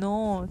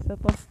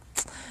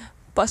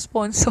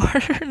pa-sponsor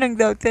ng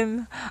daw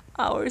 10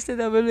 hours sa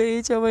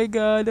WH. Oh my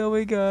God, oh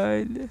my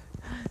God.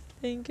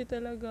 Thank you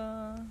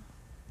talaga.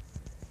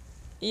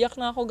 Iyak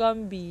na ako,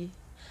 Gambi.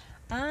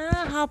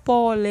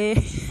 Hapole.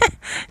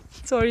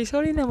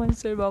 sorry naman,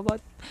 Sir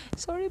Bobot.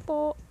 Sorry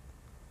po.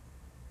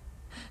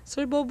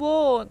 Sir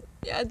Bobot,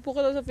 i-add po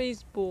ka daw sa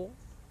Facebook.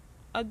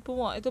 Add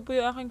po nga. Ito po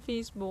yung aking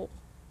Facebook.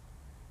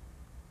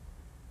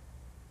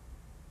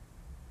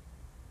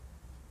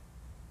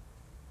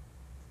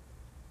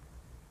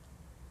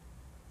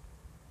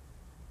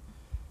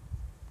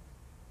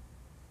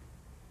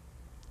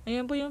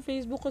 Ayan po yung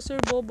Facebook ko,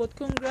 Sir Bobot.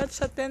 Congrats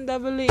sa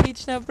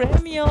 10WH na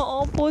premyo.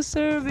 Opo,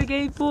 sir.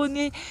 Bigay po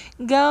ni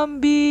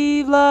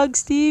Gambi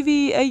Vlogs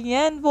TV.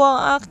 Ayan po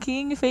ang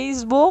aking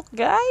Facebook,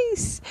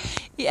 guys.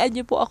 I-add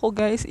nyo po ako,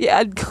 guys.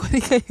 I-add ko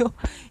rin kayo.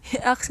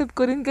 I-accept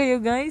ko rin kayo,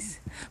 guys.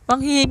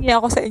 Manghihingi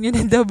ako sa inyo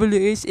ng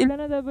WH.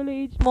 Ilan na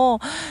WH mo?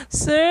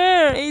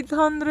 Sir,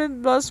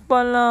 800 plus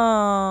pa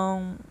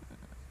lang.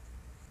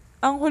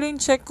 Ang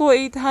huling check ko,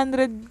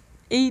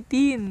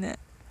 818.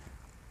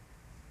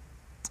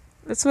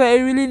 That's why I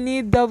really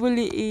need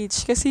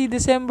WH. Kasi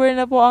December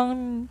na po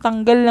ang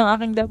tanggal ng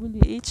aking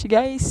WH,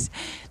 guys.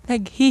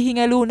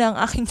 Naghihingalo na ang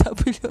aking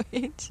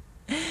WH.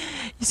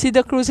 You see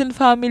the Cruzan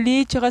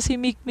family, tsaka si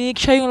Mikmik,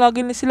 siya yung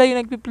lagi na sila yung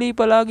nagpi-play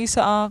palagi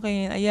sa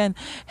akin. Ayan.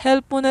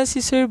 Help mo na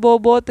si Sir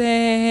Bobot.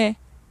 Hehehe.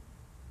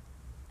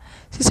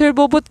 Si Sir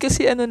Bobot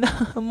kasi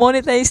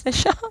monetize na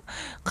siya.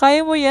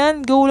 Kaya mo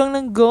yan. Go lang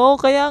ng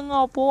go. Kaya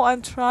nga po,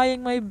 I'm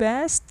trying my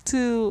best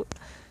to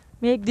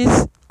make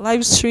this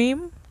live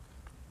stream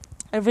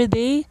every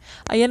day.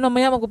 Ayan,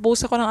 mamaya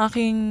magpo-post ako ng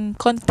aking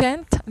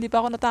content. Hindi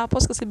pa ako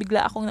natapos kasi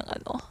bigla akong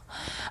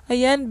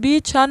Ayan, B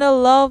channel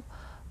love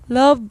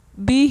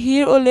B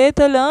here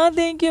ulit. Hala,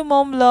 thank you,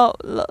 Mom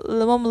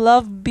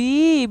Love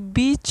B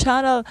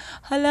channel.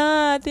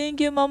 Hala,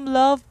 thank you, Mom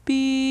Love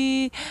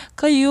B.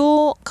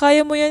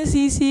 Kaya mo yan,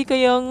 Sisi.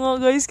 Kaya nga,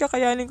 guys,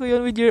 kakayanin ko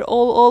yun with your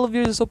all of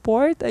your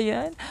support.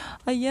 Ayan.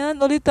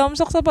 Ayan, ulit thumbs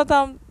up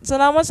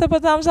salamat sa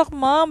patamsak,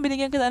 ma'am.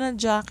 Binigyan kita ng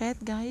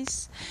jacket,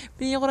 guys.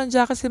 Binigyan ko ng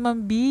jacket si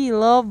Ma'am B.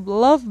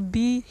 Love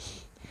B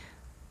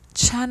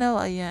channel.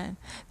 Ayan.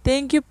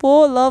 Thank you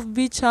po, Love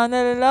B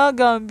channel.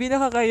 Gambi,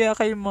 nakakaya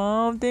kay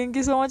ma'am. Thank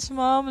you so much,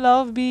 ma'am.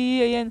 Love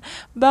B. Ayan.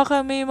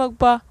 Baka may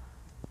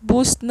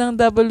boost ng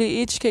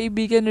WH,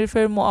 kaibigan,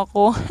 refer mo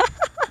ako.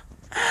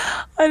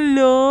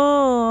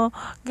 Alo.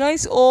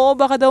 Guys,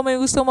 baka daw may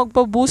gusto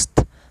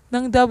magpa-boost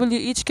ng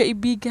WH,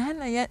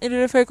 kaibigan. Ayan.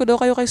 I-refer ko daw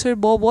kayo kay Sir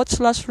Bobot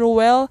 /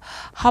 Roel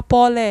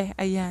Hapole.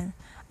 Ayan.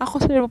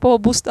 Ako, sir,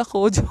 mapapaboost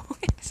ako.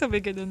 Sabi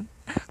ganun.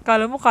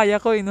 Kala mo kaya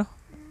ko, no?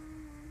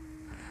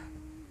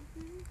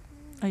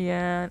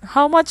 Ayan.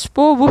 How much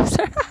po,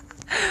 booster?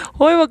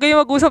 Hoy, wag kayo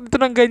mag-usap dito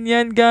ng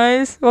ganyan,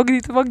 guys. Wag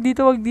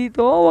dito.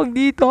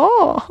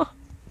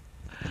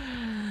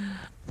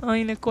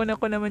 Ay, naku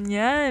naman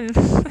yan.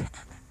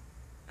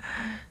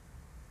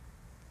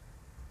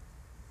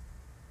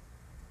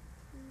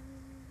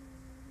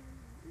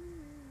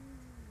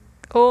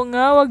 Oo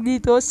nga, wag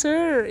dito,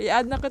 sir.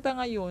 I-add na kita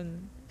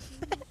ngayon.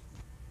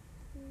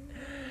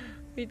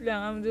 Wait lang,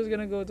 I'm just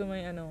gonna go to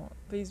my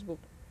Facebook.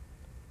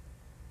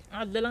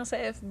 Add na lang sa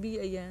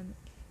FB, ayan.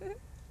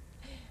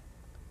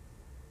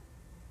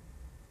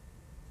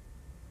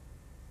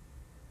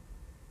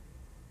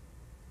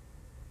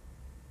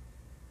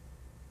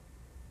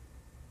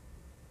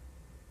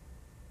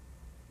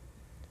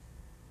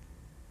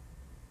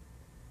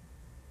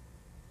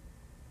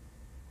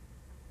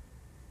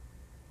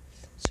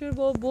 Sir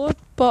Bobot,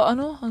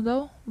 ano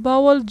daw?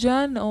 Bawal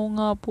dyan. Oo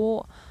nga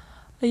po.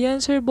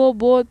 Ayan, Sir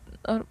Bobot.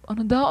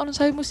 Ano daw? Ano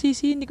sabi mo,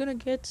 Sisi? Hindi ko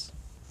na-gets.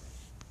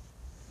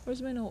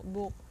 Where's my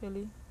notebook,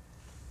 really?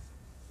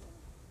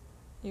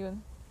 Yun.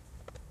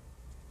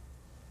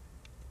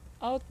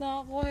 Out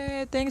na ako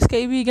eh. Thanks,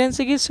 kaibigan.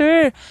 Sige,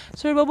 sir.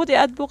 Sir Bobot,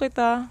 i-add po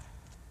kita.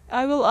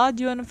 I will add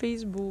you on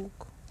Facebook.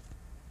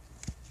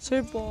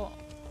 Sir po. Yay!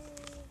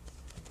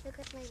 Look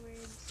at my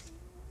words.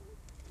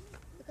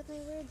 Look at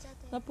my words,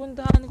 ate.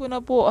 Napuntahan ko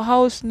na po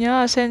house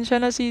niya. Sensya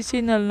na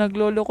Sisi na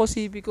naglolo ko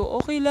CB ko.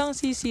 Okay lang,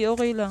 Sisi.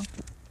 Okay lang.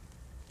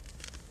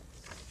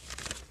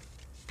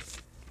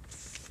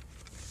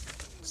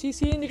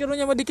 Sisi, hindi ka rin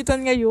niya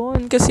madikitan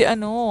ngayon. Kasi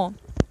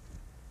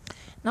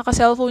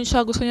naka-cellphone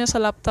siya. Gusto niya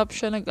sa laptop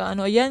siya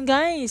nag-ano. Ayan,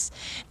 guys.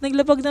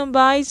 Naglapag ng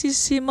bahay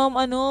si Ma'am,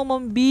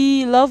 Ma'am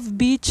B. Love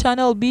B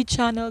channel. B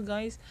channel,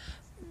 guys.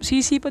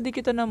 Sisi,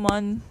 padikita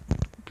naman.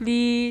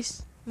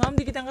 Please. Ma'am,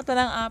 dikitan ka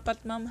ng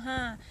 4, ma'am,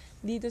 ha?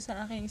 Dito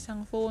sa aking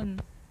isang phone.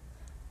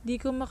 Di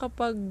ko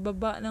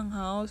makapagbaba ng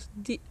house.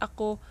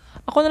 Ako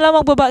na lang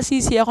magbaba,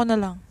 Sisi. Ako na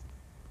lang.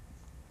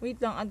 Wait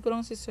lang, add ko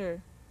lang si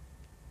sir.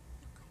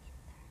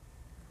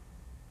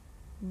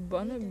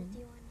 Ano?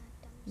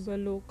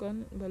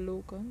 Balukan.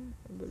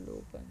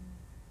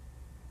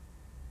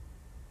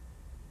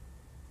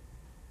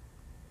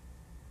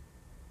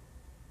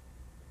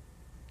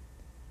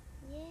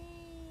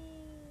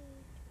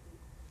 Yay!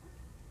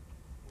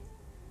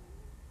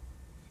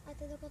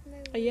 Ate, look at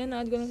my words. Ayan,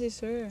 na-add ko na si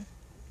sir.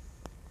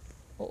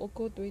 Oo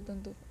ko, wait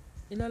lang to.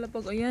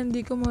 Ilalapag, ayan,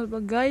 di ko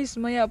malapag. Guys,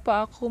 maya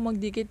pa ako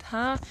magdikit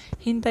ha.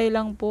 Hintay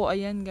lang po,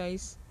 ayan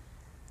guys.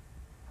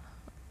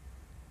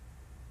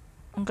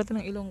 Ang kata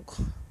ng ilong ko.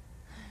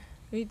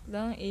 Wait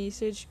lang,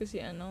 i-search ko si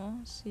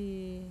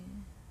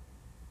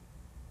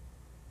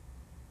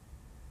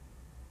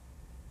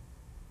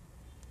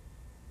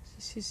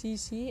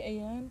Sisi,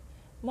 ayan.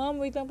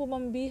 Ma'am, wait lang po,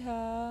 Ma'am B,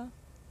 ha.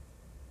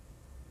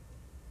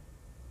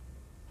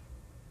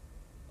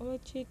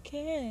 What you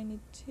can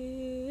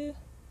do.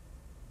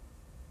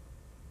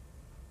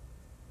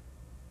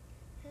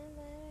 How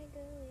about I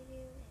go with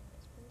you and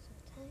spend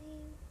some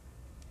time?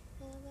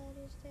 How about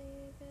you stay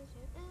here 'cause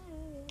you're out of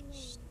your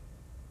mind?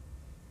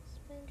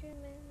 Spend your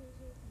memories,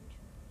 you can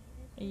show me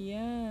that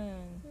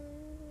Ayan. you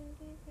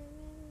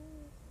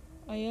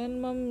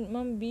Ayan,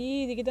 Ma'am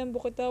B, dikitan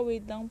po kita.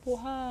 Wait lang po,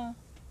 ha.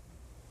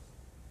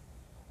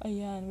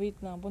 Ayan, wait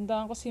lang.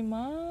 Puntahan ko si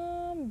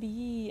Ma'am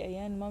B.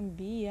 Ayan, Ma'am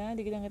B, ha.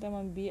 Dikitan kita,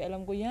 Ma'am B.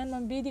 Alam ko yan,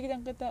 Ma'am B,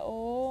 dikitan kita,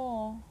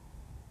 oh.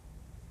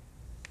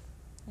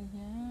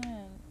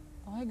 Ayan.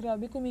 Ay,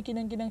 grabe,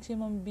 kumikinang-kinang si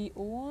Ma'am B,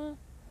 oh.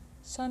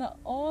 Sana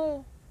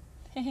all.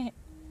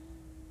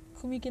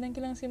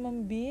 Kumikinang-kinang si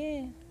Ma'am B.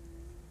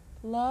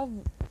 Love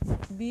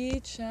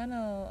B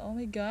channel. Oh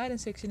my God, ang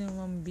sexy ng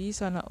Ma'am B.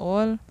 Sana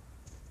all.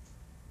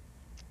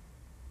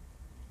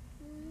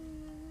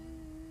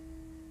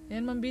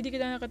 Yan, Ma'am B, di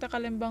kita nakita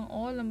kalembang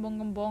all, ang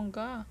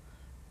bonggang-bongga.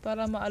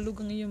 Para maalog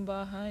ang iyong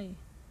bahay.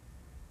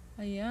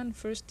 Ayan,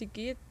 first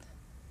ticket.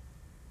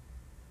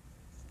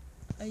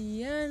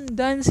 Ayan,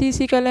 dan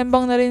Sisi,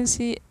 kalembang na rin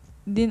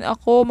din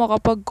ako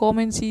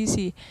makapag-comment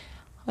Sisi.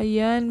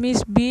 Ayan,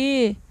 Miss B.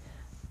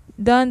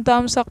 Dan,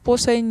 thumbs up po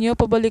sa inyo.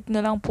 Pabalik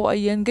na lang po.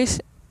 Ayan,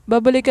 guys.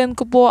 Babalikan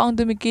ko po ang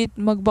dumikit.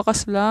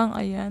 Magbakas lang.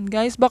 Ayan,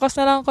 guys. Bakas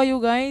na lang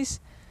kayo,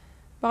 guys.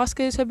 Bakas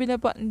kayo sa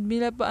binaba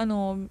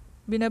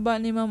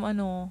ni Ma'am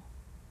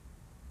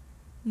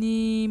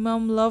ni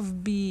Ma'am Love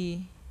B.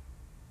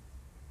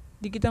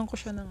 Dikitan ko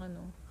siya ng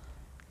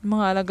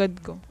mga alagad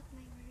ko.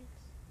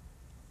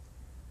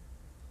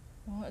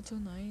 Oh, it's so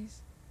nice.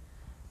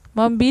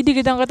 Ma'am B,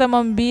 dikitan kita,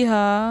 Ma'am B,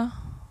 ha.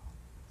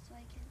 so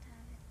I can't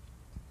have it.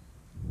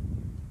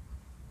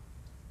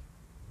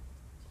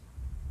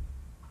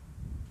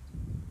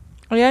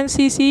 Ayan,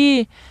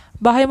 Sisi.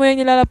 Bahay mo yan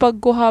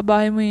nilalapag ko, ha.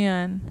 Bahay mo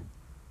yan.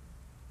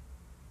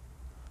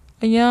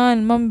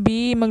 Ayan, Ma'am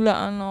B,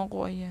 maglaan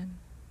ako. Ayan.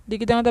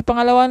 Dikitan kita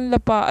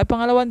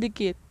pangalawang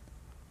dikit.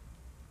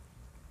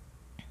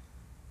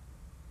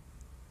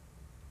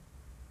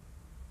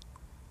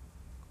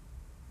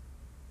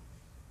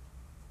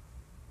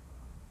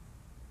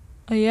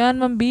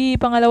 Ayan, Ma'am B,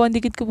 pangalawang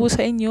dikit ko po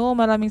sa inyo.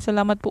 Maraming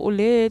salamat po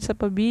ulit sa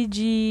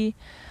pa-BG.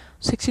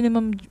 Sexy ni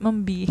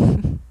Ma'am B.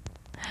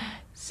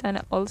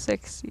 Sana all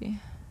sexy.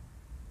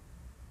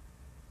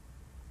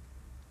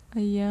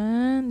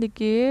 Ayan,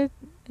 dikit.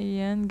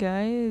 Ayan,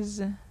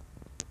 guys.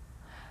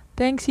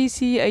 Thanks,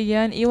 Sisi.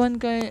 Ayan,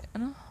 iwan kay,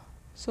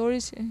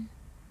 Sorry,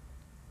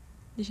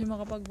 Hindi siya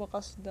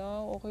makapagbakas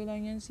daw. Okay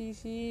lang yan,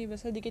 Sisi.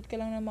 Basta dikit ka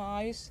lang na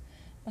maayos.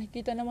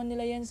 Makikita naman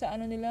nila yan sa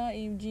nila,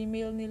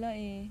 Gmail nila,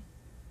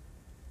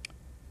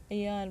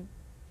 Ayan.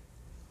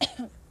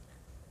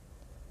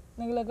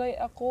 Naglagay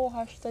ako,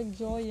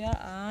 #Joya.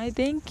 Ay,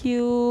 thank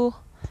you.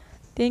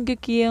 Thank you,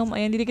 Kim.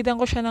 Ayan, didikitan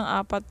ko siya ng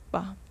 4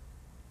 pa.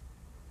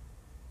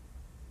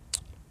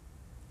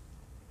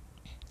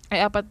 Ay,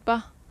 4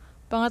 pa.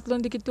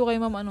 Pangatlong dikit ko kay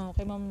Ma'am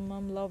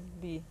Love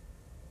B.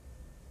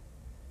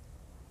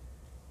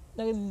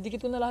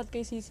 Nagdikit ko na lahat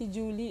kay Sisi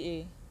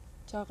Julie,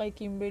 Tsaka kay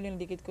Kimberly,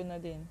 dikit ko na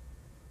din.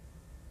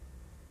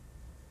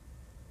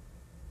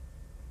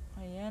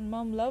 Ayan,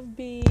 Ma'am Love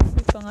Bee.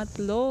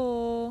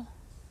 Pangatlo.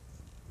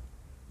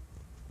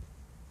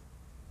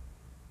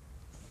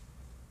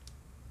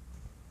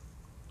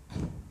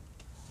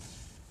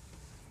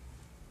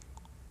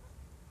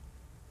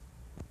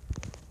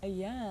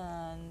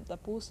 Ayan,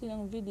 tapusin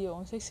ang video.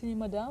 Ang sexy ni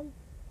Madam.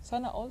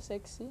 Sana all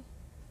sexy.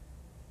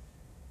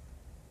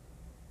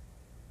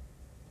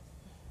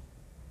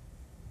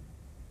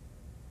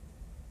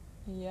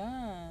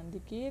 Ayan,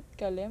 dikit,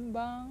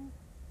 kalembang.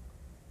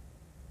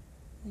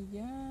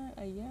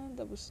 Ayan,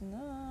 tapos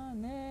na.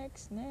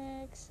 Next.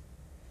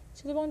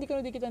 Sino bang hindi ka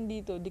nadikitan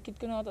dito? Dikit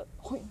ko na ata.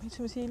 Hoy, may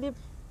sumisilip.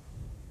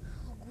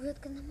 Gulat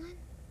ka naman.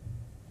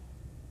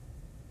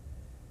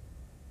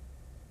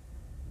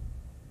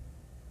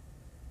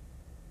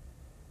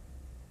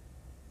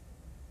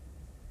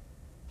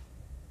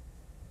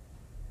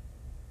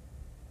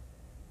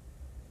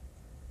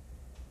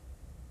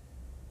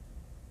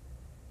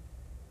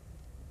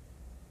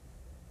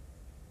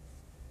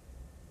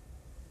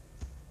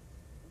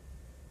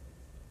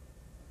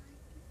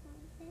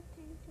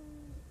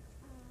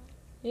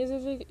 Yes,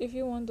 if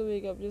you want to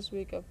wake up, just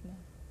wake up na.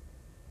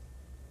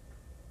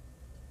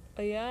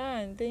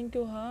 Ayan, thank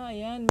you ha.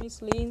 Ayan,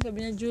 Miss Lane,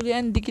 sabi niya,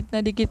 Julian,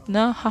 dikit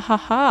na. Ha ha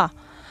ha.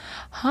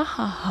 Ha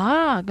ha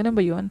ha. Ganun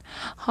ba yun?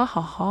 Ha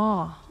ha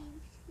ha.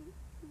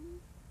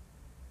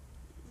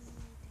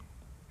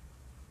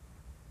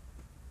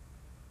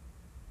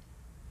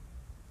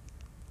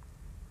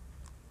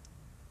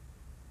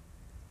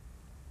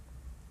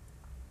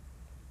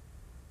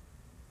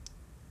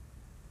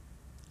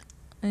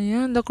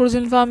 Ayan, the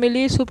Cruzin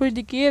family, super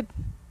dikit.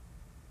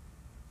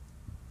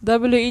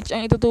 WH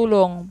ang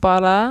itutulong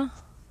para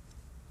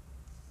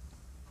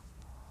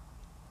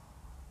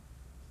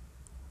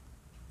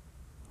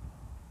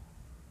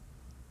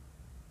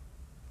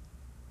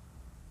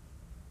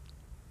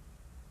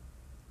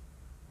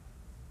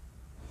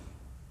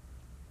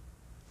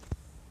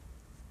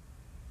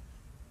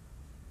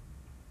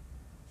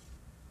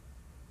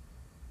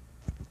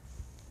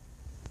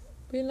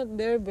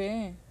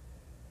pinagderbe.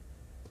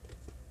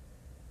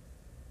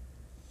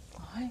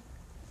 Ay.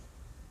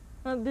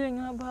 Hindi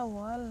nga,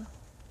 bawal.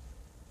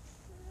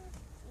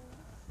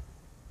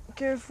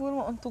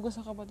 Careful, mauntugo sa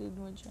kapatid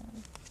mo dyan.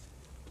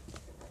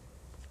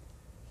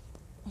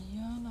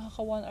 Ayan,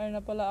 nakaka 1 hour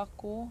na pala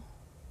ako.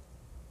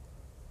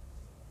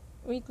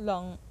 Wait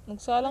lang,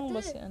 nagsalang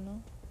ba si ano?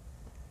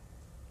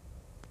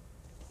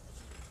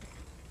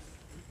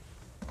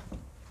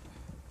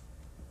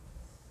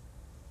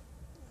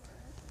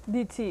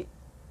 Ditsi.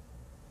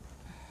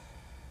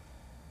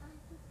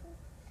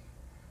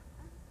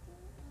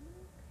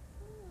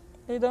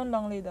 Lay down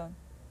lang, lay down.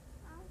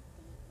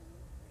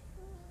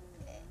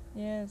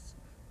 Yes.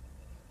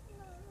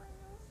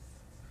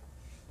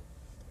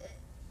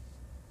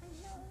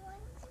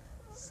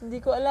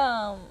 Hindi ko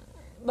alam.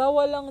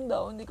 Bawal lang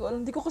daw. Hindi ko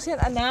alam. Hindi ko kasi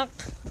yan anak.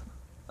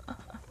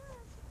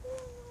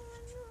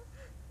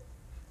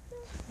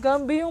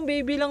 Gambi, yung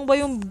baby lang ba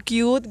yung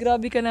cute?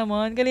 Grabe ka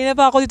naman. Kanina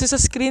pa ako dito sa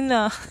screen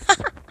na.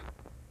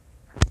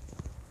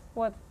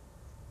 What?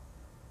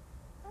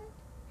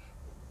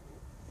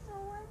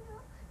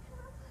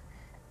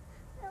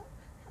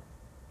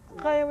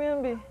 Kaya mo yan,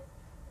 be.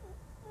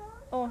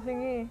 Oh,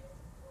 sige.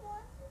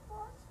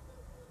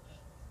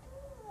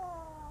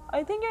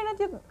 I think you're not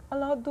yet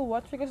allowed to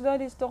watch because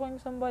daddy is talking to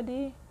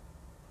somebody.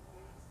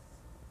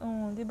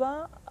 Oh, di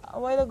ba? A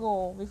while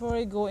ago, before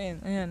I go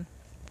in. Ayan.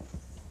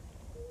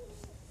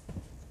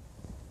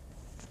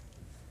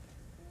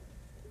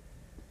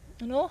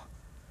 Ano?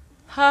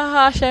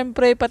 Haha,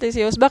 syempre, pati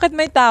si Os. Bakit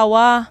may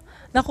tawa?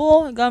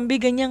 Naku, Gambi,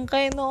 ganyan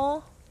kayo,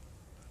 no?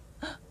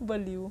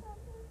 Baliw.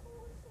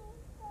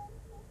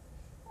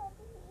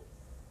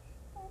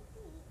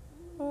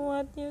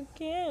 What you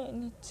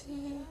can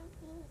do.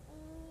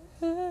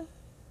 It's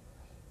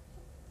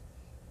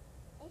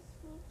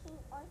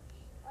speaking on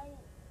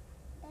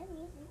that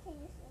means we can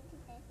use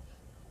internet.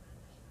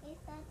 If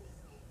that is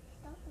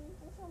talking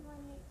to someone,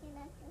 we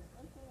cannot use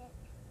internet.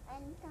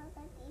 And tell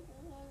that if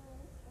we can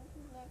use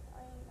internet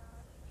or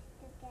not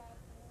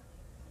together.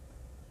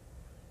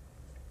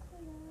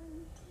 Come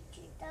on,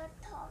 teach the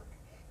talk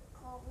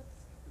codes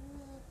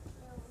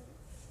medium.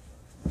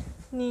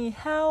 Ni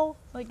hao.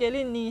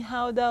 Magkalin, ni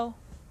hao daw.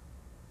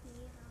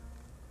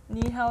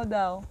 Ni hao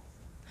daw.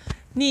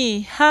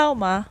 Ni hao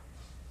ma.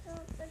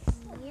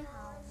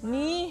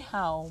 Ni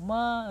hao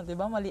ma.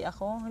 Diba? Mali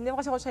ako. Hindi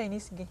mo kasi ako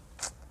Chinese. Sige.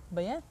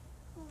 Ba yan?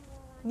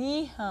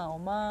 Ni hao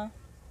ma.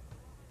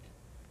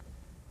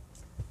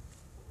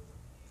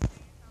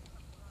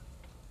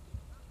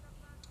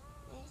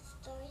 Next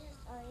stories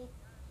are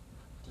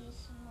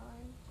this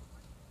one.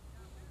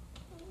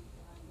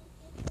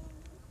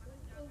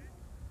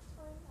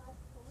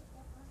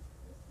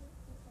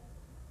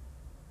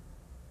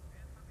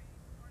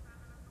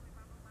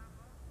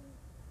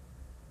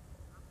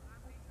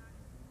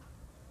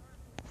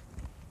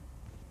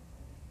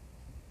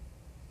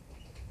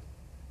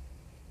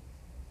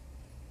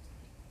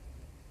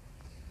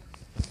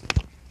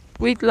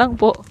 Wait lang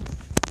po.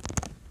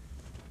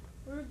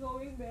 We're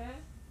going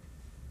back.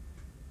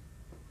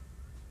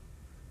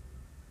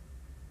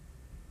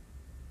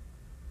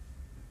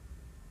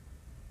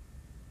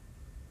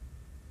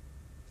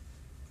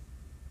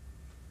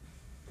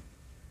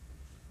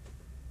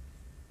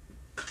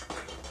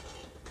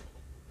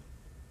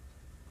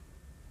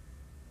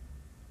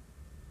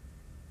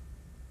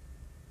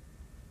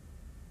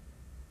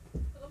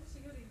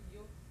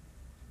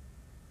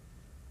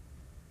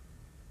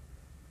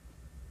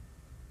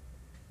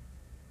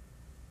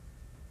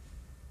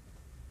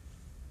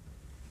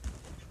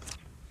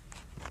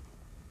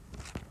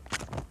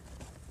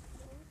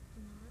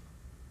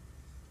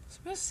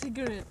 Smells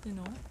cigarette, you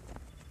know.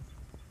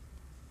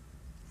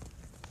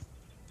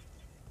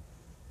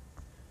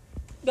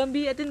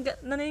 Gambi,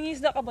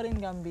 naningisda ka ba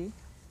rin, Gambi?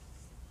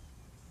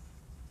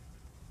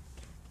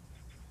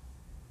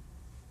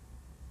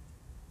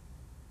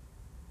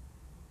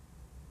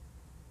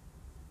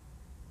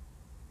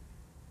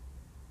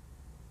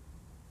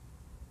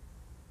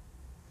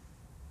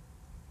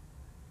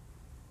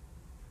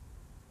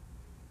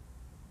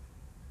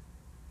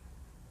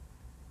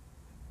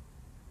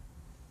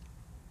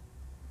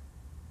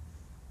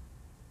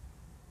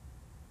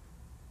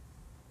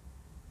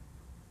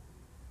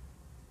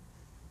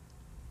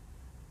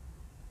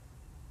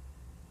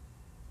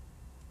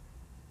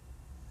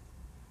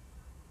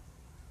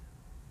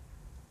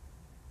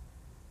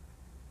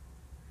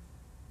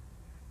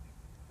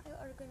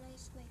 I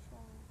organized my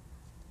phone.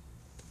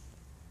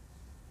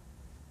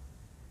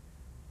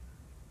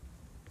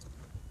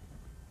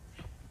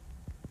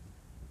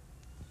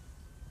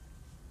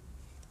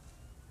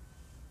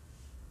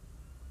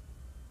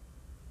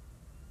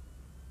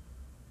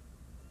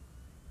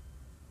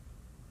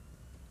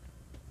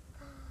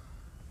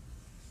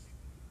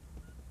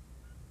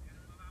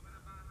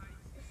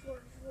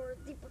 For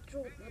di pa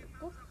trooper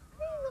ko.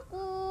 Ay,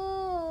 naku!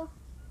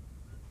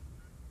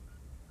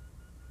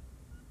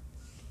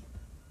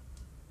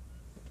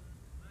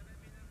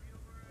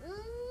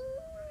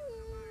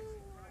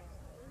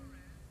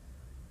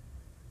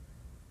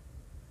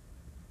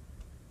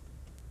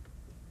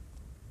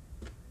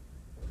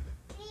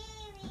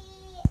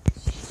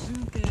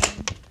 Okay.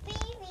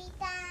 Baby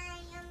time!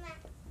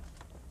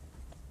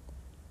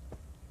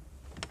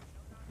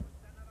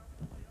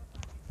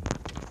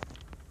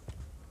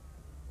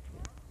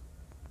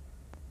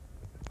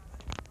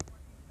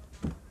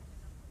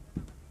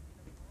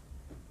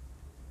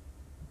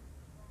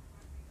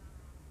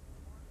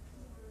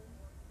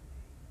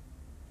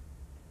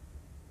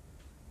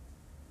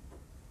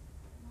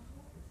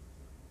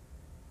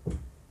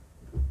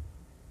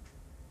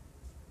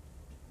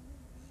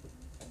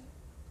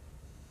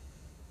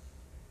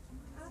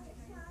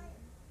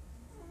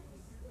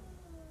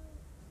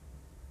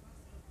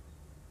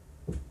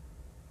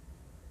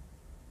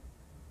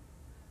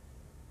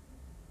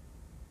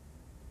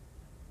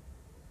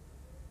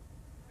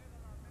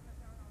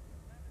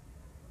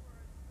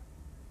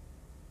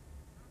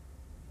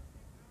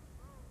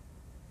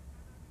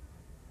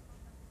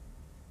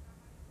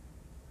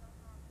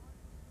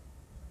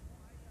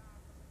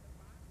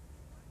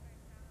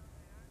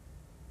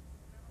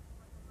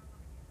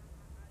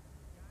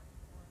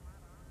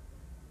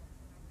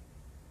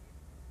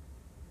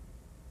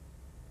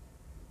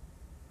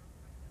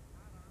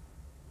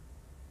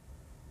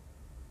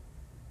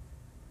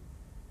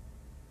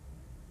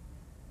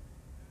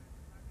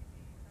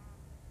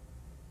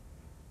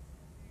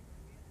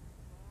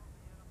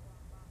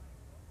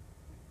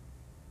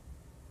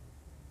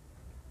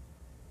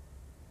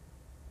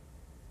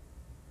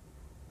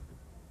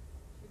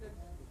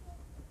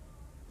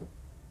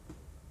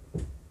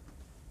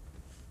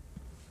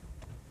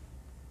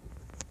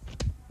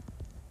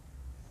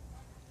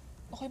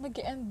 Okay,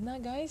 mag-end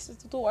na, guys.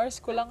 2 hours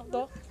ko lang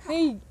to.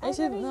 Hey, I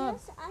said na.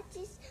 use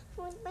Archie's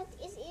phone, but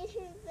it's in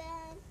her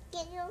bed.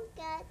 Can you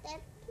get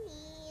it,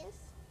 please?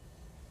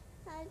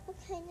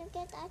 Can you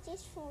get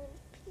Archie's phone,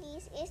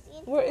 please?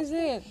 Where is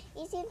it?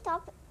 It's in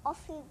top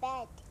of her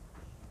bed.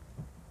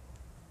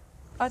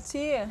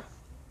 Atsi,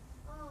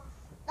 Oh,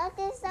 that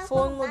is the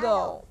phone mo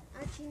daw.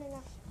 Archie na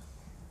lang.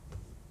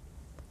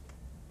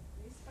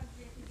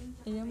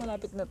 Ayan,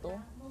 malapit na to.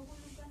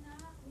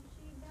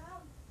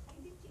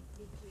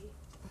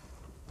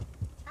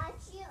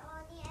 Archie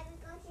only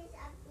because she's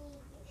a big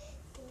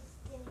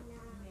sister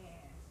now.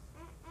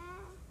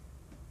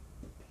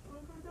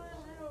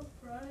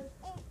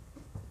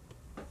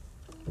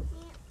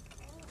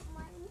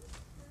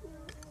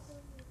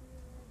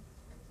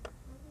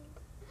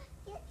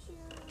 Get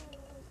you.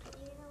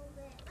 You know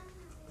where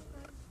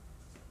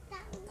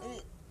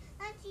download.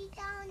 Archie,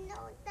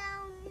 download.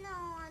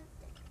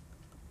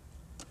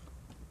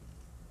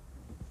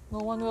 No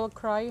one will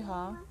cry,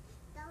 ha?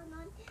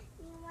 Download.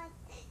 You want?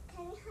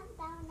 Can we have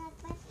download?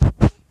 But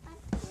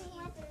we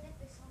want.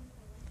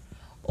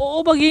 Oo,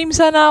 mag-game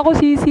sana ako,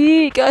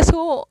 Sisi.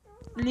 Kaso,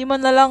 5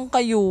 na lang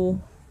kayo.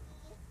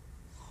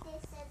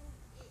 This and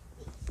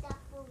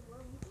example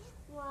 1,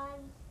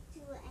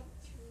 2, and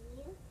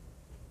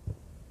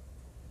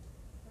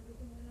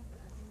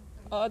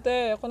 3.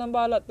 Ate, ako nang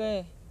balat,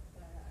 eh.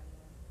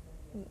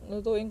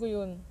 Lutuin ko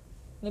yun.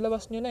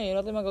 Nilabas nyo na eh.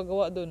 Wala tayong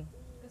magagawa dun.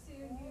 Kasi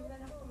yung hiwa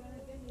ng pula na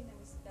dyan, yun ang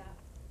isda.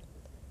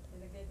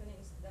 Nilagay ko na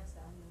yung isda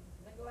sa ano.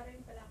 Nagawa rin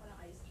pala ako ng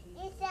iced tea.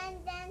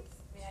 Descendants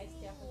May iced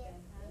tea ako 3.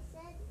 dyan, ha?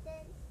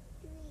 Descendants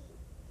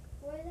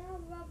 3. Wala,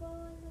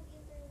 bawal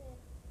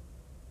mag-internet.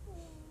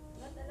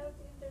 Not allowed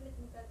to internet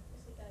mo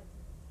kasi daddy.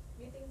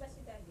 Meeting ba si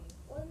daddy?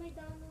 All my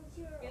downloads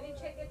here Can you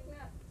check it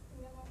nga?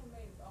 Tingnan mo kung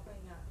may okay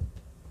nga.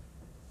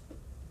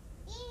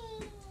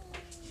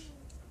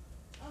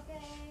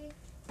 Okay.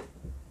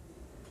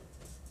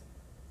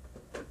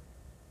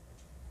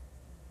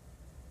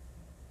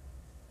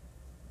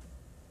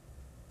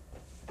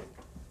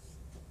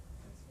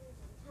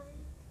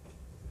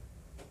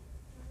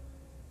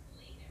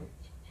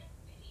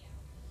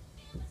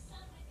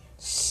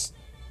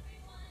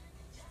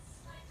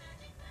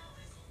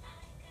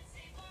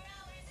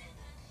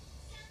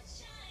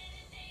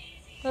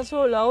 not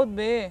so loud,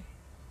 be.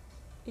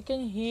 You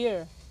can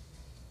hear.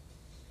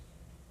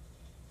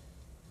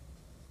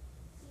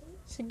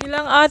 Sige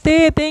lang,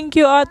 ate. Thank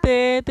you,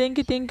 ate.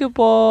 Thank you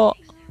po.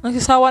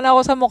 Nagsasawa na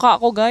ako sa mukha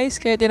ko, guys.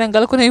 Kaya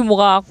tinanggal ko na yung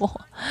mukha ko.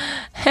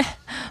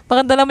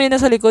 Maganda naman yun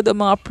nasa likod ang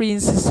mga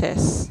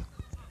princesses.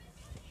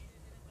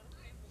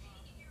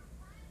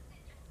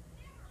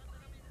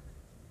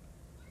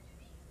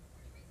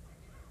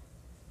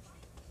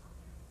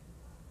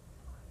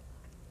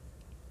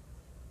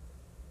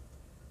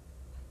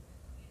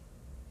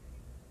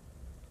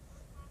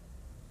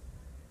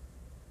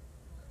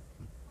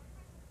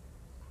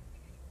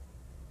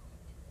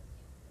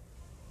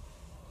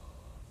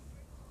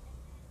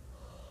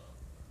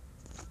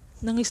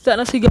 Nangisda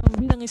na si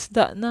Gambi.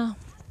 Nangisda na.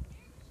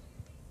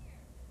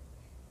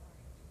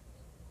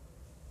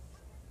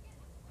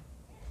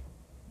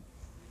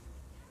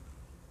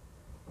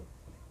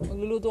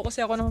 Magluluto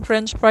kasi ako ng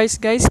french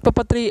fries, guys.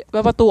 Papa 2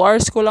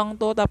 hours ko lang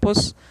to.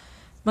 Tapos,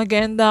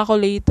 mag-enda ako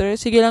later.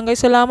 Sige lang, guys.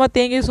 Salamat.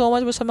 Thank you so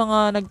much sa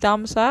mga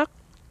nag-thumbs up.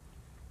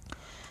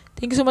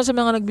 Thank you so much sa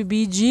mga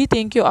nag-BG.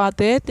 Thank you,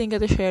 ate. Thank you,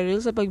 ate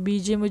Cheryl, sa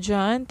pag-BG mo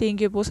dyan.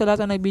 Thank you po sa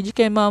lahat ng nag-BG.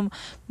 Kay Ma'am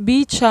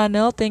B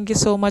Channel, thank you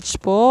so much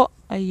po.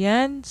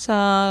 Ayan.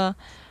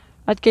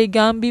 At kay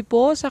Gambi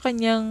po, sa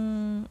kanyang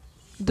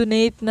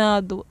donate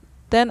na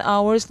 10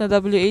 hours na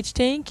WH.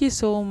 Thank you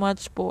so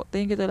much po.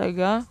 Thank you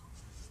talaga.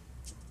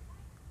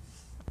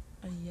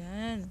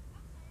 Ayan.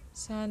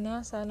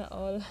 Sana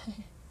all.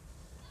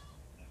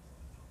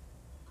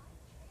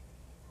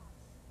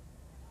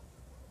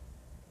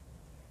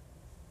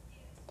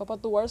 Papa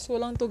 2 hours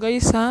ko lang to,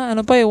 guys, ha.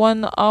 Ano pa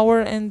 1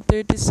 hour and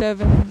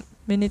 37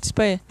 minutes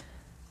pa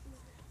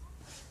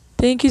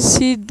Thank you,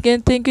 Sid. Again,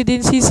 thank you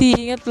din, Sisi.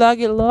 Ingat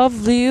lagi.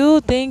 Love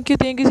you. Thank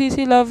you,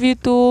 Sisi. Love you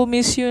too.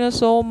 Miss you na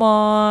so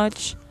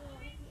much.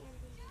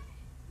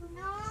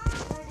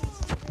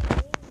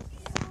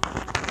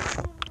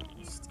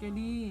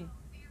 Kali.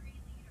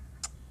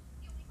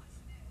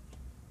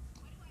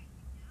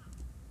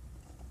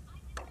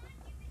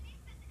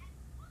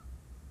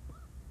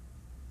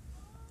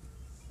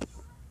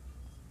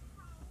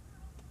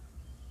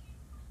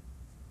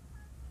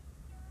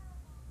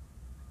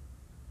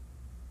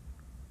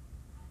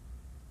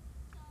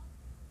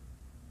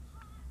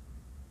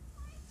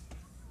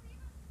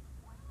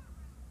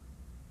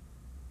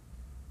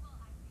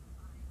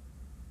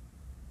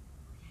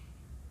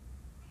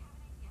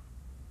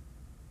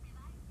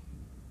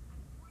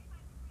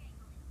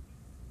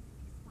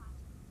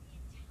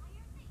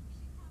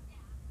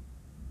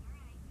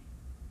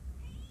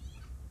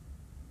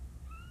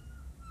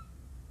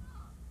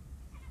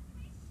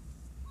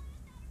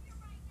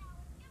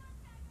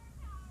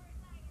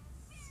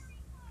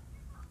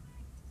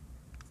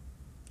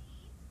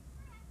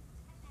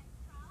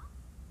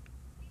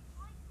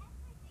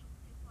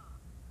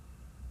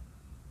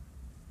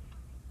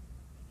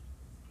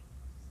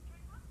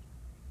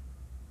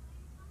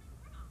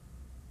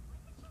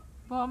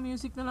 Pa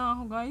music na lang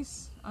ako,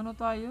 guys. Ano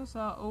tayo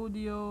sa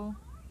audio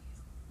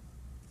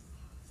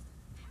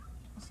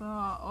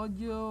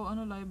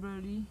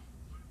library.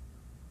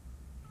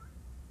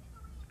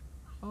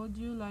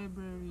 Audio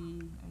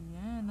library.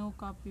 Ayan, no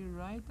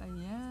copyright.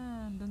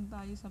 Ayan, doon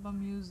tayo sa pa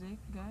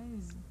music,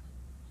 guys.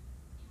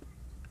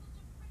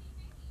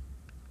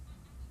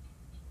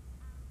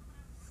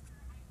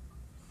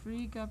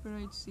 Free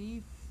copyright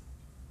safe.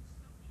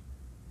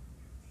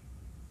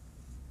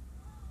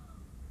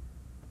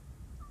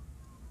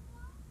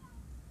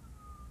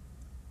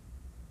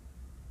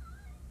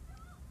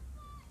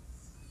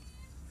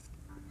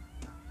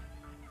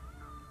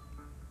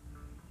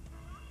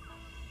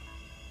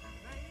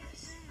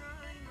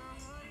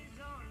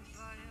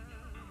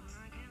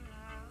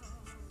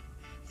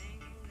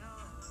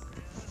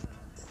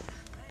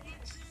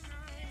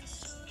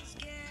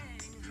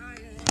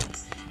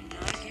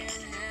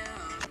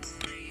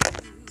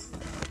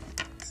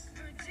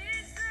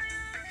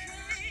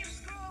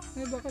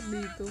 Ay, bakit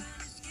dito?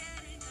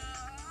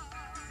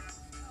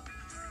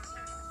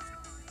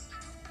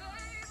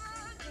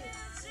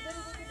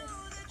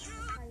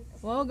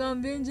 Wow,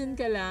 Gambin, dyan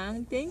ka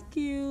lang. Thank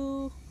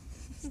you.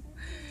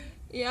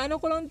 Ano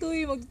ko lang to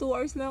mag 2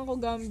 hours lang ako,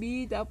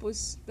 Gambi.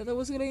 Tapos,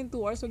 tatapos ko lang yung 2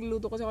 hours.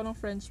 Magluluto kasi ako ng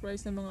french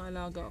fries ng mga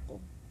alaga ko.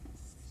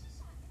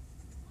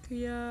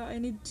 Kaya, I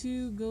need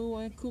to go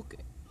and cook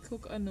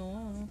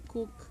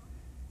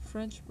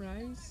french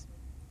fries.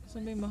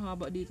 Saan may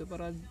mahaba dito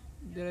para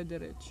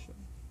dire-diretso.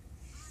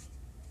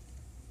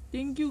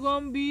 Thank you,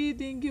 Gambi.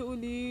 Thank you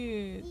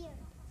ulit.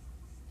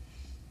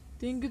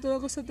 Thank you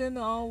talaga sa 10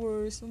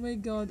 hours. Oh my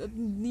God. At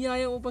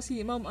niyaya mo pa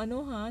si Ma'am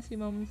si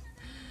Ma'am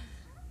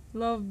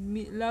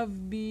Love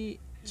B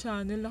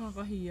Channel.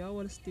 Nakakahiya.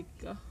 Wala stick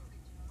ka.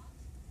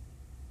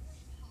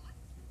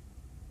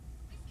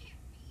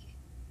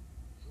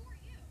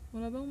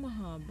 Wala bang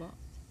mahaba?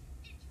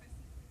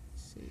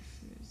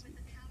 Safe music.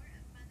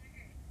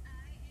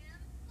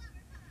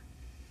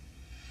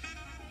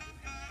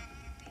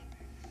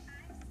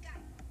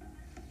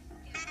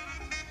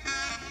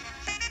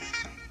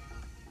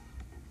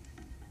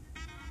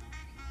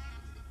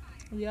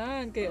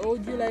 Yan, kay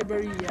Audio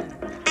Library yan.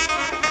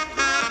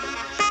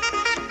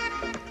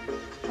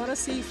 Para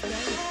safe,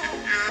 guys.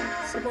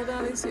 Support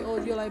natin si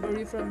Audio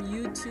Library from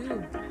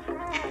YouTube.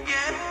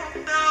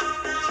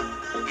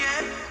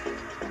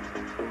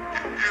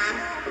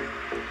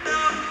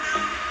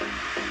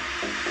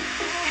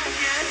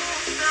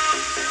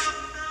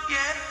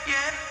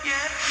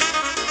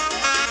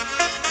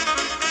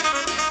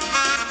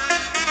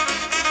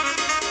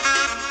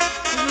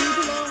 Nandito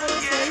lang ako ng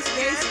voice,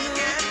 guys,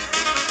 na.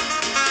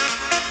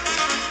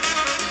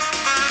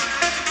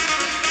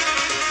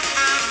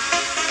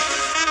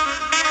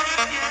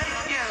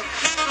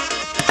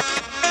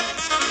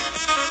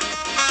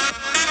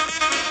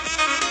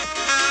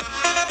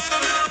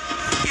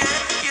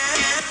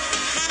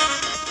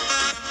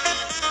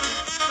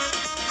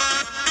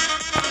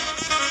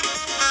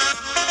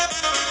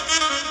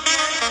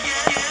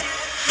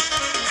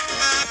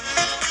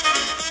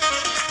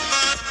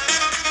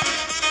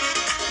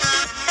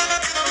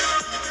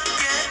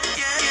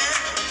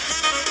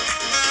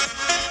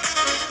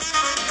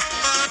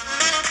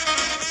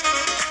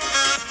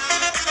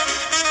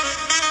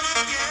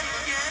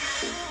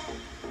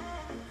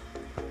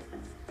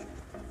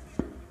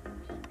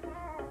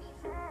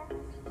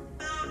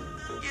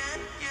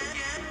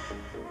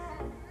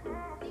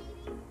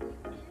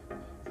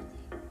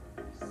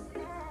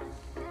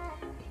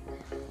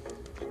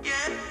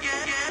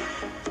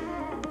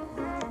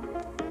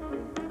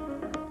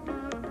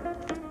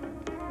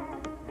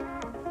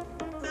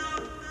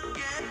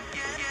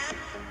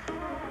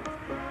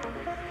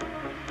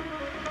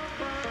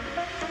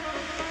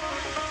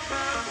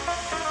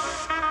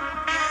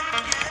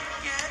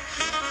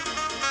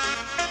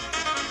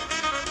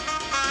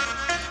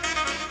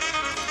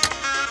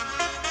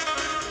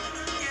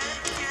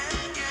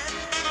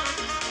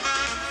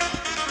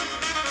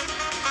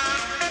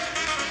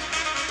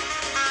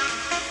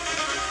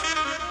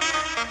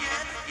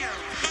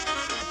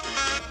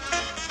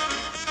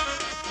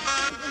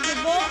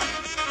 Diba?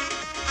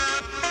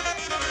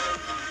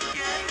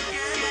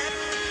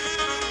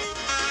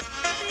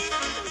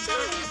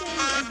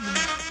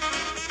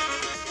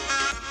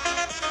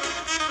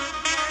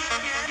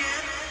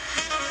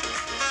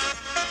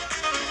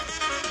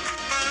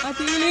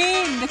 Ate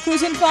Eileen, the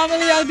Cruisin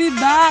family, I'll be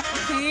back,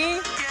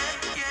 okay?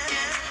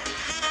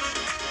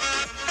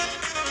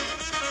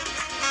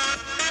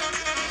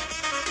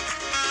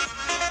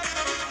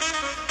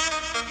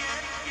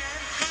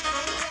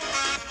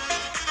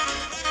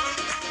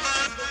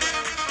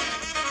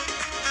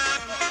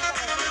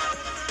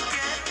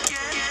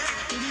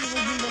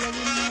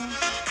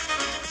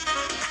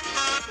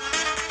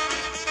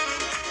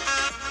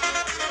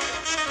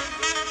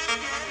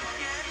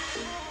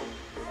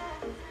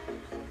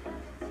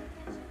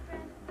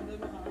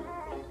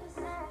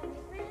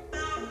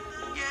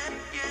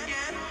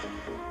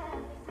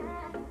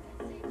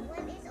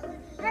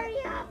 Hurry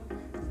up!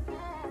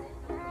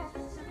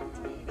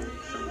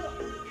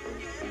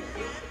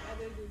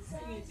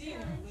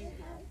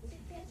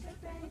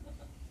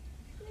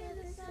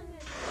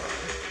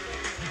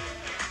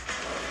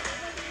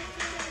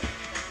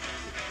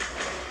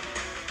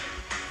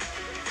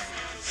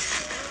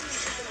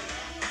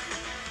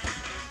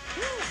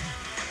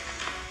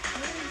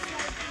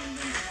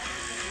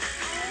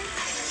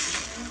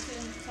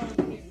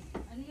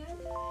 Sorry,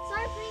 meron naman.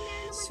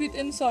 Sweet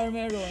and sour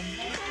meron.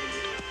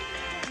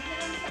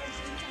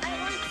 I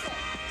want some.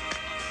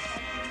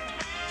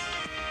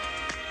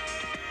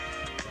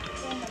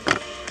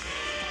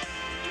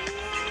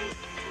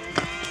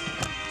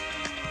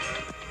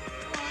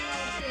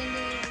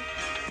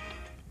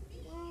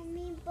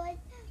 Mommy, but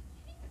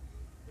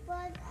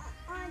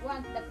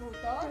Want the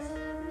frutos?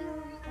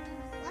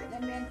 The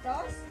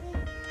Mentos?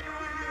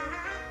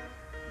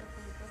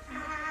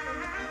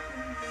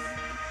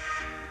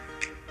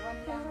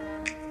 One lang.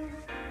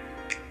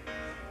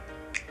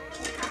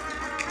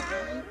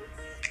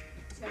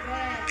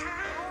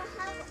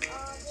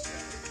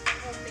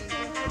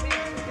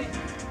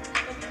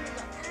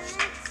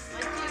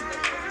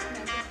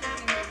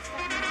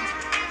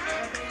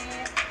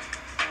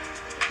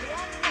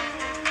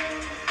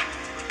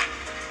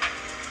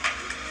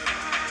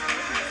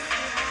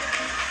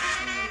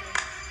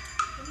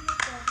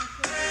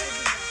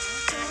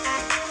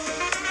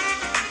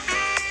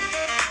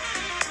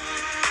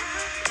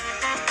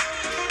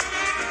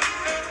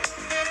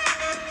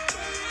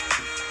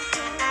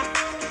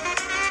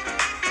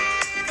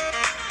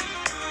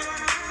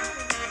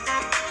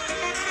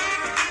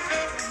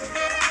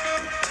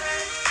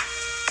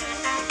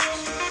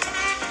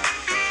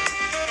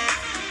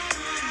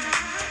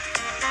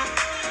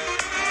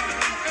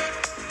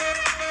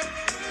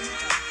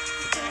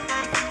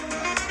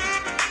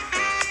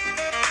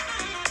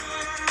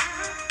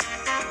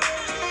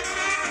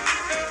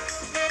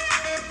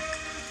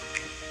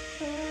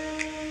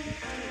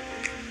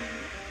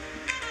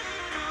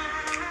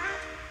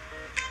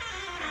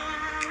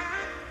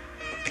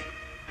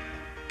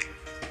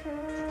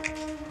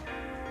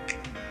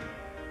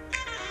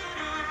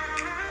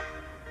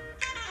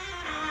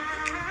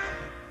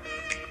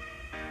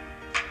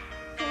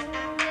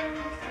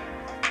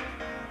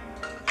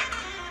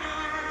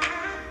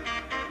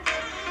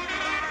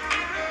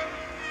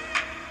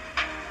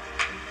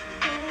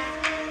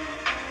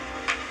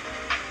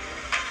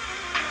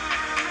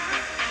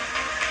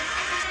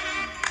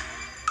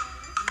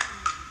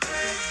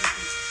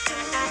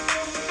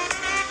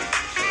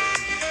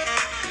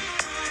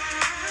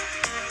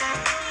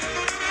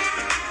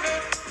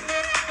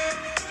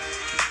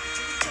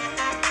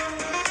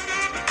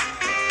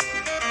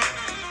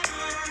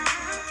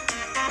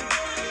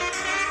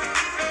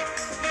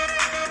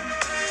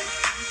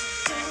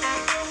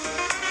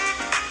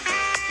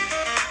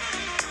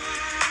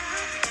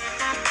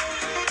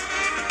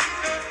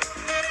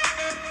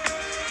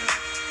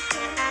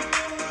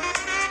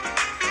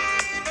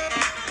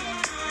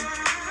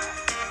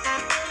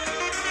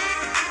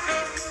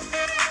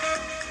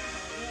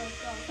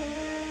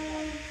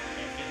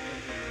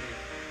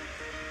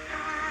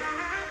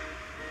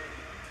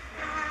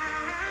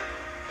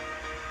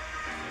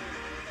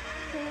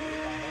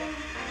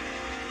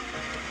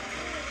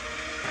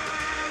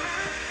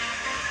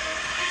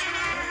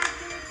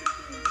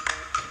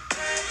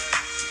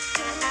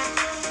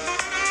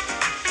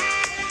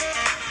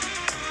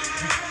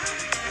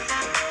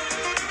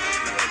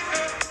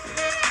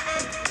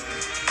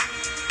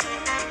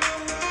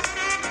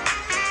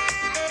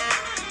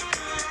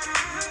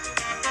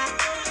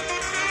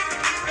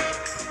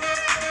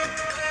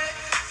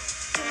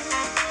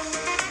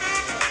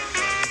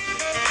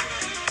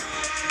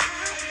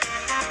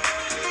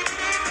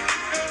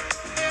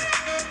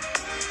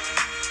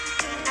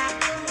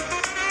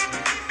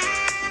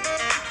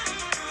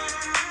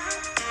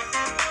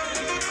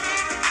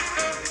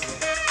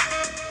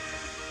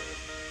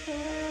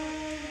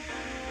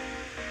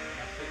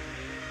 Classic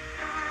name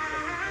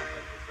because you look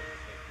at the things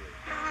like you.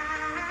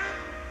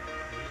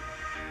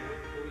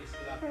 Who is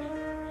lucky?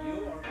 You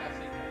or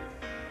classic life?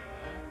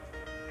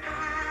 Huh?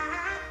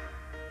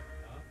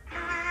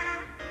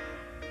 Huh?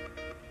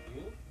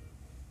 You?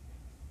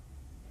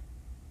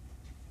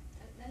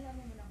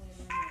 Nalaman mo na ko yung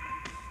mga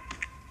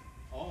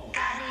Oh.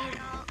 Got it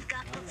all,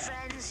 got no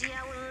friends,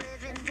 yeah, we're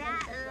living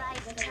that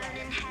life.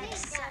 Turning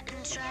heads,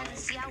 setting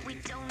trends, yeah, we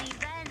don't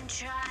even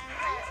try.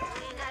 We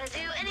ain't gotta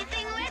do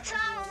anything we're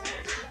told.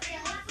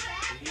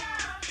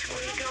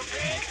 We go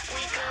big,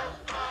 we go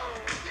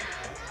bold.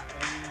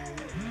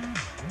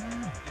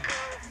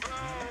 Go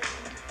bold.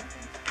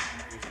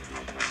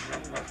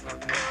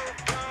 Go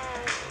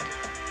bold.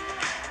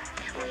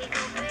 We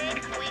go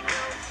big, we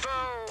go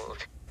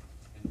bold.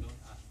 And don't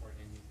ask for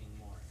anything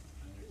more.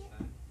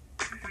 Understand?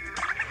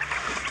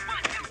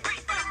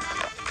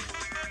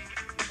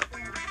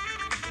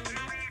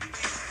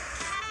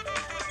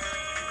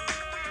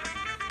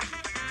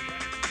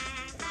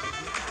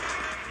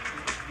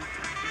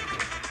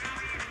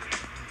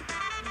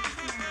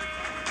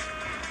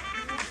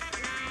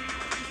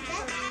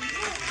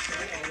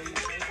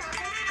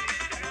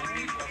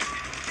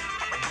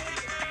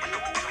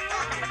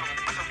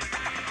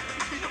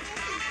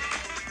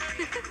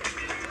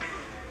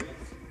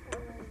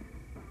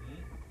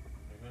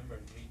 Remember,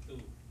 grade 2,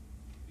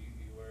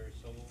 you were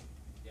so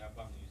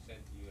yabang. You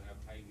said you have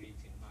high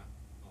grades in math.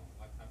 Oh,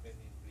 what happened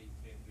in grade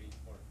 3 and grade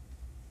 4?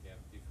 You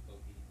have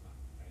difficulty in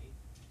math, right?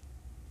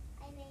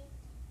 I made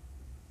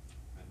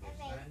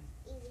Understand?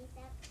 easy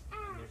stuff.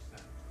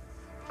 Understand.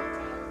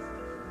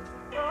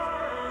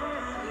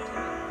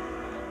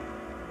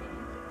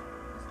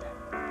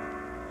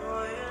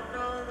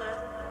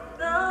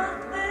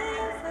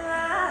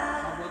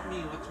 How about me?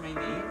 What's my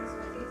name? What's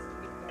my name?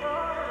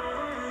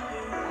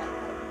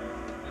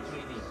 What's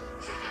my name?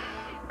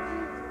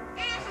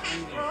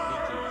 Gigi.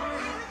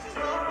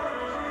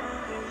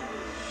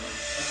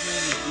 What's my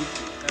name?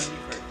 Gigi. Tell me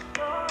first.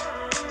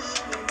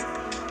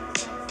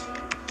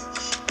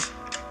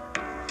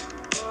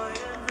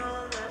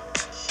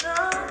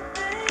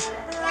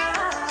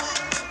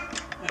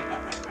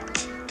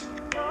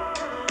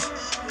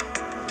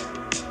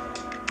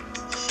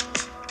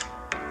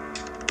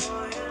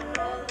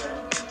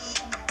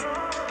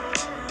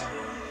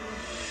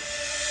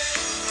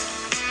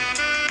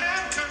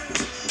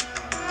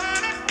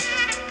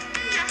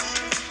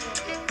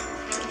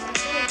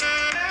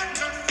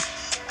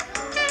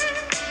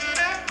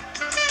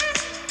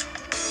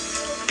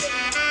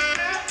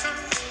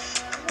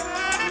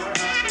 You are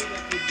happy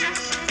that you built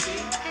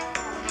something?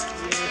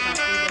 You are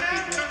happy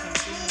that you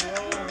built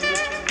something?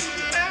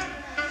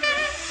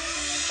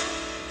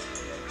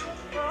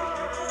 Wow,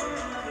 look at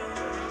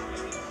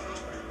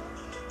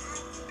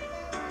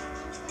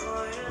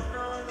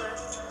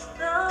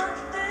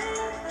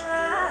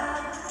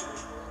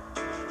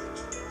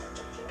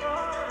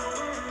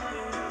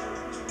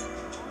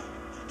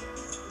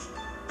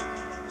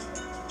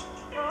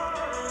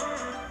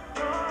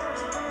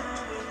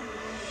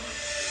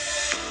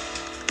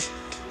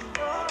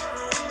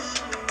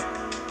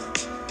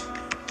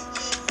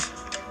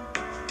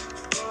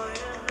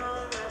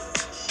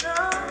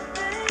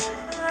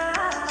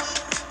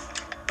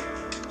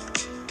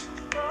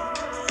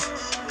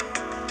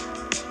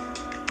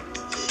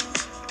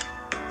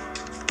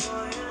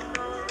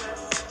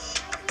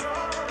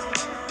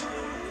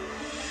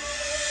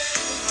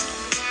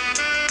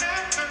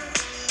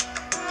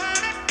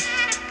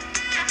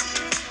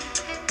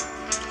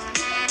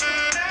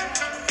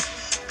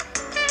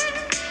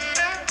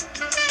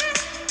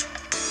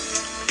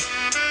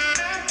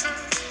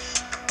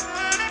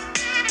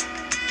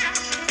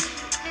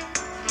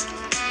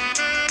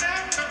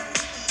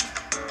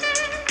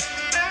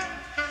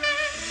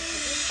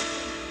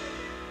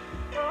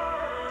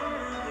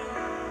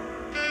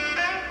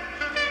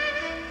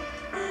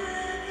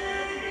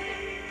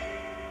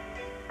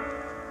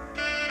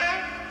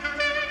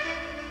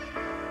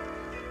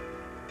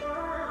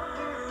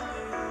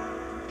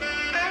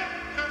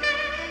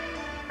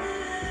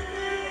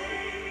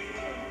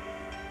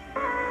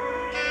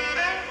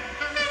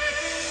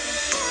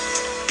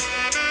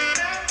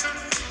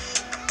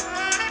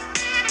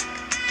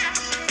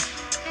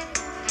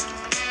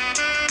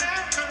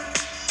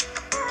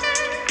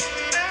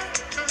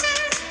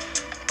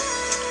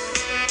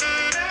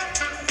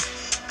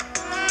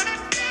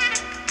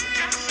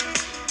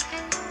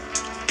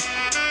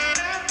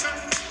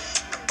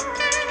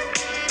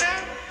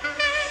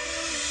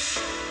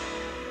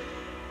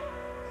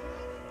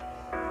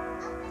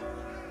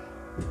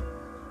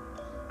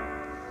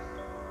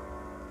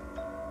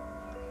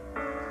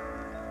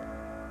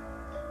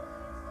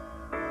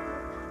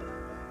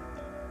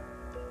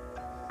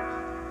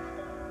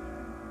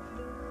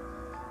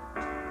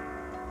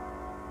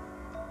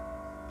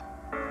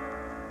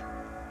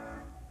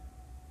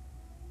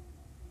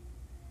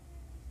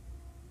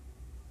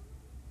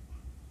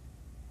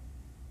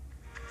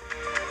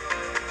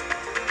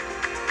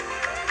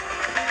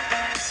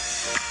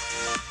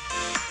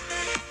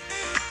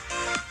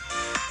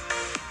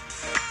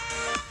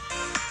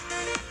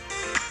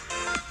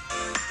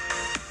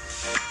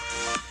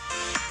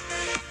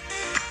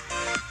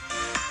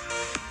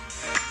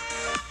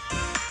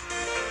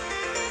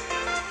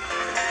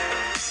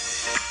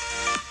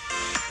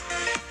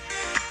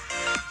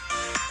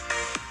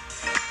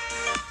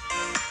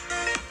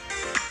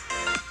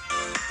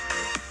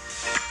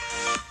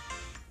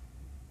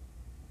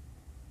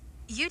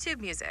YouTube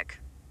Music,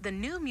 the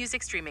new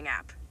music streaming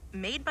app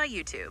made by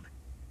YouTube,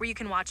 where you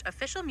can watch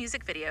official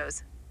music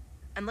videos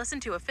and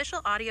listen to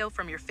official audio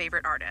from your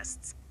favorite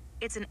artists.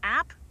 It's an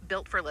app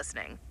built for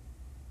listening.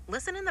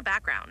 Listen in the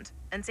background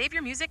and save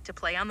your music to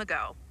play on the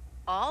go,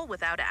 all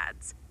without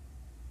ads.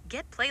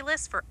 Get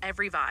playlists for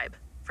every vibe,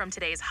 from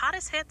today's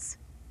hottest hits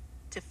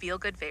to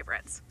feel-good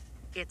favorites.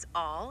 It's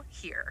all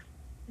here.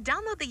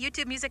 Download the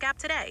YouTube Music app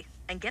today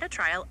and get a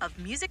trial of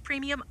Music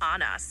Premium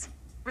on us.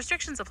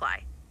 Restrictions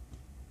apply.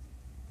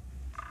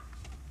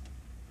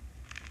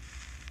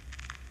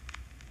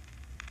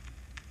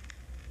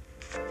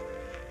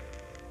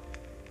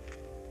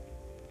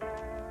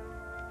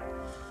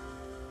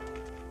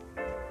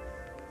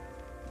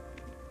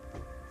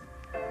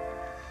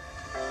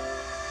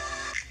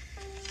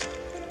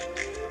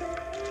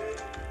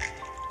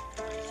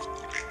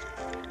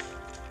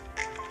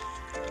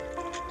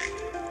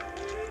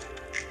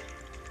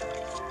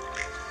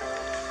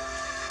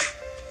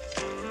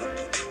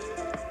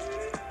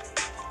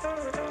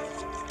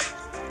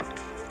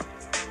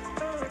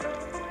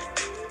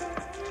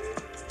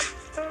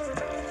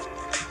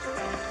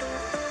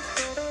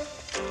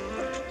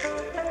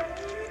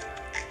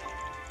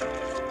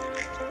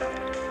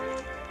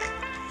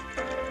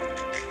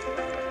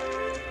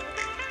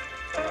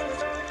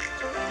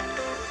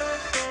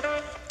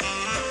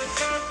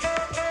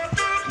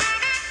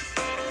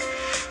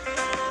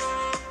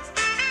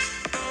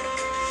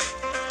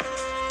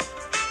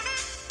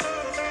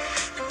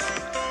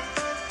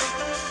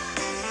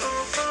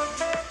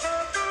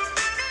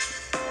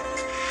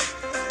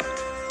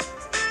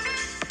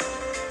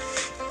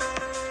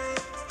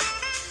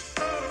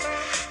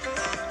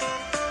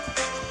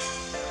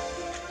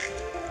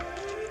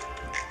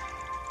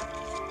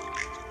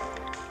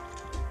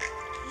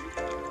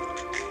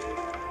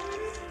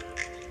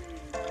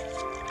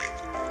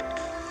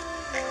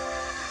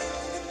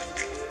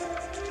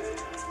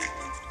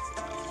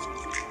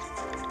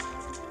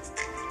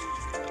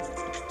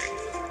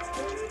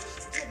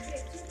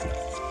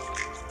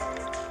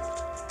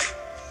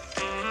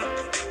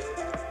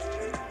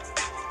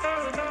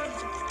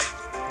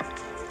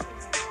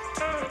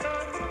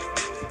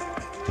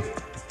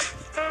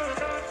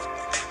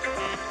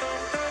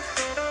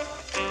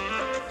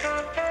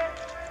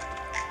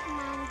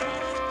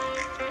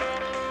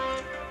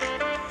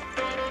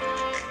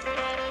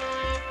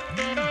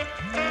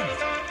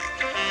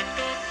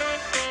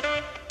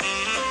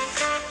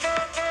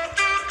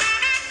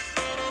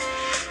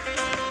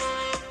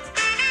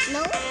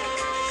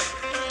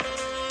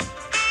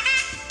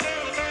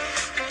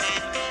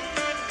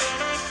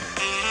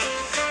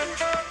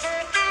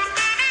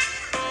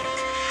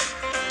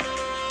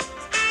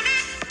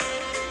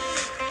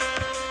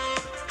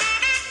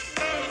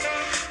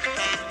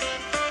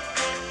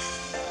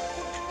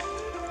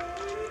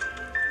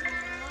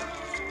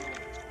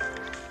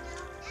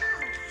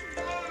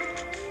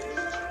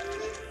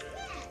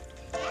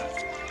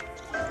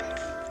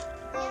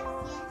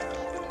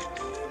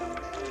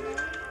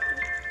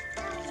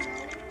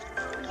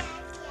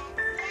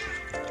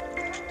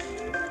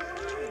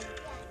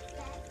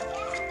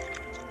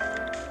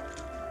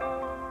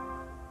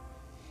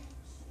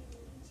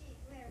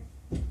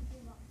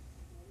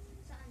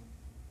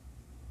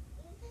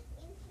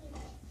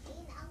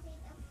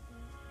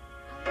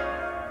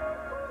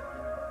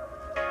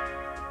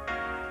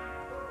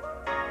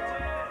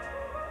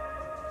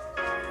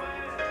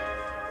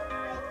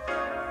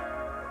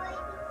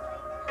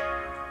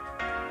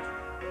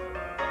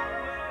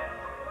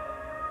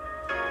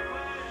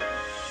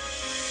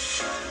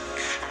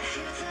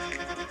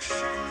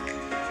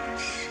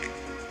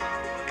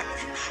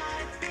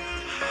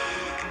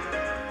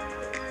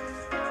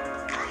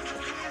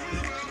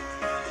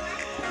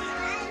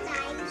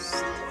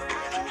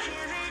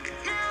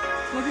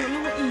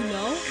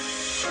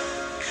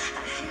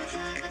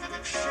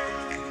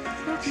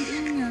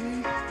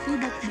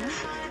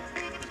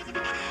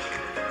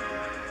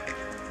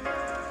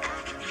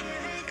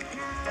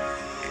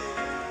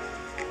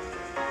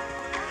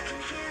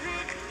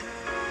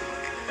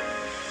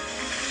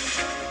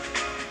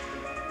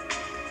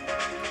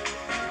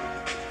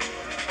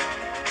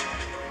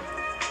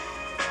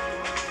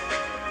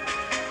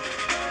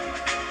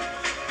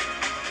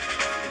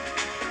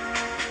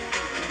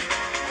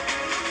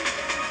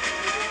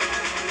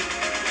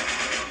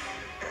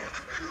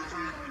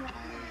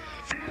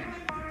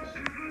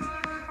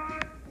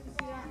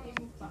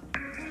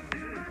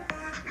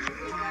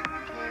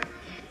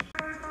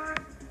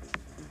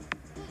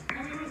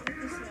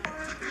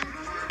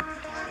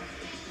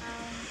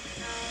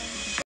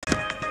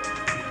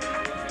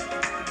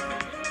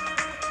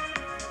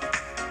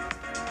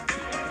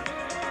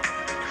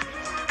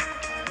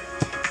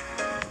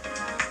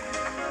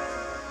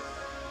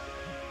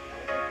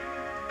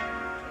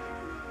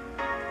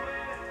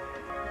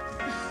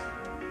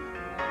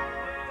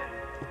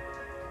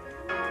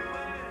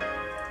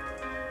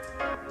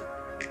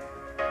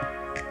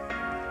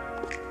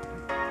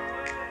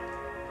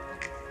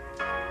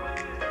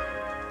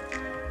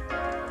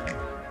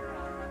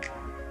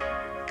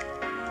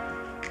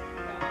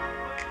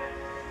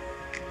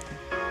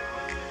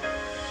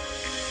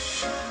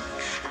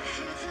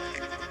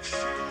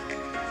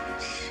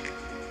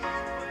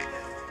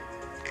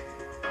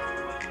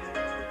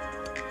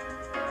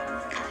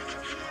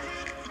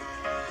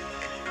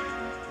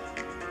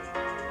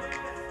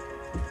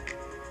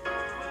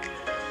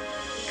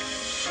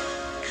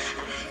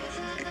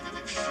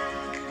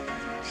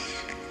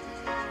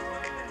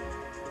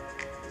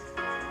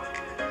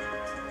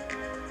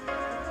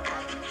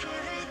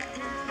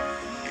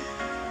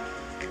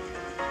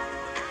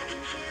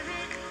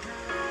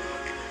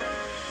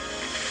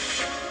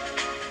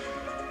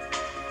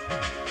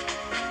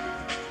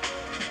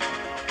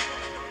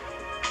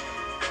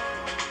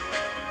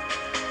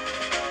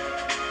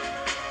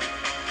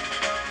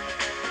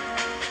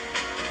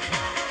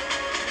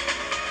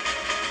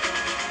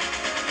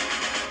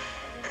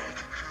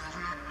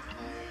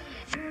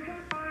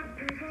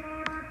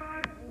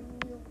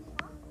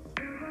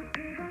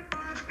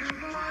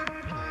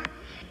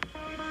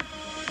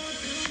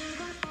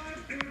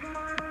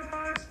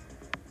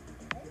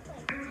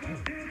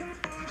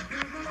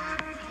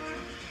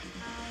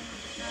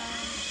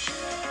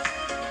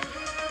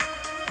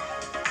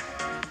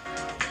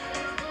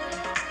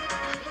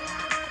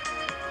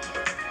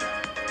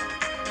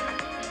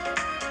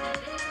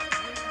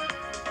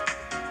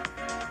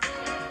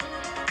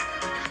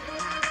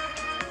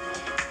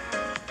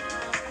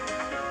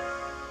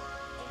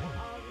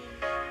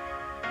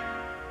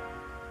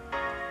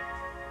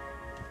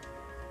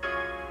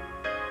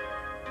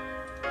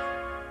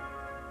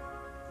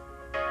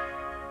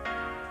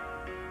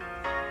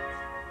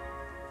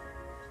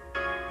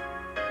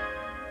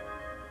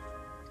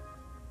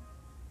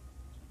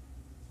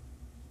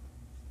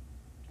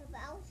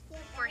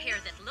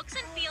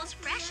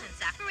 feels fresh and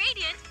Sakura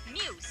Radiant.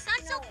 New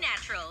Sunsilk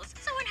Naturals.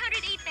 Sa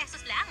 108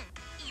 pesos lang.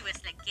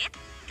 Iwas lagkit,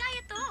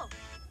 kaya to.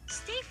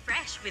 Stay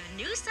fresh with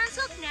new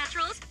Sunsilk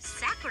Naturals,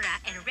 Sakura,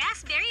 and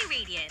Raspberry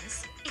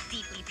Radiance. It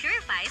deeply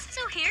purifies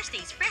so hair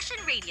stays fresh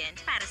and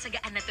radiant. Para sa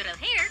gaan natural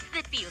hair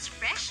that feels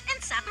fresh and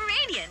Sakura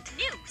Radiant.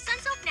 New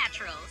Sunsilk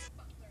Naturals.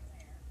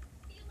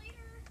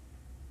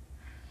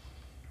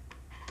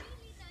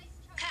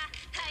 Ha,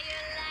 how you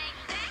like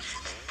that?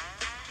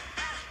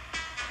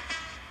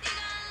 You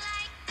gon'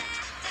 like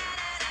that.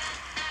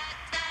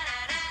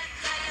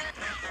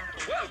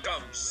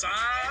 Welcome sa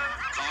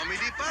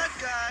Comedy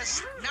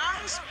Podcast ng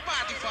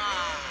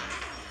Spotify.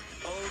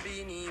 Oh,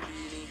 Beanie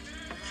Beanie,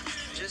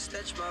 just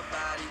touch my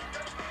body.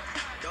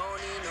 Don't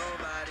need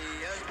nobody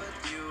else but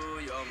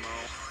you, your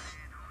mom.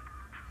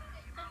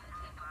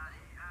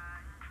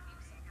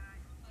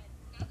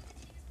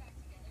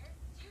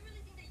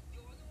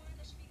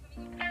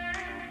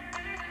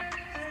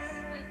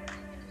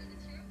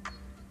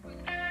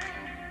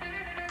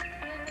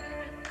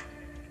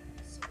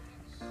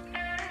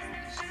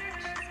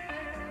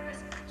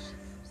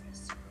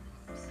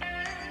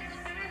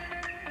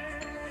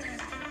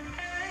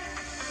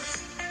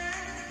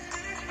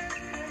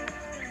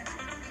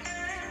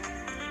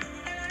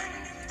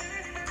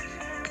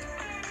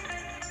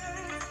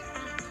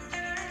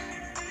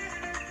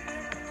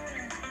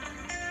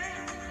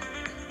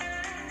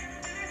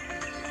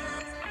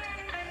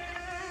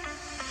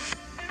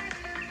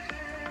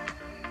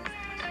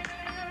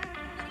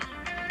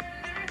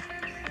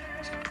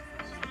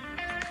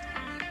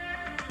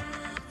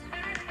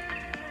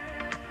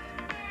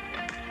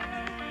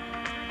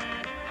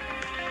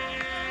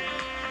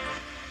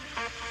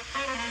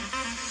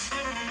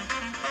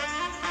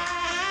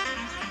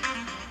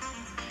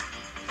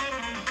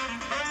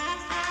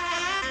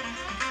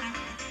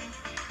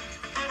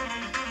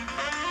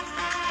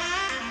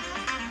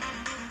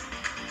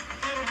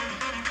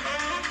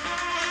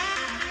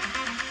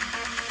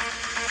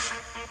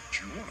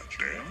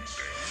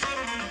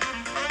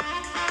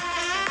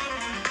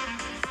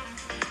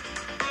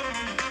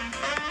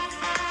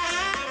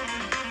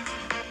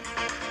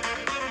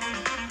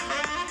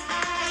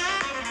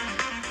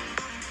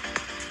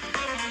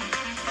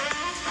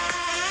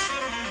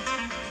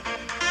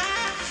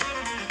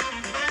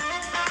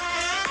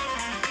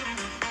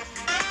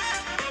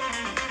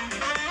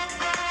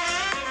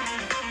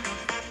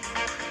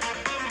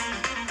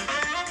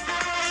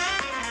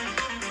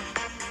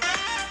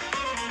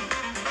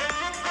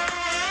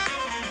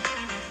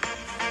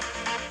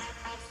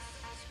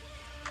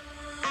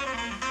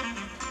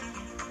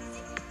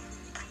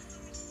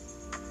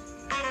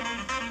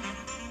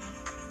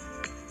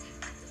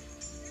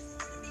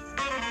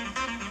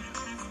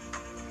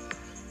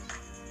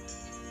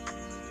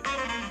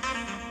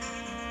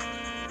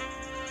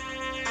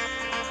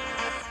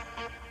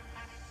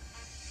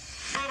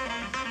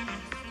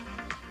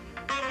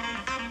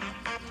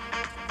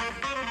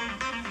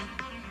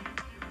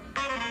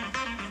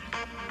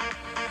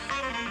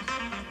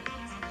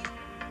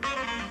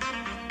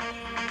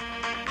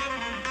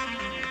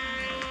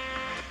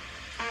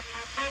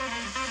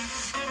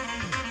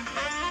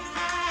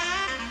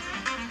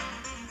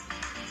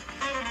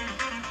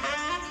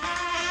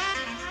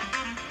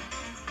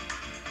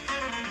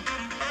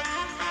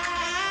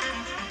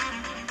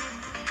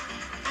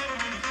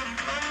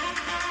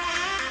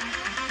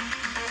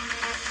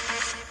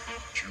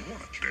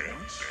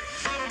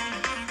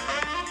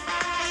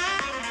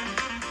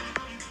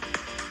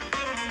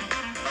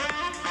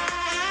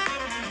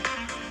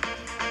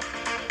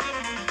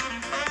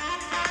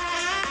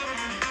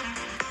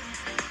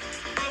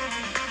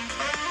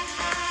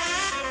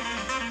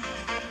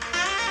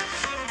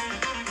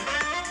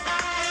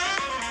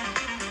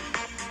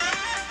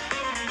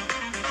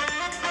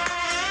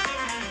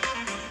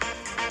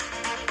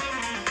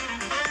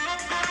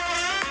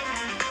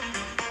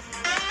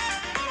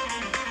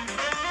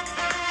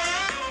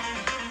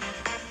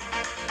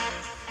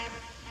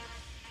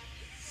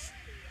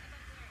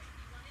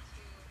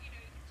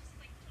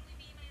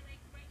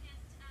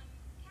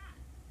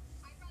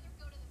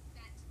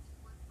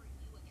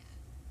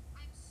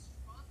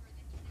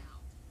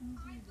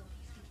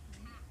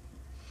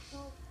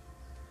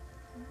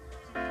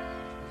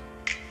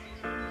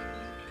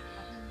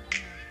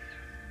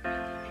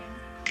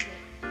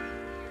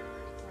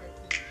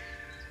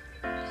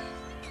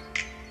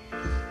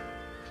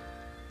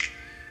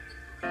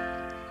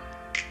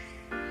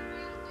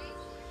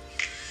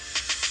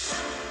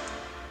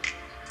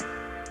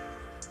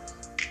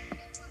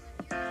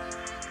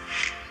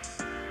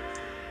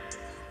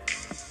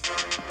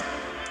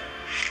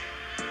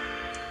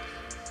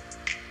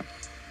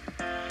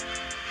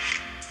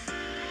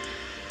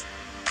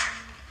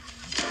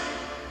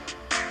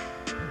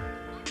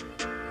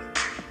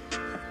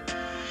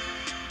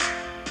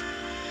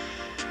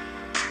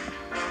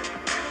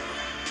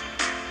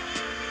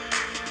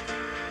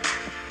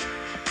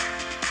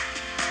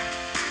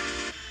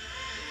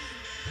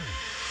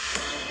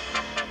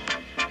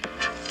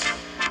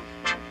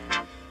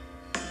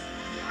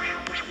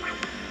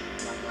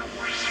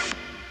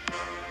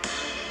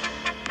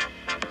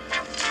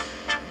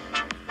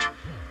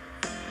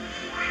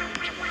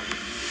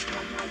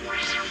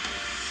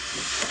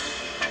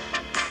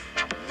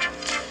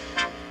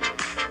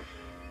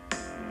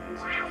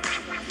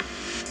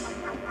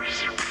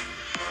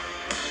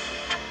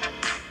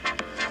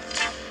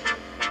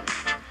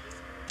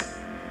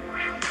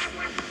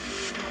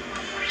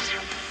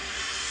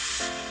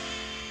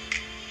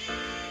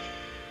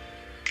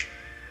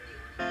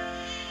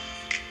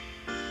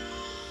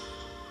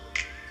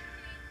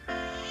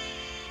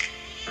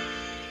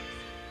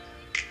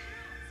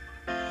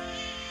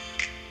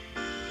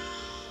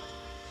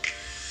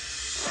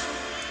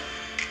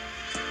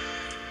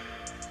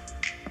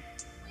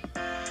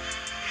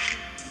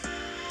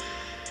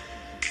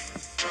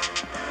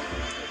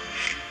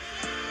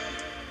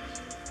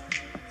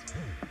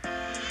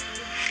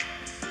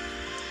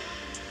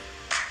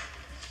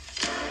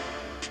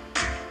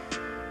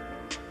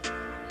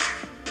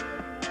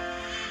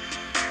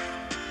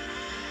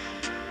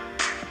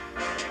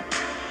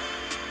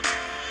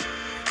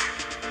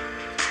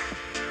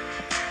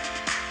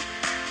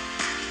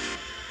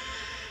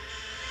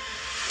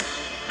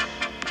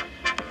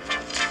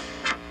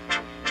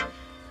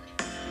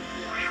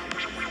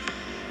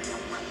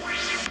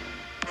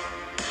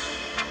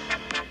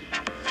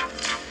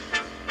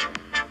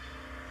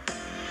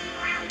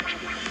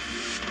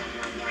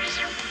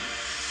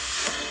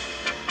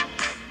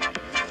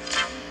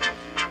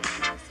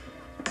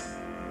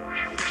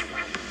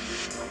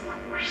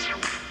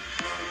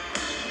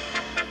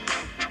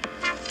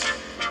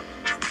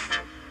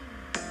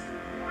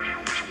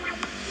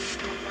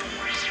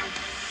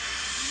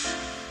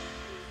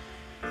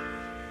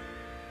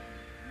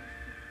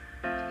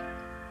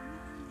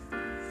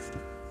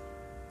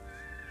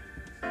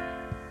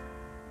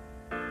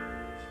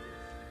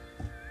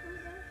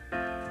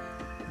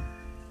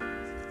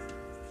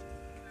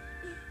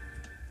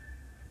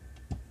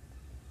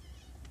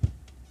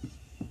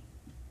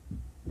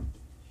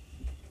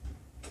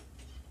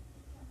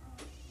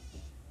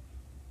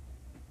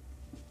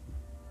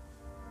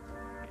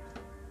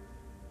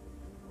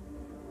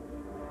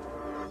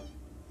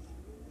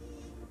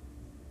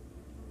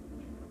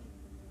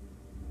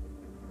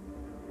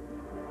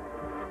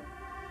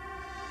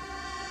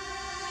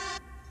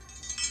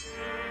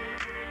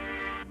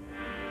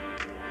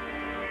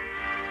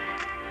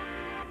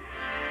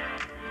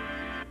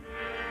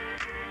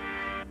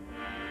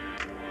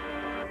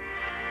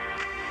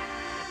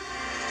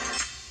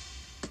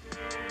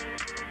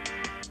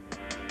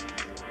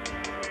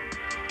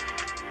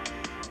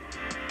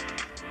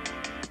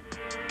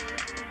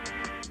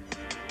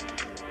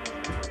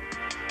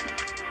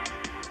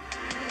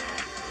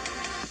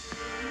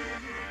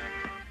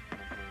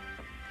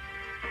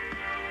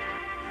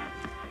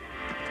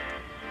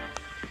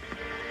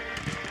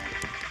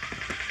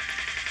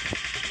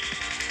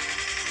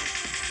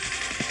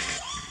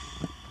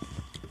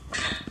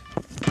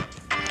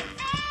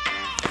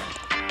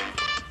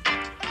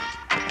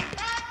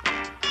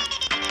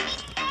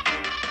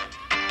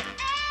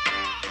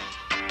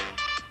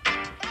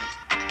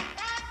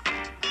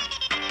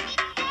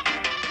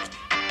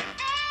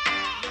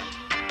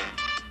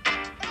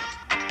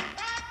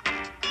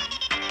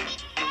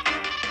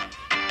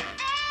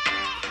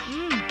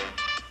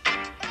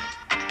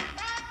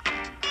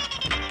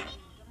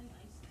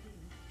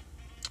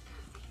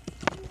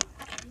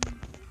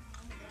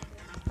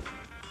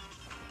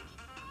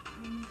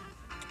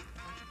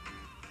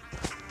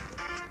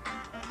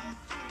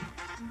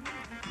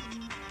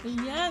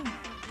 Ayan.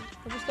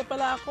 Tapos na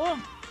pala ako.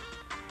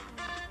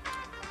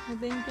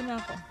 Thank you na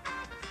ako.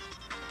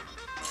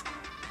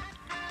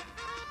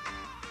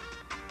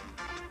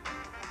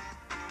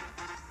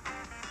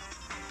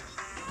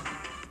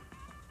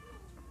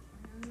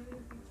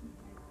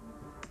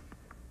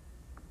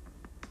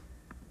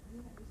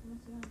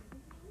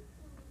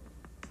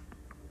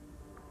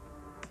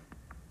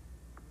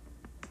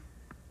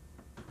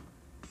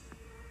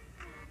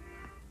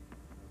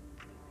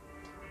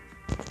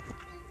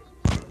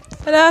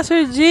 Wala,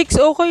 Sir Jix.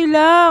 Okay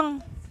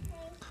lang.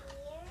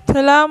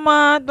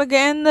 Salamat.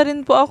 Mag-end na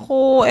rin po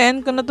ako.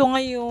 End ko na to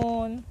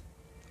ngayon.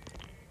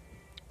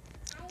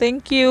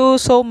 Thank you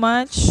so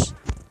much.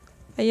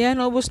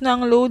 Ayan, ubos na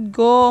ang load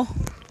ko.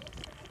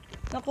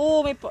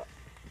 Naku,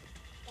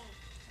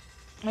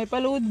 may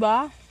pa-load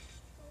ba?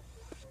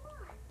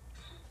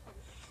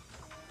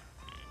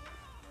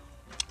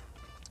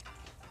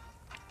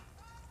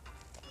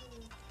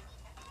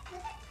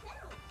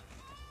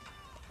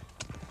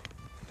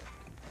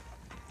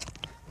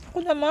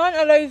 Ako naman,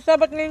 Eliza,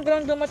 ba't ngayon ka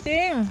lang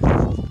dumating?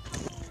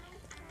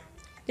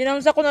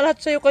 Tinamsa ko na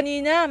lahat sa'yo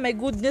kanina. My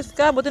goodness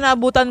ka, buti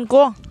naabutan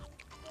ko.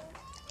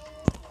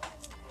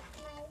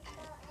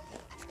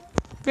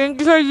 Thank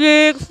you, Sir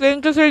Jix.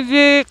 Thank you, Sir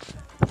Jix.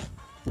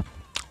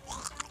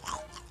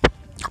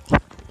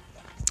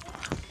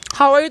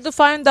 How are you to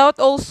find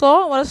out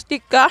also? Wala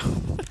stick ka?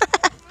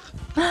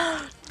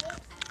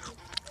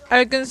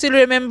 I can still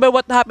remember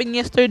what happened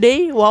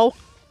yesterday. Wow.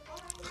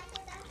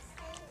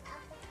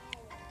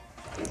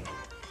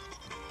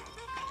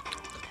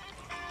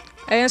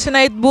 Ayun si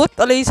Nightboot.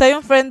 Alisa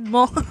yung friend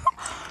mo.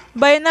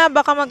 Bye na.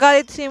 Baka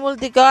magalit si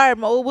Multicar.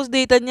 Maubos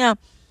data niya.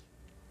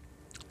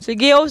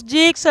 Sige,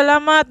 Osjik.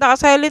 Salamat.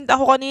 Naka-silent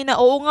ako kanina.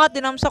 Oo nga.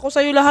 Tinamsa ko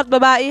sa'yo lahat.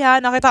 Babae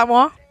ha. Nakita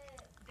mo?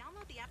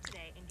 Download the app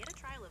today and get a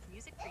trial of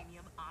Music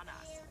Premium on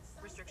us.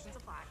 Restrictions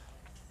apply.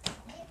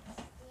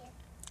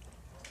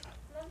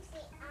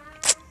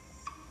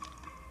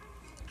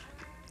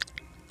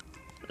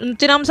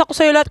 Tinamsa ko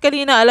sa'yo lahat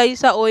kanina,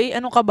 Eliza. Oy,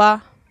 ano ka ba?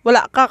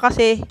 Wala ka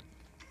kasi.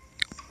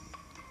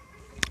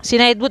 Si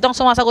Nightboot ang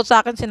sumasagot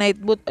sa akin, si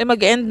Nightboot. Ay,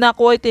 mag-end na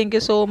ako. Ay, thank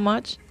you so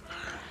much.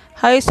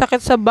 Hay,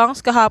 sakit sa bangs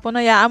kahapon.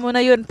 Hayaan mo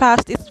na yun.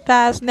 Past is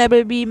past.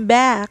 Never been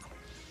back.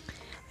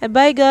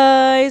 Bye,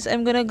 guys.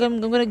 I'm gonna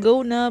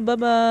go na.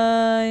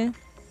 Bye-bye.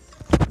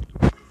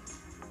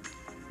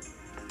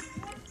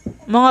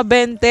 Mga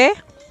 20?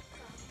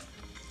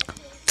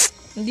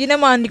 Hindi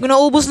naman. Hindi ko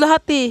naubos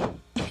lahat eh.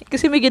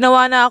 Kasi may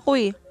ginawa na ako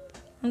eh.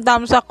 Ang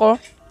tamsa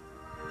ko.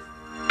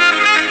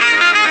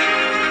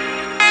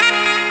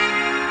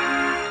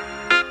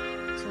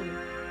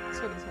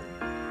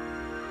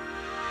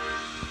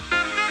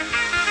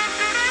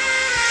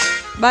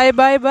 Bye,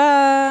 bye,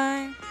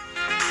 bye.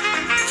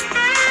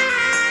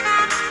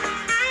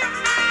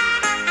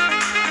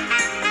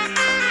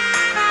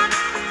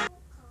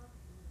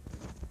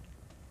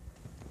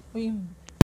 Uy,